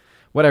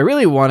 What I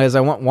really want is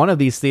I want one of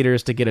these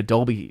theaters to get a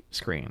Dolby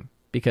screen,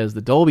 because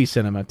the Dolby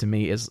Cinema to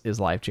me is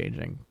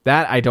life-changing.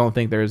 That I don't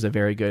think there is a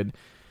very good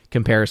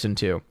comparison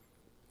to.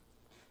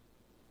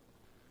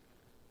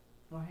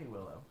 Oh, hey,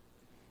 Willow.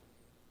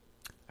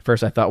 At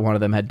first I thought one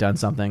of them had done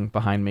something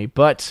behind me,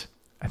 but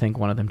I think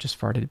one of them just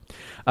farted.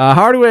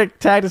 Hardwick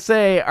tag to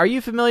say, are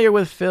you familiar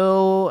with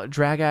Phil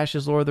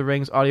Dragash's Lord of the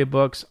Rings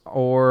audiobooks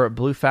or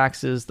Blue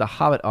Fax's The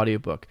Hobbit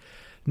audiobook?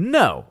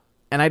 No.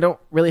 And I don't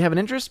really have an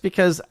interest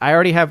because I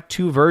already have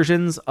 2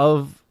 versions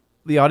of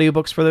the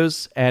audiobooks for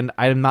those, and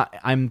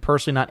I'm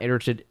personally not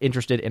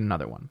interested in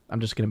another one. I'm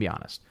just going to be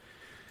honest.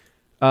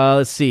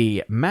 Let's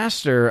see.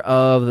 Master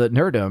of the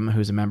Nerdum,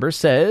 who's a member,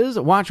 says,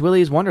 watch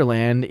Willy's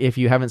Wonderland if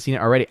you haven't seen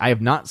it already. I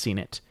have not seen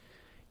it.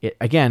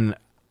 Again,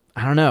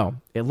 I don't know.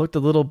 It looked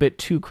a little bit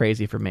too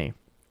crazy for me.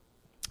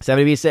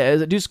 70B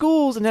says, do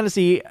schools in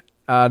Tennessee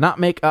not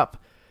make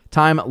up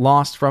time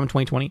lost from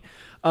 2020?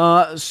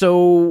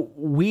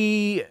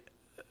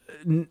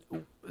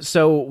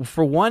 So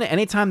for one,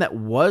 any time that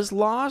was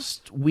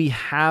lost, we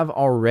have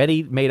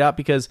already made up,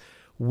 because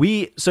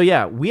we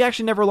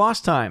actually never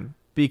lost time,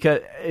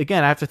 because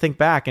again, I have to think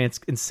back, and it's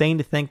insane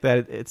to think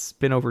that it's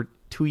been over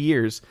 2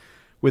 years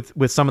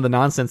with some of the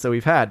nonsense that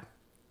we've had.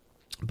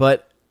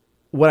 But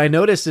what I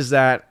noticed is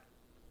that,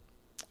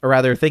 or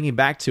rather thinking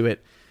back to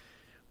it,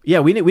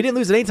 yeah, we didn't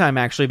lose any time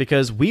actually,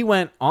 because we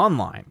went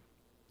online.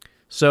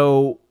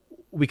 So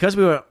because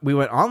we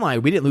went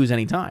online, we didn't lose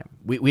any time.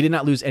 We did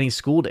not lose any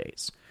school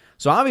days.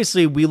 So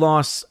obviously we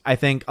lost, I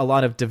think, a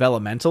lot of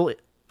developmental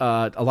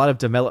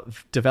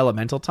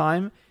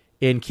time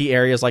in key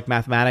areas like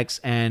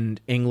mathematics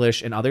and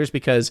English and others,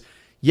 because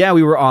yeah,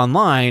 we were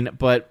online,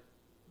 but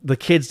the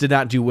kids did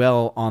not do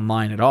well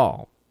online at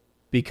all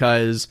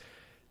because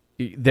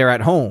they're at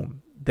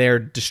home. They're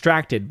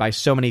distracted by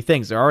so many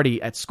things. They're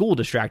already at school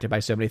distracted by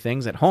so many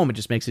things. At home, it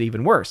just makes it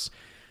even worse.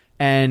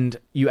 And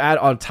you add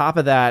on top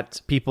of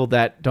that people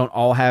that don't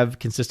all have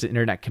consistent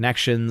internet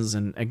connections,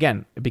 and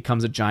again, it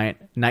becomes a giant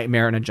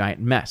nightmare and a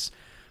giant mess.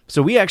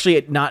 So we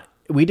did not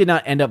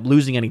end up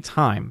losing any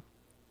time.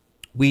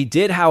 We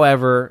did,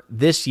 however,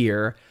 this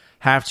year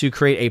have to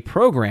create a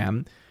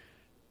program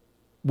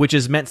which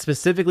is meant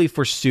specifically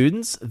for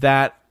students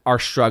that are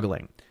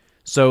struggling.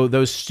 So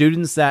those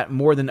students that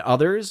more than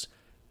others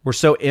were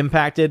so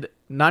impacted,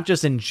 not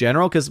just in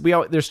general, because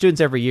there's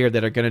students every year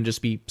that are going to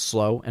just be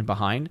slow and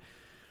behind,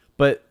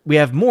 but we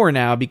have more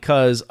now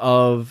because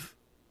of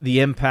the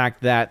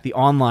impact that the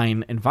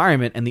online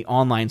environment and the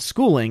online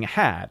schooling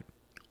had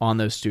on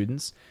those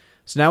students.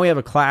 So now we have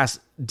a class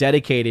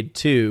dedicated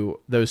to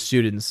those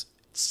students,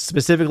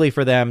 specifically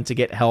for them to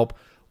get help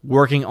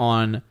working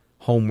on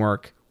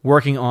homework,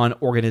 working on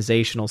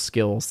organizational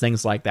skills,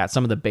 things like that,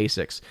 some of the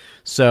basics.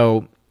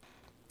 So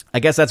I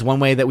guess that's one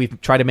way that we've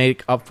tried to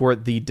make up for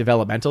the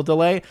developmental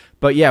delay.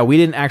 But yeah,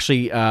 we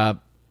actually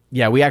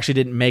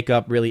didn't make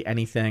up really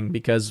anything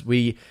because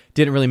we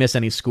didn't really miss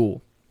any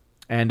school.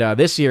 And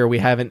this year we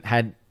haven't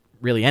had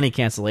really any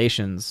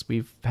cancellations.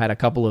 We've had a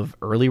couple of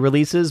early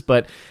releases,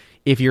 but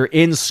if you're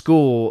in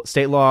school,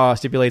 state law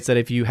stipulates that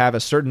if you have a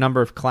certain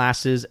number of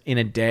classes in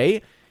a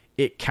day,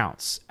 it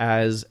counts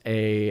as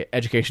a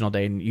educational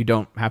day, and you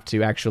don't have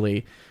to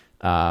actually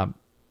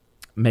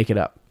make it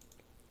up.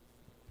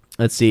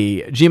 Let's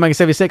see.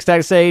 GMonkey76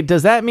 tag say,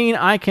 does that mean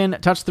I can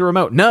touch the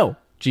remote? No,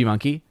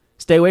 GMonkey.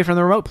 Stay away from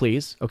the remote,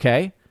 please.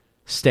 Okay?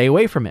 Stay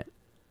away from it.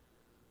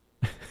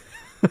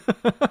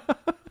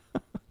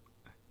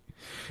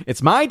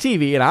 It's my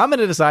TV, and I'm going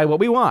to decide what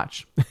we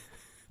watch.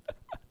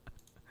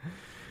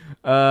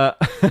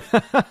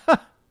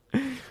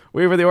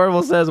 Weaver the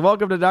Orville says,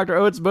 welcome to Dr.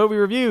 Oates movie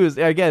reviews.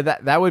 Again,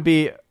 that would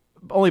be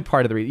only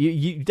part of the reason.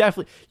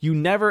 You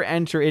never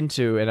enter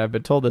into, and I've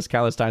been told this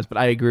countless times, but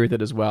I agree with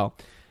it as well.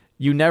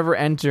 You never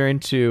enter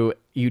into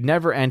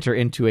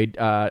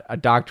a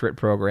doctorate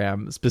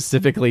program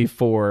specifically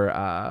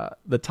for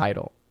the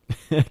title,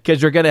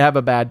 because you're going to have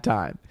a bad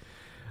time.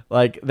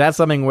 Like, that's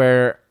something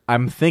where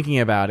I'm thinking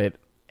about it,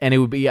 and it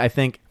would be, I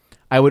think,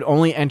 I would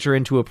only enter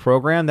into a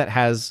program that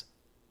has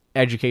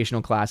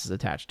educational classes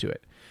attached to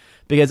it,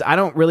 because I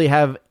don't really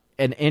have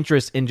an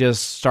interest in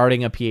just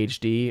starting a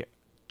PhD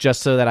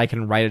just so that I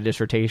can write a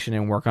dissertation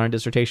and work on a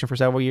dissertation for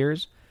several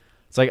years.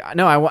 It's like,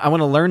 no, I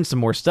want to learn some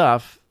more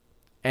stuff,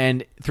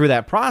 and through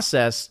that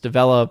process,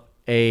 develop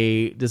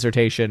a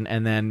dissertation,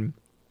 and then,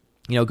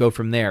 go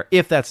from there,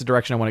 if that's the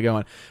direction I want to go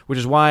in, which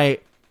is why,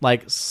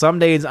 like, some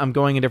days I'm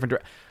going in different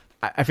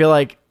I feel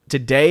like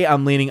today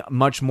I'm leaning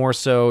much more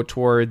so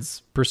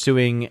towards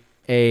pursuing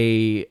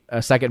a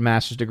second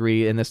master's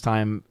degree, in this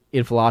time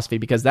in philosophy,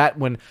 because that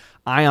one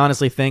I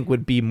honestly think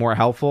would be more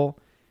helpful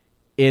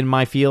in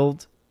my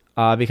field,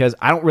 because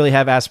I don't really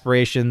have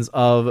aspirations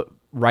of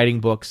writing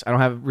books. I don't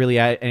have really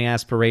any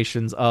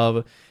aspirations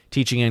of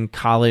teaching in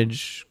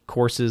college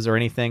courses or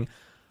anything.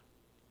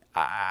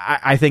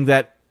 I think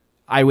that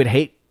I would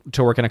hate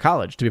to work in a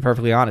college, to be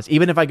perfectly honest.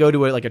 Even if I go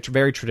to a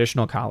very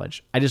traditional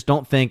college, I just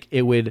don't think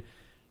it would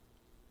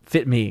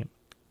fit me.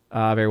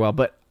 very well.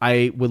 But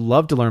I would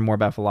love to learn more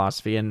about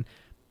philosophy. And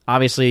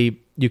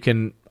obviously, you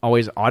can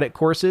always audit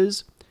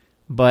courses.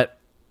 But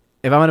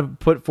if I'm going to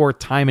put forth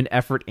time and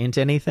effort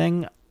into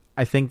anything,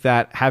 I think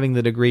that having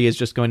the degree is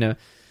just going to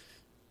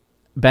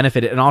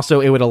benefit it. And also,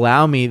 it would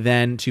allow me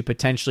then to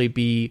potentially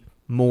be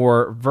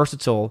more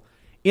versatile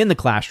in the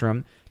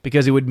classroom,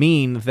 because it would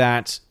mean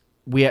that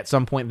we at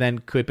some point then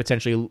could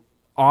potentially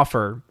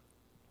offer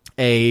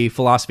a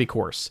philosophy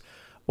course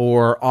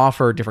or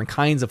offer different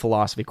kinds of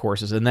philosophy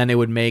courses. And then it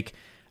would make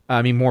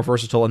me more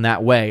versatile in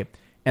that way.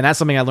 And that's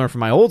something I learned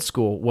from my old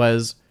school,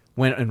 was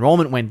when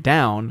enrollment went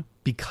down,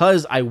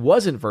 because I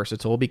wasn't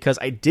versatile, because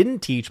I didn't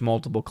teach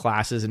multiple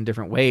classes in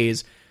different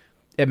ways,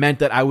 it meant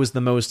that I was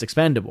the most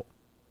expendable.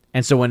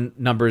 And so when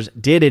numbers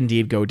did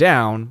indeed go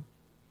down,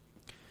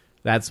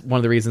 that's one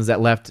of the reasons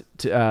that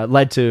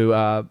led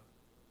to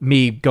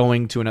me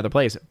going to another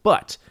place.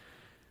 But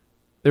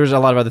there's a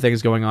lot of other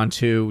things going on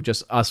too,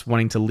 just us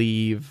wanting to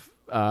leave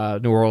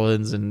New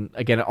Orleans, and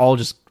again, all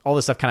this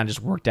stuff kind of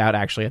just worked out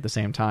actually at the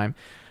same time.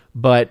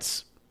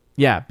 But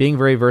yeah, being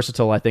very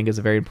versatile, I think, is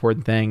a very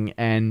important thing.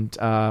 And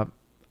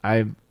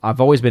I've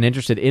always been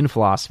interested in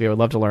philosophy. I would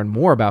love to learn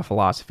more about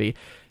philosophy.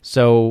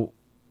 So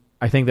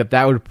I think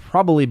that would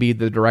probably be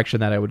the direction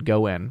that I would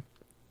go in.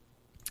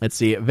 Let's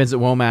see.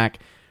 Vincent Womack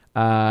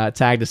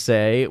tagged to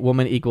say,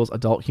 woman equals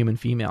adult human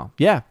female.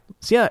 Yeah.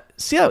 See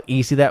how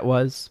easy that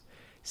was?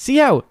 See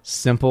how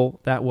simple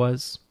that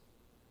was?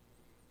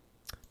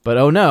 But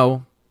oh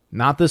no,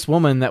 not this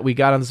woman that we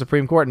got on the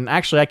Supreme Court. And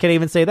actually, I can't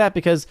even say that,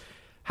 because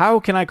how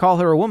can I call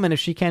her a woman if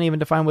she can't even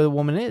define what a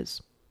woman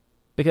is?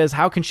 Because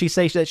how can she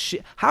say that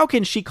how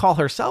can she call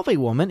herself a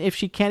woman if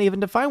she can't even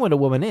define what a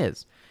woman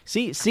is?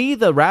 See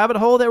the rabbit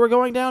hole that we're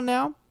going down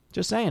now?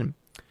 Just saying.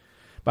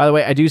 By the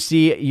way, I do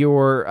see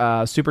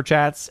your super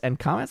chats and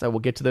comments. I will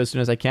get to those as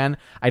soon as I can.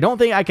 I don't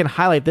think I can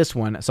highlight this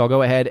one, so I'll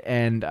go ahead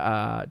and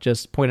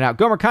just point it out.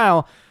 Gomer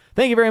Kyle,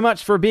 thank you very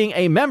much for being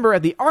a member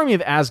of the Army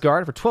of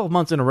Asgard for 12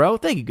 months in a row.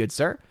 Thank you, good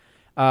sir.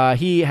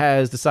 He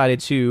has decided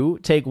to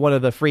take one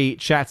of the free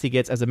chats he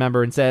gets as a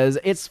member and says,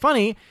 it's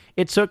funny,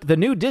 it took the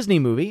new Disney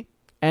movie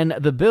and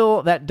the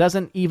bill that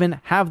doesn't even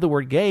have the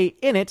word gay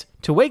in it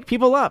to wake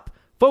people up.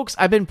 Folks,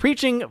 I've been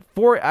preaching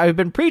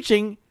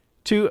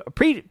to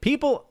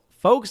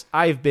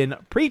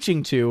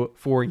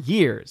for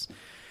years.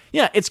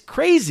 Yeah, it's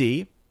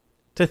crazy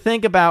to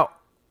think about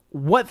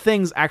what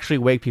things actually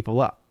wake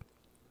people up.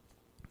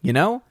 You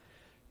know?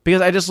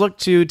 Because I just looked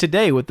to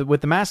today with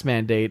the mask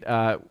mandate,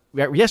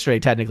 yesterday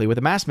technically, with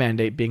the mask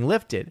mandate being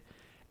lifted.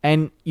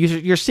 And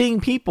you're seeing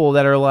people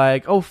that are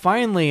like, oh,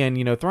 finally,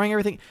 and, throwing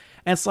everything.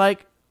 And it's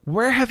like,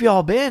 where have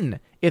y'all been?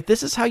 If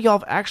this is how y'all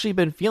have actually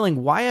been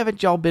feeling, why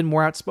haven't y'all been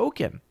more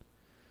outspoken?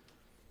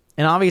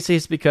 And obviously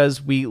it's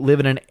because we live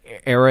in an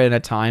era and a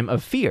time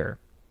of fear,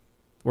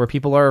 where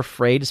people are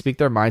afraid to speak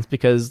their minds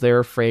because they're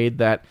afraid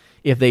that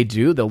if they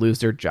do, they'll lose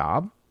their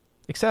job,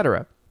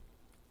 etc.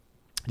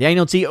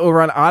 Daniel T.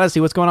 over on Odyssey,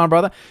 what's going on,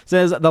 brother?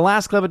 Says, the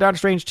last clip of Doctor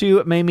Strange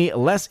 2 made me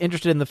less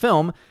interested in the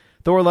film.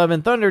 Thor Love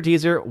and Thunder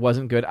teaser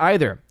wasn't good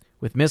either.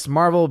 With Miss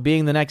Marvel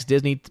being the next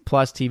Disney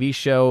Plus TV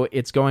show,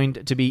 it's going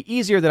to be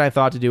easier than I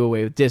thought to do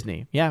away with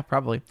Disney. Yeah,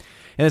 probably.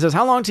 And it says,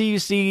 how long till you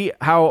see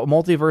how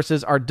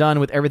multiverses are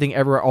done with everything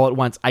everywhere all at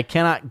once? I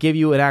cannot give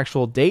you an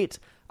actual date.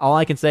 All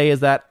I can say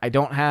is that I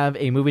don't have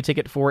a movie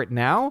ticket for it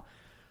now.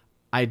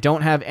 I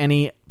don't have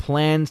any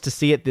plans to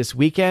see it this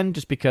weekend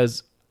just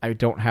because I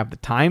don't have the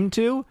time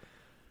to.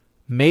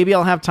 Maybe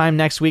I'll have time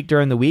next week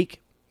during the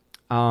week.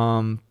 But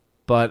I'll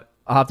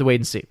have to wait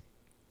and see.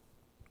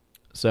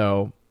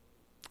 So,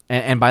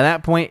 and by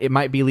that point, it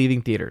might be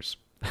leaving theaters.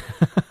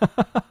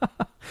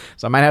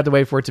 So I might have to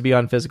wait for it to be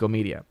on physical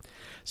media.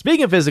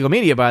 Speaking of physical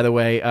media, by the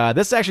way,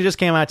 this actually just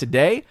came out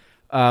today,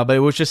 but it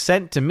was just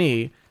sent to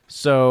me.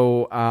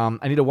 So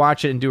I need to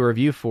watch it and do a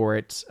review for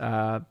it.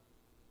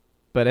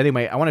 But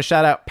anyway, I want to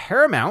shout out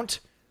Paramount.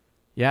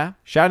 Yeah,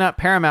 shout out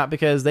Paramount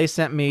because they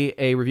sent me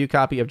a review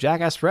copy of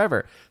Jackass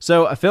Forever.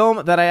 So a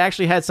film that I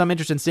actually had some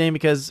interest in seeing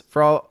because,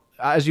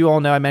 as you all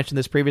know, I mentioned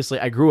this previously,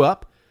 I grew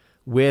up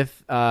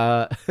with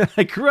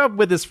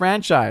this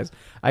franchise.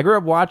 I grew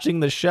up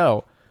watching the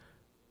show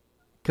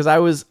because I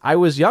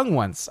was young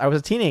once. I was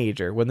a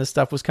teenager when this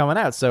stuff was coming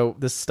out, so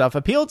this stuff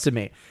appealed to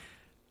me,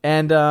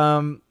 and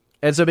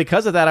so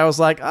because of that, I was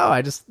like,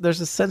 oh,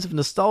 there's a sense of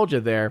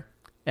nostalgia there,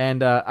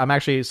 and I'm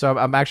actually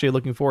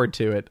looking forward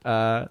to it.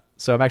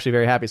 So I'm actually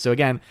very happy. So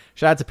again,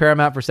 shout out to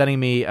Paramount for sending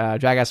me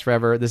Jackass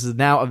Forever. This is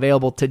now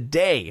available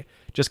today.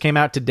 Just came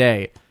out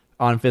today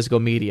on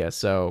physical media.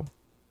 So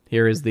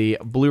here is the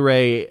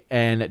Blu-ray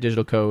and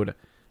digital code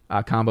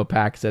combo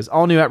pack. It says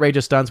all new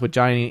outrageous stunts with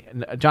Johnny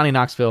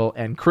Knoxville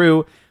and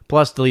crew,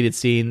 plus deleted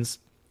scenes.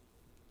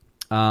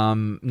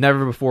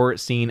 Never before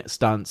seen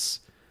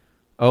stunts.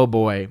 Oh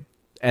boy.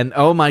 And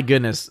oh my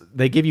goodness,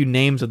 they give you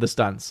names of the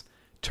stunts.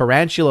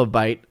 Tarantula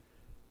Bite,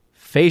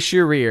 Face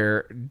Your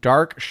Rear,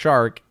 Dark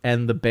Shark,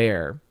 and The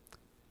Bear.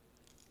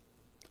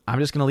 I'm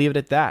just going to leave it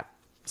at that.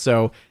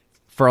 So,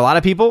 for a lot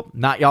of people,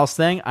 not y'all's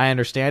thing. I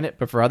understand it.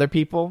 But for other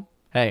people,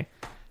 hey,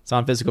 it's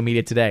on physical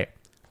media today.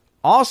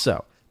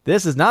 Also,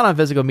 This is not on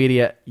physical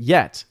media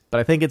yet, but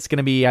I think it's going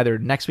to be either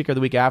next week or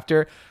the week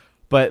after.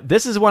 But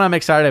this is what I'm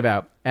excited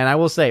about. And I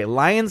will say,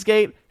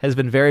 Lionsgate has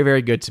been very,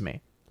 very good to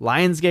me.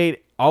 Lionsgate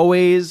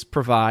always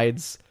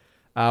provides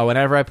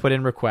whenever I put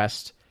in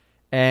request,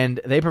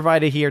 and they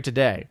provided here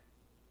today.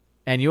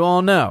 And you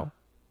all know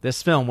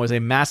this film was a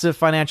massive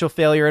financial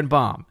failure and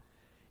bomb.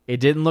 It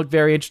didn't look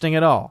very interesting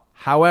at all.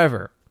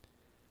 However,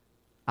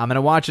 I'm going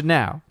to watch it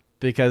now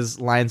because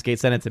Lionsgate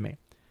sent it to me.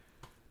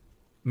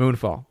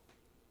 Moonfall.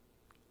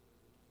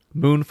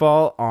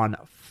 Moonfall on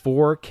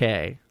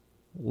 4K.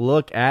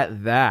 Look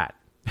at that.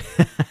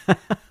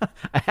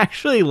 I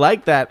actually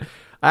like that.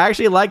 I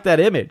actually like that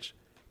image.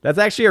 That's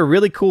actually a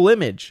really cool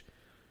image.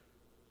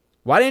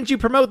 Why didn't you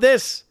promote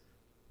this?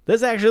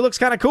 This actually looks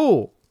kind of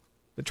cool.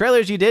 The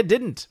trailers you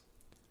didn't.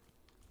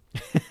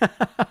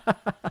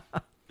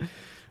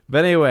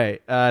 But anyway,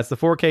 it's the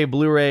 4K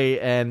Blu-ray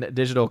and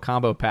digital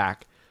combo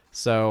pack.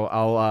 So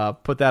I'll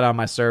put that on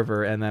my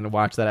server and then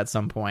watch that at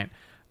some point.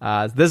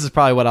 This is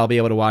probably what I'll be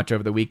able to watch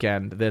over the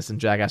weekend. This and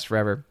Jackass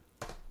Forever.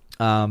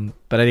 But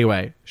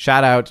anyway,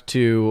 shout out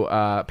to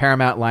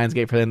Paramount,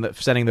 Lionsgate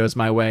for sending those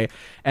my way.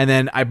 And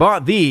then I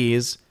bought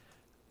these.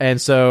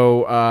 And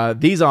so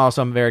these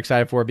also I'm very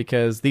excited for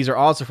because these are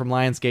also from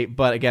Lionsgate.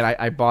 But again,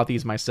 I bought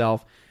these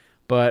myself.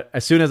 But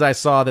as soon as I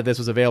saw that this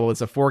was available,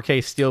 it's a 4K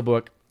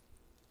Steelbook.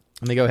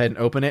 Let me go ahead and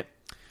open it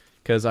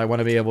because I want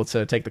to be able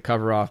to take the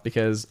cover off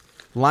because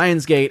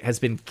Lionsgate has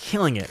been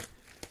killing it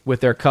with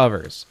their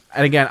covers.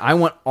 And again, I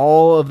want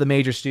all of the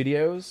major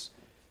studios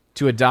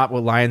to adopt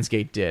what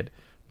Lionsgate did.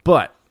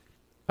 But,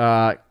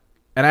 and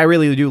I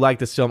really do like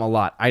this film a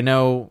lot. I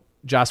know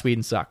Joss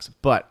Whedon sucks,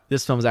 but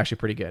this film is actually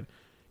pretty good.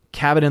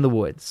 Cabin in the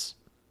Woods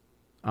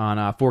on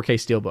 4K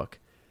Steelbook.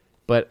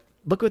 But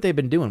look what they've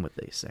been doing with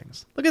these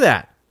things. Look at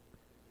that.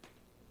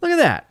 Look at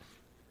that.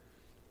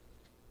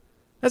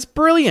 That's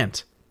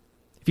brilliant.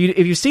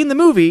 If you've seen the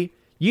movie,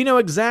 you know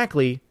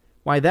exactly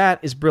why that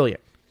is brilliant.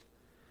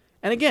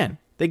 And again,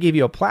 they give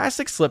you a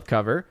plastic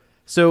slipcover,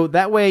 so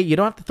that way you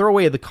don't have to throw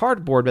away the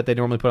cardboard that they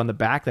normally put on the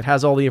back that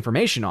has all the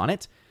information on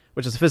it,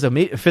 which is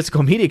a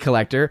physical media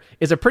collector,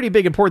 is a pretty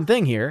big important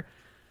thing here.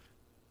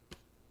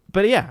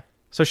 But yeah,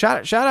 so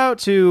shout out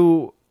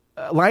to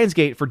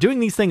Lionsgate for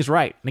doing these things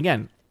right. And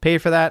again,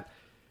 paid for that.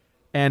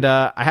 And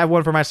I have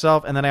one for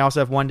myself, and then I also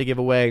have one to give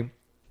away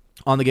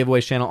on the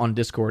giveaways channel on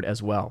Discord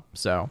as well.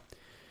 So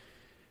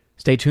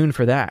stay tuned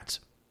for that.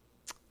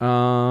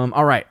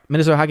 All right,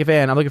 Minnesota hockey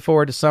fan. I'm looking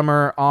forward to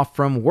summer off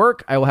from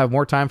work. I will have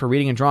more time for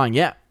reading and drawing.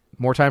 Yeah,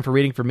 more time for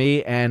reading for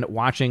me and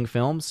watching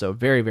films. So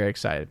very, very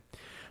excited.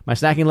 My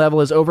snacking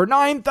level is over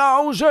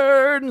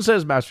 9,000,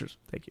 says Masters.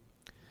 Thank you.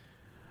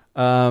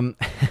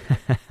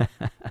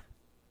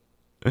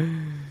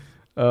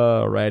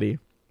 Alrighty.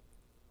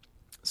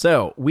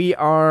 So we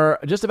are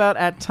just about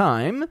at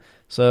time.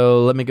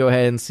 So let me go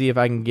ahead and see if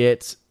I can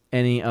get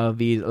any of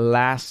these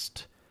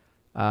last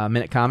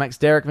minute comics.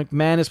 Derek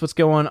McManus, what's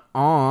going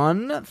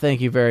on?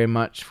 Thank you very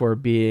much for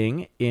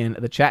being in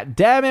the chat.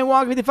 Dabman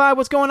Walk 55,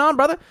 what's going on,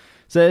 brother?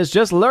 Says,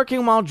 just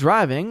lurking while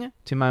driving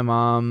to my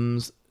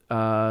mom's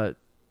to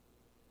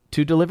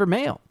deliver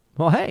mail.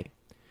 Well, hey,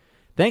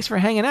 thanks for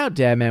hanging out,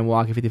 Dabman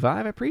Walk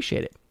 55. I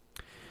appreciate it.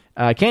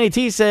 Candy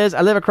T says,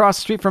 I live across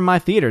the street from my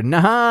theater.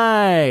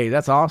 Nice.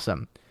 That's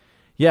awesome.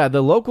 Yeah,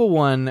 the local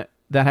one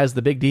that has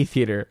the Big D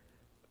theater,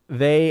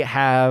 they're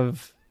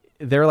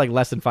like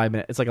less than 5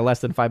 minutes. It's like a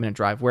less than 5 minute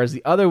drive. Whereas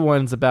the other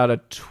one's about a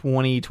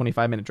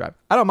 25 minute drive.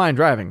 I don't mind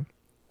driving,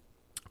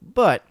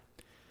 but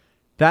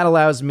that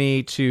allows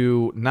me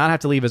to not have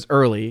to leave as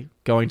early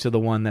going to the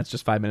one that's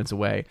just 5 minutes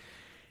away.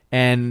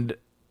 And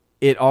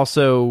it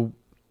also,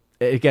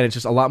 again, it's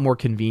just a lot more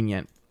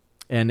convenient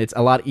and it's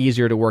a lot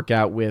easier to work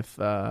out with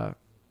the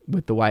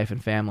wife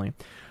and family.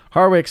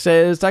 Harwick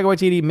says, Taika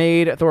Waititi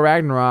made Thor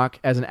Ragnarok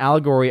as an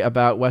allegory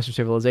about Western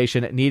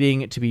civilization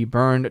needing to be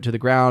burned to the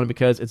ground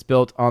because it's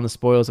built on the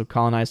spoils of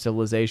colonized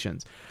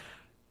civilizations.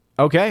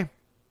 Okay.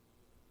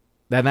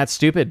 Then that's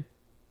stupid.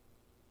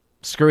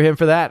 Screw him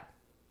for that.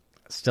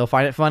 Still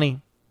find it funny.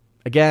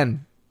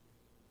 Again,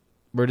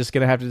 we're just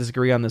going to have to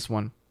disagree on this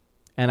one.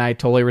 And I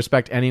totally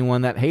respect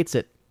anyone that hates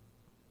it.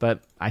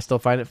 But I still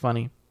find it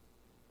funny.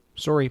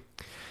 Sorry.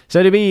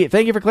 So to be,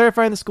 thank you for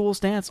clarifying the school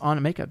stance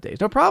on makeup days.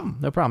 No problem.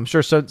 No problem.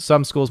 Sure,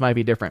 some schools might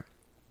be different.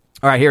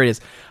 All right, here it is.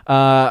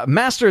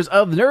 Masters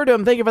of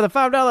Nerdom, thank you for the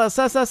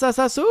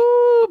 $5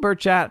 super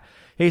chat.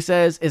 He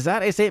says, is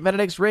that a St.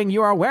 Benedict's ring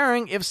you are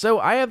wearing? If so,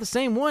 I have the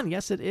same one.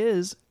 Yes, it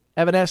is.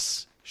 Evan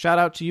S., shout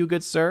out to you,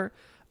 good sir.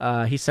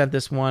 He sent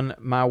this one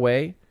my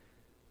way.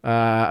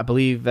 I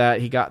believe that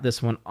he got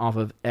this one off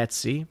of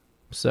Etsy.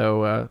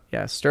 So,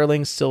 yeah,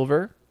 sterling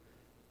silver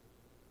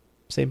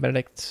St.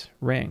 Benedict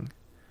ring.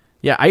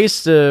 Yeah, I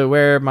used to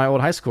wear my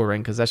old high school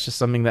ring because that's just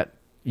something that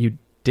you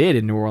did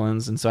in New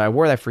Orleans. And so I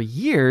wore that for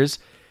years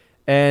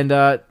and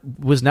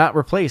was not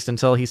replaced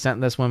until he sent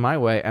this one my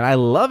way. And I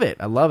love it.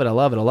 I love it.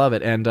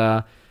 And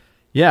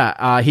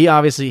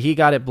he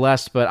got it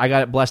blessed, but I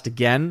got it blessed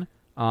again.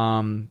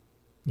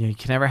 You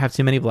can never have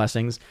too many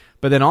blessings.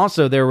 But then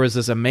also there was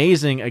this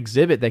amazing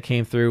exhibit that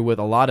came through with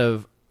a lot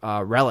of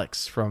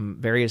relics from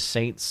various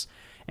saints,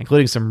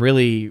 including some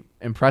really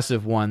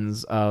impressive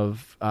ones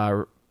of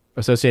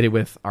associated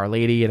with Our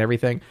Lady and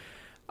everything.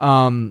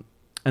 And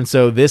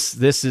so this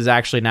is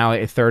actually now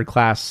a third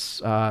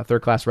class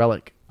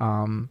relic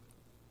of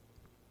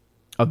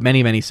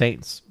many, many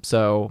saints.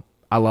 So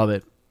I love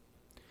it.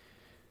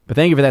 But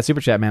thank you for that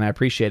super chat, man. I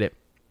appreciate it.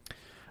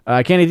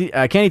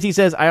 Kenny T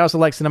says, I also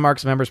like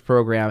Cinemark's members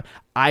program.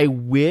 I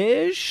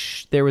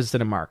wish there was a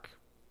Cinemark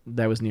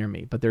that was near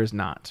me, but there's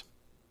not.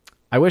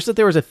 I wish that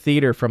there was a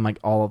theater from like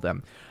all of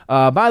them.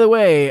 By the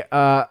way,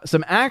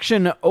 some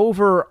action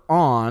over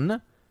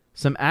on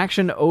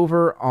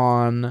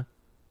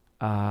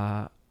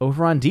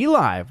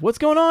D-Live. What's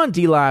going on,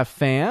 D-Live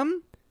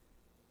fam?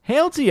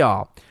 Hail to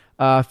y'all.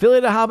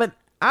 Affiliate Hobbit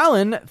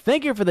Alan,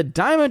 thank you for the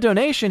diamond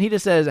donation. He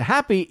just says,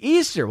 Happy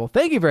Easter. Well,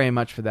 thank you very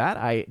much for that.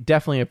 I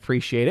definitely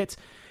appreciate it.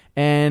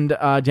 And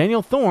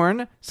Daniel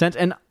Thorne sent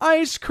an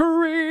ice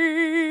cream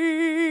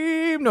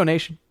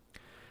donation.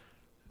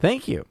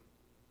 Thank you,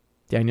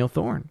 Daniel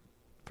Thorne,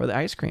 for the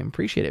ice cream.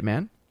 Appreciate it,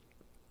 man.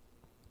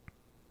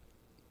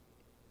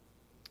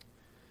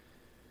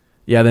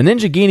 Yeah, the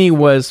Ninjagini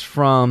was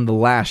from the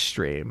last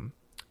stream,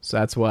 so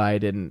that's why I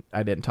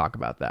didn't talk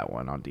about that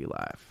one on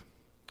D-Live.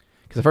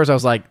 Because at first I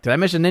was like, did I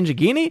mention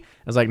Ninjagini? I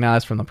was like, no,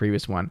 that's from the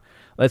previous one.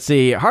 Let's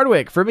see.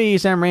 Hardwick, for me,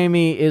 Sam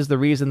Raimi is the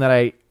reason that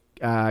I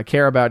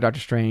care about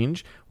Doctor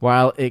Strange.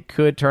 While it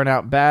could turn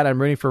out bad,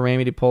 I'm rooting for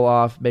Raimi to pull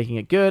off making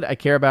it good. I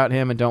care about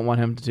him and don't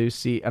want him to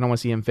see. I don't want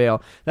to see him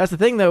fail. That's the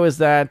thing, though, is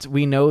that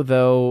we know,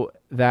 though,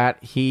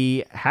 that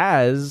he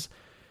has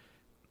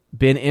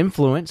been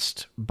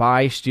influenced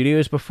by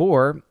studios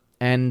before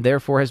and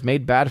therefore has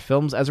made bad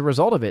films as a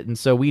result of it. And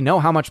so we know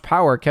how much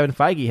power Kevin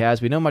Feige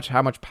has. We know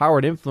how much power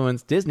and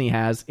influence Disney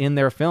has in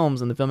their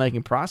films and the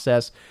filmmaking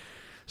process.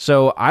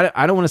 So I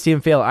don't want to see him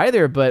fail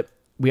either, but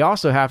we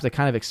also have to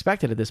kind of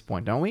expect it at this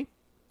point, don't we?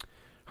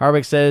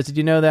 Harvick says, did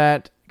you know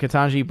that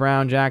Ketanji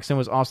Brown Jackson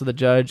was also the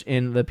judge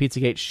in the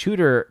Pizzagate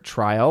shooter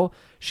trial?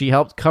 She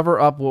helped cover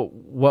up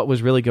what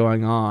was really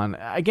going on.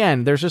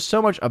 Again, there's just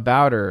so much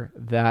about her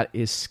that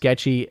is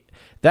sketchy.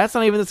 That's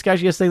not even the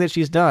sketchiest thing that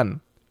she's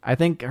done. I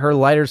think her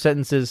lighter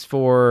sentences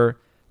for,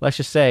 let's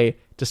just say,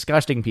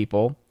 disgusting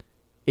people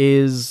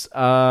should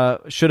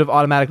have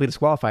automatically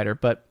disqualified her.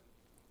 But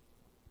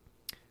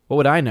what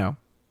would I know?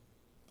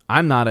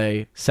 I'm not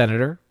a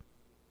senator.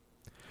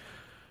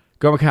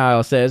 Gorma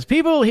Kyle says,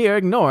 people here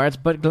ignore it,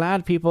 but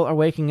glad people are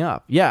waking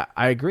up. Yeah,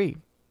 I agree.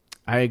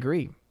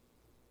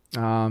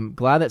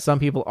 Glad that some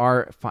people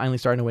are finally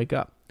starting to wake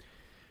up.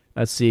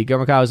 Let's see.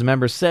 Gorma Kyle, as a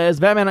member, says,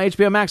 Batman on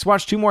HBO Max,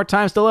 watched 2 more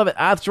times, still love it.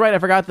 That's right. I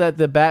forgot that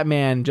the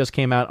Batman just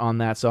came out on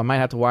that, so I might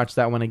have to watch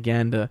that one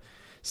again to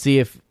see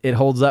if it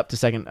holds up to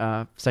second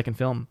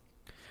film.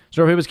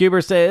 Stormhaven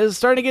Scuba says,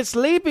 starting to get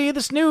sleepy.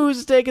 The snooze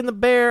is taking the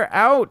bear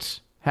out.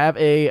 Have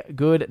a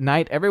good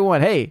night,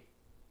 everyone. Hey,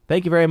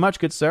 thank you very much,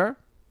 good sir.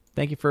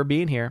 Thank you for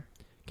being here.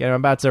 Again,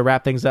 I'm about to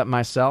wrap things up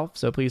myself,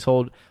 so please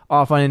hold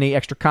off on any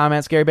extra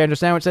comments. Gary Banjo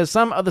Sandwich says,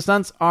 some of the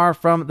stunts are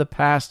from the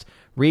past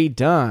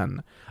redone.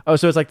 Oh,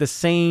 so it's like the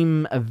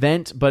same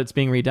event, but it's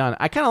being redone.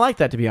 I kind of like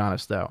that, to be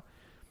honest, though.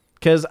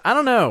 Because, I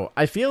don't know.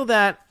 I feel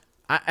that,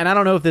 and I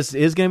don't know if this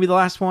is going to be the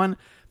last one,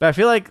 but I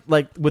feel like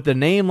with the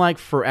name like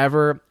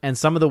Forever and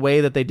some of the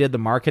way that they did the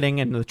marketing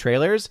and the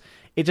trailers,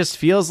 it just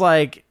feels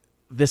like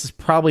this is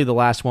probably the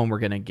last one we're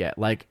going to get.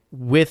 Like,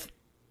 with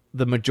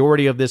the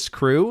majority of this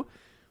crew,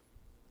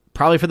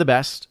 probably for the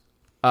best.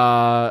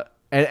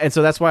 And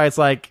so that's why it's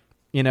like,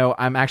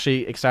 I'm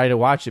actually excited to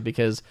watch it,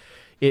 because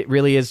it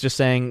really is just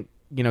saying,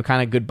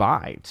 kind of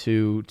goodbye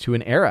to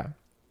an era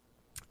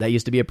that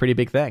used to be a pretty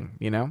big thing,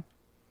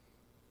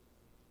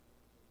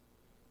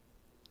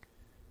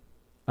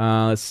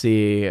 Let's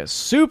see.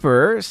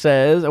 Super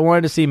says, I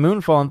wanted to see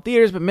Moonfall in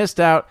theaters, but missed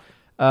out.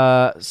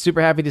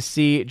 Super happy to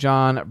see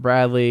John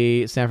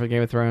Bradley stand for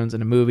Game of Thrones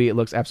in a movie. It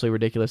looks absolutely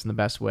ridiculous in the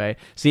best way.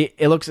 See,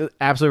 it looks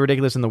absolutely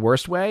ridiculous in the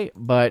worst way,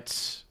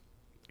 but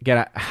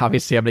again,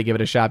 obviously I'm going to give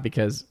it a shot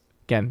because,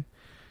 again,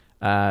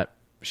 shout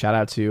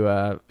out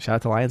to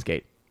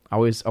Lionsgate.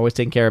 Always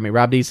taking care of me.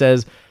 Rob D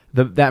says,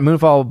 that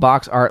Moonfall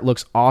box art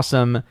looks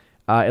awesome.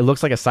 It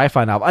looks like a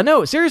sci-fi novel. I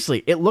know,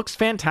 seriously, it looks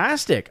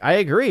fantastic. I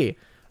agree.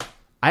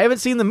 I haven't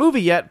seen the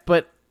movie yet,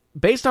 but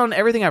based on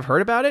everything I've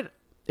heard about it,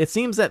 it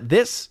seems that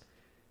this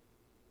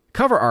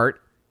cover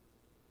art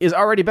is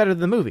already better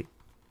than the movie.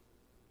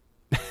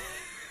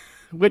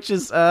 Which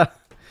is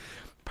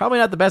probably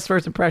not the best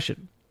first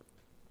impression.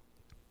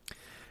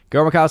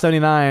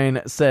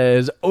 Gormakal79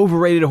 says,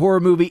 overrated horror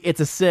movie,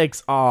 it's a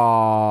 6.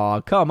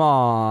 Aw, come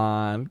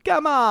on,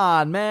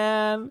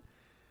 man.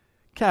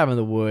 Cabin in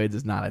the Woods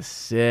is not a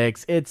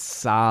 6. It's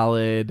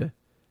solid.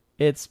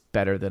 It's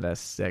better than a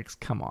 6.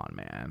 Come on,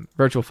 man.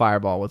 Virtual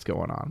Fireball, what's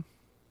going on?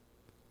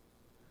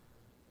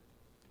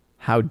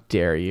 How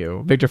dare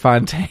you? Victor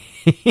Fontaine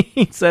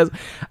says,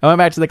 I went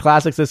back to the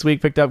classics this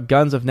week, picked up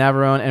Guns of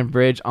Navarone and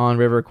Bridge on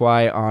River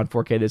Kwai on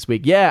 4K this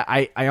week. Yeah,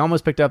 I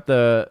almost picked up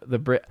the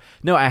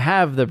No, I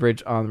have the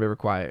Bridge on the River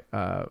Kwai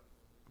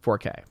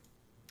 4K.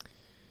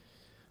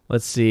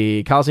 Let's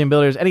see. Coliseum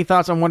Builders. Any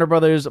thoughts on Warner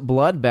Brothers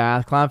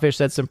Bloodbath? Clownfish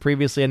said some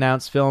previously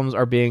announced films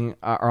are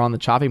on the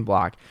chopping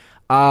block.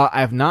 I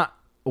have not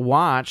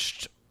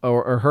watched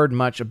or heard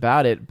much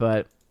about it,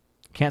 but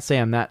can't say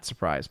I'm that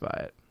surprised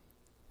by it.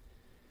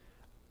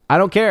 I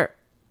don't care.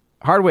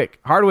 Hardwick.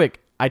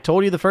 I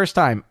told you the first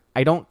time.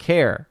 I don't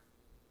care.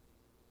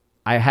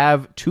 I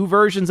have 2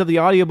 versions of the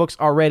audiobooks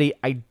already.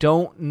 I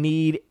don't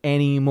need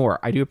any more.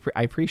 I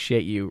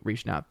appreciate you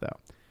reaching out, though.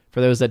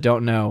 For those that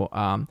don't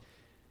know,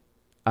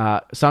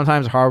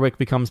 sometimes Hardwick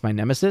becomes my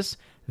nemesis.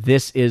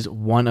 This is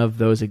one of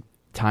those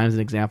times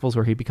and examples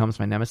where he becomes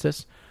my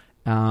nemesis.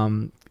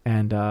 Again,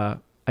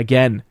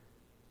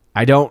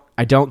 I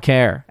don't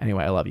care.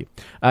 Anyway, I love you.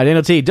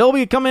 Daniel T.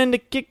 Dolby coming in to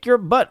kick your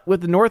butt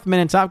with the Northman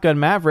and Top Gun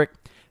Maverick.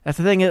 That's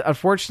the thing.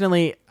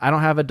 Unfortunately, I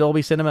don't have a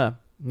Dolby Cinema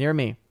near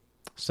me.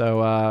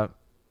 So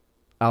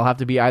I'll have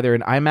to be either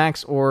an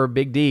IMAX or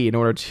Big D in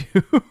order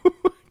to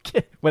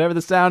get whatever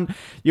the sound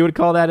you would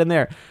call that in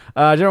there.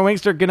 General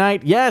Wingster, good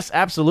night. Yes,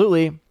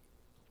 absolutely.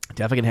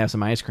 Definitely going to have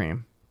some ice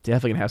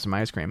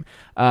cream.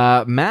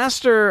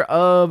 Masters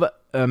of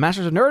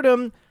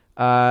Nerdom,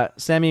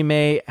 Sammy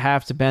may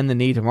have to bend the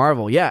knee to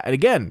Marvel. Yeah, and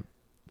again,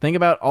 think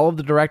about all of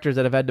the directors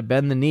that have had to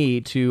bend the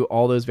knee to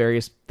all those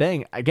various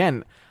things.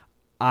 Again,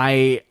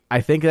 I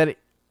think that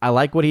I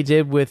like what he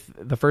did with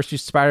the first 2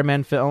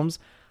 Spider-Man films.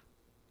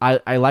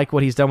 I like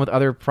what he's done with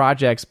other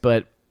projects,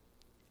 but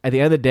at the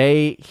end of the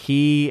day,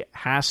 he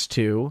has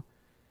to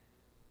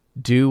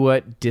do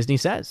what Disney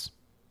says.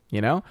 You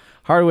know?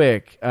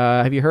 Hardwick,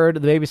 have you heard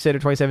of The Babysitter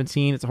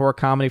 2017? It's a horror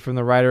comedy from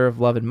the writer of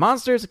Love and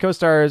Monsters. It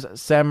co-stars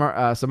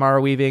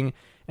Samara Weaving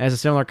and has a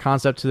similar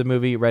concept to the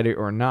movie Ready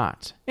or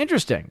Not.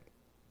 Interesting.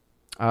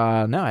 No,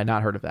 I had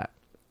not heard of that.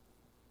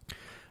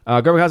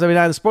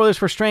 Garbacon79, the spoilers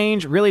for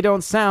Strange really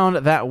don't sound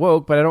that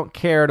woke, but I don't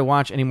care to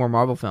watch any more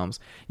Marvel films.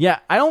 Yeah,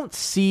 I don't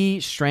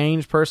see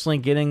Strange personally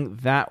getting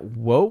that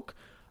woke.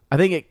 I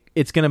think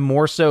it's going to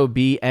more so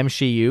be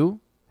MCU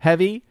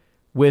heavy,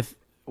 with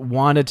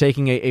Wanda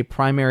taking a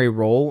primary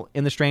role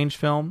in the Strange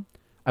film.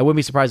 I wouldn't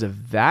be surprised if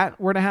that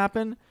were to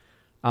happen.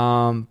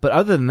 But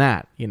other than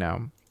that, you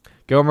know,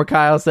 Gomer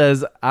Kyle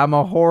says, I'm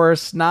a horror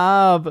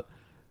snob.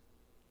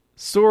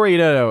 Sorry,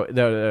 no,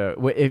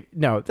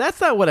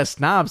 that's not what a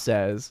snob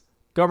says.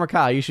 Gomer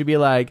Kyle, you should be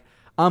like,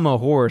 I'm a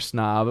horror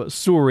snob.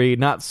 Sorry,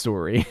 not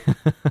sorry.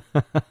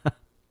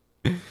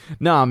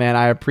 No, man,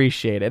 I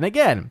appreciate it. And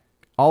again,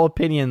 all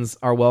opinions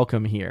are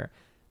welcome here,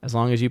 as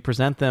long as you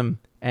present them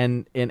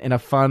and in a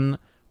fun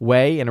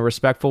way, in a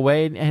respectful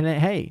way, and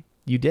hey,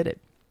 you did it.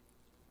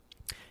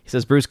 He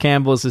says Bruce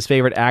Campbell is his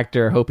favorite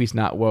actor. Hope he's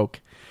not woke.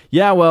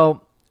 Yeah,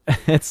 well,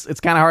 it's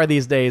kind of hard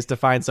these days to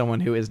find someone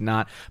who is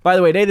not. By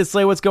the way, Nathan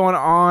Slay, what's going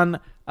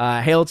on?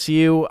 Hail to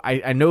you.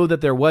 I know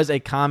that there was a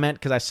comment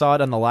because I saw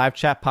it on the live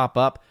chat pop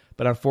up,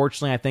 but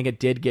unfortunately I think it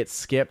did get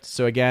skipped.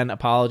 So again,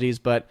 apologies,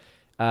 but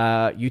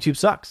YouTube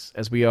sucks,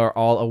 as we are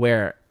all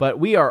aware. But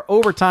we are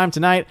over time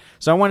tonight,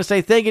 so I want to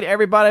say thank you to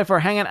everybody for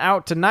hanging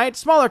out tonight.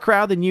 Smaller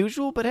crowd than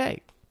usual, but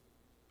hey,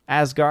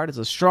 Asgard is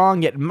a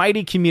strong yet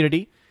mighty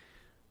community,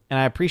 and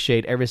I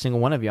appreciate every single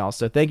one of y'all.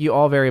 So thank you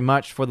all very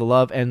much for the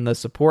love and the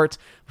support.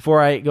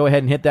 Before I go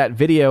ahead and hit that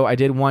video, I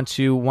did want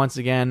to once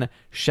again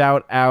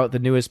shout out the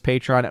newest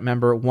Patreon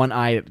member,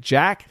 One-Eyed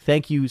Jack.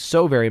 Thank you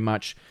so very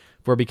much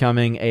for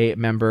becoming a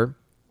member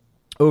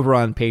over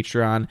on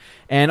Patreon.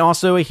 And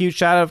also a huge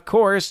shout out, of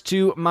course,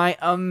 to my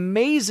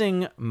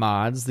amazing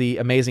mods, the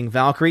amazing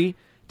Valkyrie,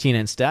 Tina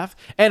and Steph,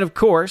 and of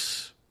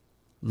course,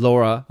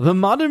 Laura, the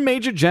modern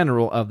Major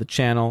General of the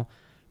channel,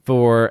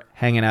 for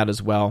hanging out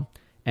as well,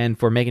 and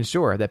for making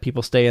sure that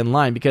people stay in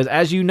line. Because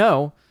as you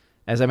know,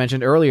 as I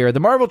mentioned earlier, the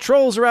Marvel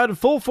trolls are out in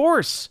full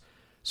force.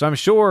 So I'm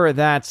sure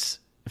that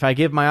if I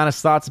give my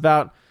honest thoughts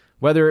about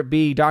whether it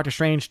be Doctor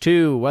Strange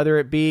 2, whether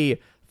it be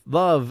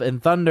Love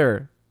and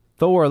Thunder,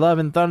 Thor, Love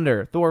and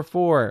Thunder, Thor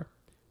 4,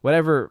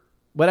 whatever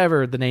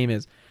the name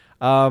is,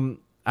 I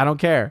don't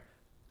care.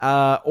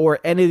 Or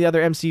any of the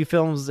other MCU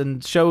films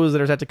and shows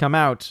that are set to come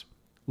out,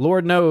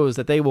 Lord knows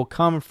that they will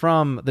come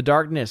from the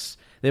darkness.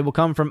 They will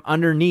come from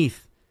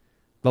underneath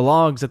the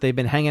logs that they've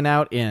been hanging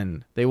out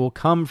in. They will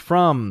come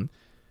from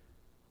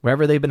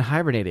wherever they've been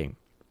hibernating,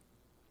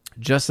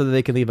 just so that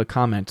they can leave a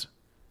comment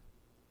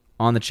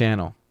on the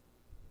channel.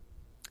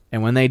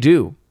 And when they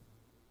do,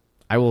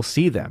 I will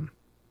see them.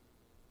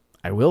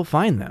 I will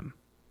find them.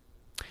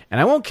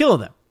 And I won't kill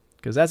them,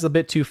 because that's a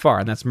bit too far,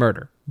 and that's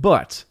murder.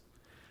 But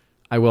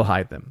I will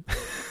hide them.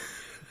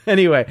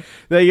 Anyway,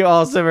 thank you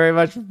all so very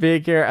much for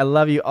being here. I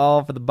love you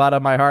all from the bottom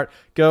of my heart.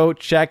 Go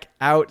check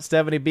out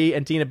Stephanie B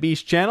and Tina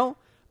B's channel.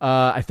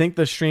 I think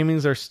the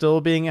streamings are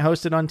still being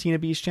hosted on Tina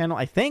B's channel,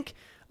 I think.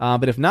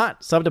 But if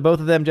not, sub to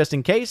both of them just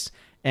in case.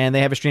 And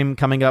they have a stream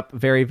coming up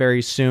very,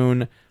 very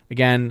soon.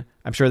 Again,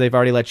 I'm sure they've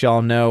already let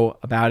y'all know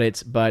about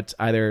it, but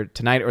either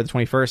tonight or the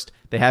 21st,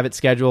 they have it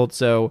scheduled.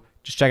 So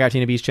just check out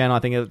Tina B's channel. I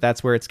think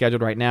that's where it's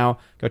scheduled right now.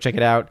 Go check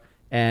it out.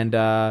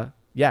 And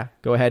yeah,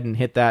 go ahead and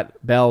hit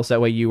that bell so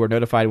that way you are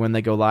notified when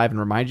they go live and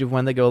remind you of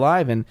when they go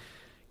live. And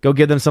go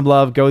give them some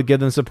love. Go give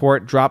them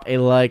support. Drop a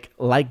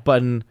like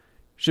button.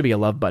 should be a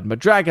love button, but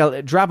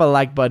drop a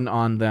like button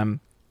on them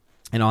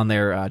and on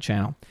their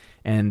channel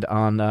and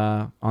on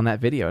that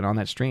video and on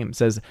that stream. It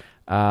says,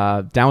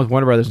 down with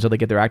Warner Brothers until they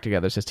get their act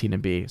together, says Tina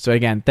B. So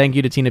again, thank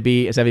you to Tina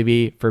B, Sevi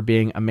B, for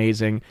being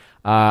amazing.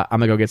 I'm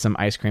going to go get some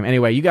ice cream.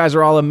 Anyway, you guys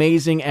are all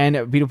amazing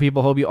and beautiful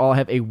people. Hope you all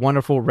have a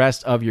wonderful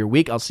rest of your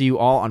week. I'll see you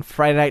all on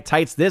Friday Night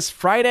Tights this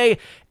Friday.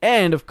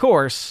 And of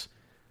course,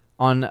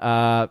 on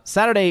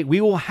Saturday, we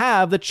will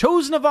have the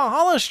Chosen of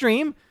Valhalla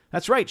stream.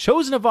 That's right,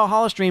 Chosen of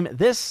Valhalla stream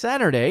this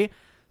Saturday.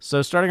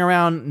 So starting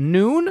around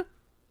noon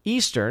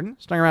Eastern,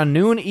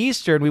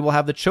 we will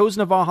have the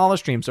Chosen of Valhalla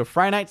stream. So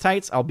Friday Night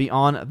Tights, I'll be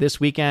on this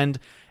weekend.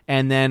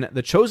 And then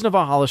the Chosen of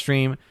Valhalla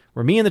stream,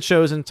 where me and the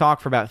Chosen talk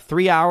for about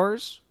 3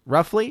 hours,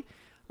 roughly.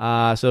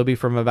 So it'll be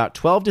from about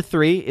 12 to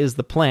 3 is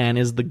the plan,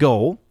 is the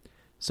goal.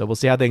 So we'll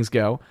see how things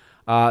go.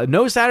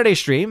 No Saturday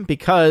stream,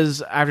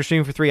 because after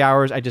streaming for 3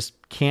 hours, I just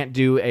can't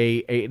do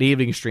an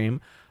evening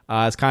stream.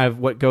 It's kind of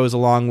what goes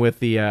along with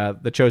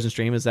the Chosen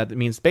stream, is that it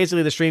means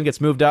basically the stream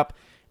gets moved up,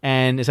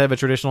 and instead of a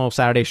traditional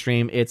Saturday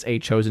stream, it's a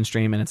Chosen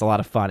stream, and it's a lot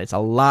of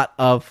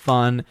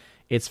fun.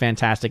 It's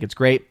fantastic. It's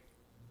great.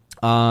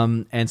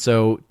 And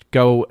so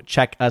go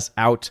check us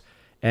out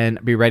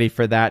and be ready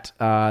for that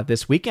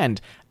this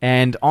weekend.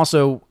 And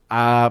also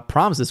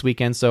proms this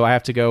weekend, so I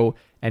have to go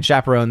and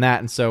chaperone that,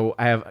 and so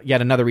I have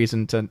yet another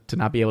reason to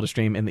not be able to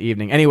stream in the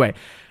evening. Anyway,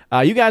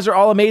 you guys are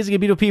all amazing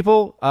and beautiful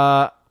people.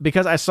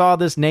 Because I saw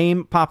this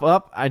name pop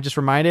up, I just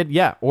reminded,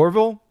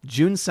 Orville,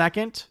 June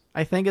 2nd,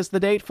 I think is the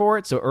date for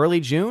it, so early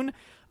June.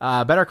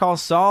 Better Call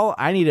Saul,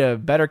 I need to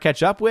better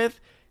catch up with,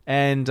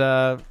 and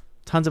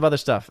tons of other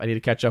stuff I need to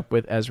catch up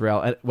with as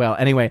well. Well,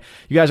 anyway,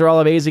 you guys are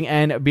all amazing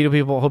and beautiful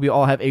people. Hope you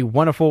all have a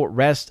wonderful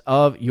rest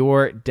of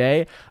your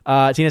day.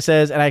 Tina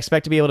says, and I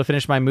expect to be able to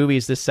finish my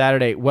movies this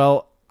Saturday.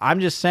 Well,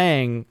 I'm just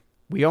saying,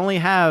 we only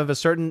have a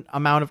certain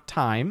amount of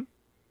time,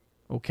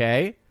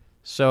 okay?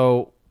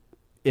 So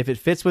if it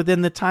fits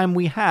within the time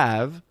we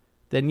have,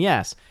 then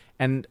yes.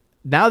 And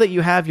now that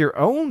you have your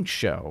own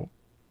show,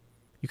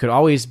 you could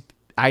always,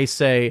 I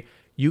say,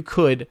 you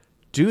could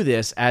do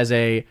this as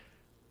I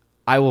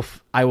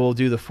will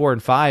do the 4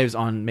 and 5s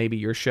on maybe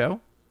your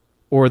show,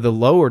 or the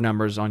lower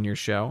numbers on your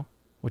show,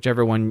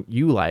 whichever one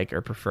you like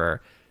or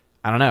prefer.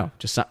 I don't know.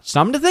 Just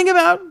something to think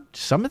about.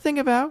 Just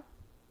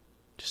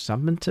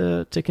something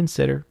to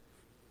consider.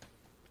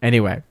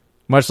 Anyway,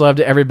 much love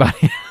to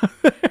everybody.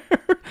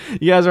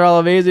 You guys are all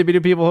amazing,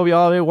 beautiful people. Hope you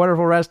all have a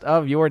wonderful rest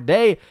of your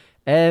day.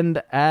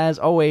 And as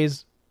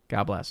always,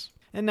 God bless.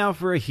 And now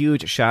for a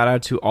huge shout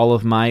out to all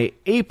of my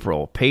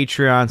April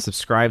Patreon,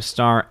 Subscribe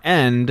Star,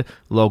 and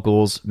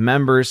Locals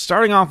members.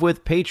 Starting off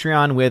with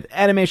Patreon with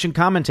Animation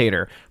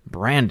Commentator,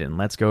 Brandon,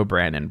 let's go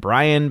Brandon,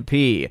 Brian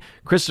P.,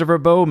 Christopher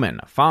Bowman,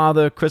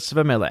 Father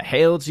Christopher Miller,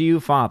 Hail to you,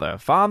 Father,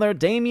 Father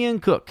Damian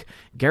Cook,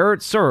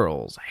 Garrett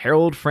Searles,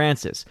 Harold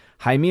Francis,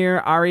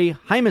 Hymir Ari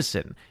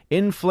Hymeson,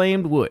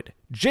 Inflamed Wood,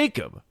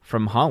 Jacob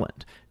from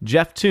Holland,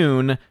 Jeff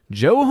Toon,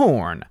 Joe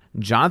Horn,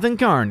 Jonathan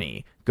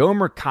Carney,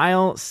 Gomer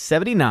Kyle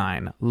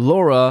 79,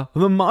 Laura,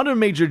 the Modern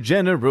Major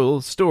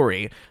General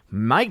Story,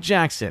 Mike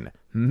Jackson,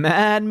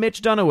 Mad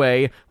Mitch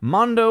Dunaway,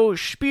 Mondo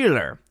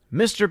Spieler,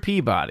 Mr.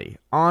 Peabody,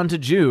 On to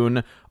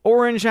June,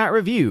 Orange Hat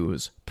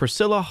Reviews,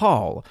 Priscilla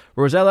Hall,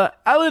 Rosella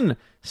Allen,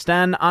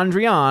 Stan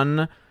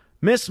Andrian,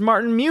 Miss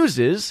Martin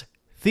Muses,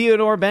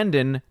 Theodore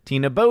Bendon,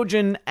 Tina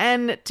Bojan,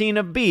 and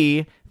Tina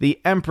B., the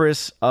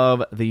Empress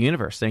of the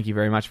Universe. Thank you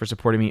very much for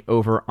supporting me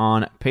over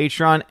on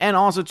Patreon. And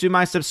also to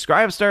my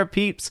Subscribe Star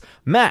peeps,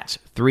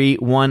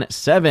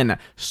 Matt317,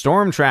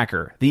 Storm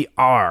Tracker, The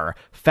R,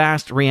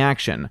 Fast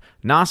Reaction,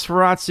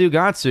 Nosferatu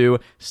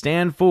Gatsu,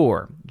 Stand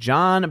 4,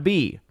 John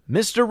B.,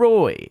 Mr.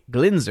 Roy,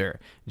 Glinzer,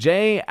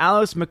 J.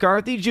 Alice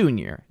McCarthy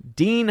Jr.,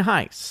 Dean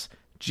Heiss,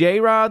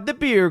 J-Rod the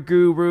Beer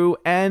Guru,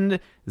 and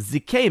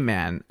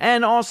ZK-Man.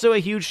 And also a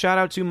huge shout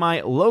out to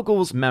my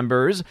Locals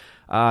members,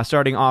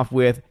 starting off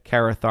with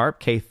Kara Tharp,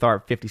 K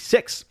Tharp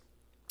 56.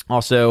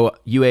 Also,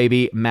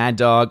 UAB, Mad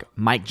Dog,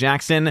 Mike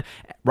Jackson,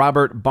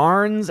 Robert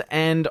Barnes,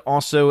 and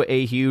also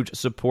a huge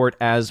support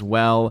as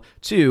well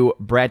to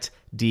Brett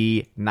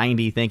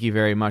D90. Thank you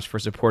very much for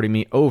supporting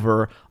me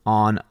over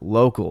on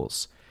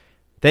Locals.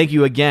 Thank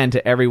you again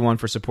to everyone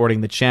for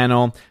supporting the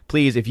channel.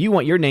 Please, if you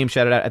want your name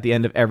shouted out at the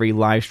end of every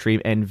live stream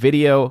and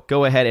video,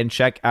 go ahead and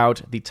check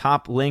out the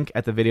top link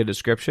at the video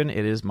description.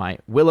 It is my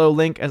Willow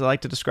link, as I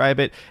like to describe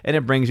it, and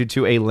it brings you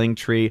to a link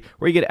tree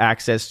where you get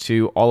access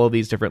to all of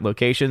these different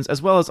locations,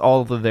 as well as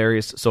all of the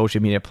various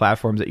social media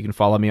platforms that you can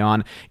follow me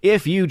on.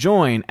 If you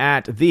join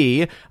at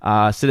the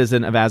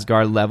Citizen of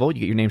Asgard level, you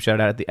get your name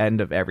shouted out at the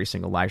end of every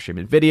single live stream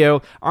and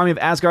video. Army of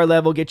Asgard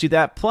level gets you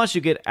that, plus you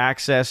get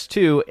access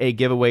to a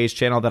giveaways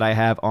channel that I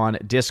have on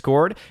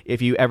Discord.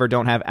 If you ever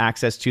don't have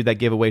access to that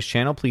giveaways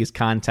channel, please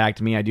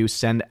contact me. I do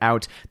send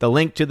out the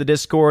link to the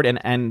Discord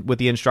and with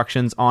the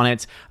instructions on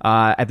it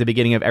at the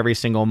beginning of every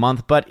single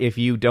month. But if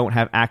you don't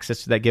have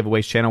access to that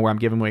giveaways channel where I'm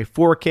giving away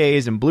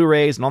 4Ks and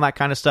Blu-rays and all that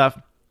kind of stuff,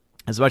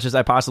 as much as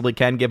I possibly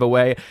can give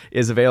away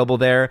is available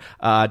there.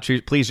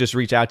 Please just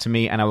reach out to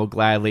me and I will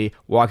gladly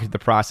walk you through the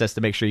process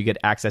to make sure you get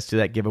access to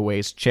that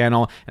giveaways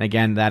channel. And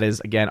again, that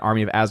is,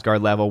 Army of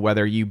Asgard level,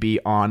 whether you be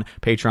on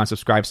Patreon,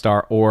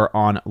 Subscribestar, or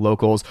on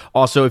Locals.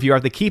 Also, if you are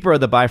the keeper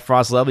of the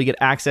Bifrost level, you get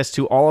access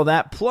to all of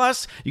that.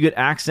 Plus, you get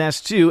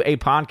access to a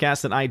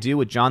podcast that I do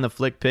with John the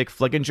Flick Pick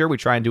Flickinger. We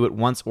try and do it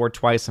once or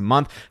twice a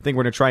month. I think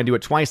we're going to try and do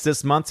it twice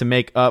this month to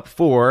make up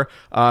for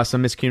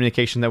some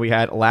miscommunication that we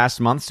had last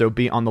month. So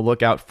be on the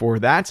lookout for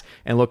that,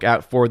 and look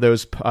out for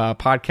those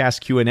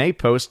podcast Q&A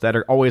posts that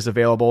are always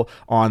available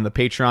on the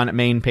Patreon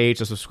main page,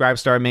 the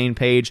Subscribestar main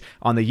page,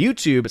 on the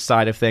YouTube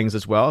side of things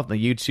as well. The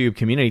YouTube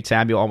community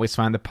tab, you'll always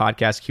find the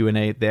podcast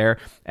Q&A there,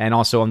 and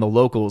also on the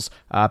Locals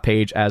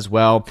page as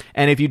well.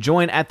 And if you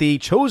join at the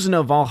Chosen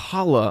of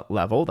Valhalla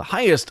level, the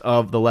highest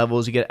of the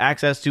levels, you get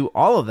access to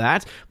all of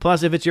that.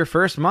 Plus, if it's your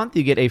first month,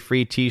 you get a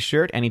free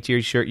t-shirt, any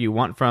t-shirt you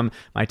want from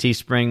my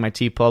Teespring, my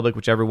TeePublic,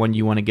 whichever one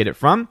you want to get it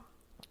from.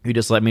 You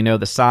just let me know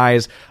the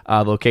size,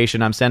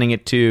 location I'm sending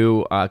it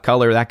to,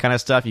 color, that kind of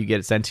stuff. You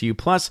get it sent to you.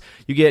 Plus,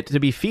 you get to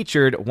be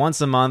featured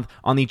once a month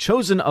on the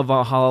Chosen of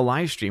Valhalla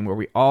live stream, where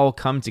we all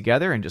come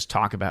together and just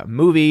talk about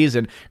movies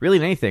and really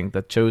anything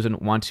the Chosen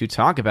want to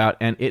talk about,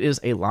 and it is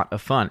a lot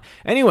of fun.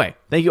 Anyway,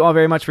 thank you all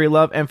very much for your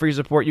love and for your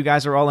support. You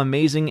guys are all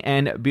amazing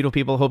and beautiful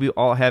people. Hope you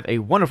all have a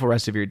wonderful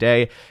rest of your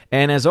day.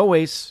 And as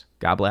always,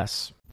 God bless.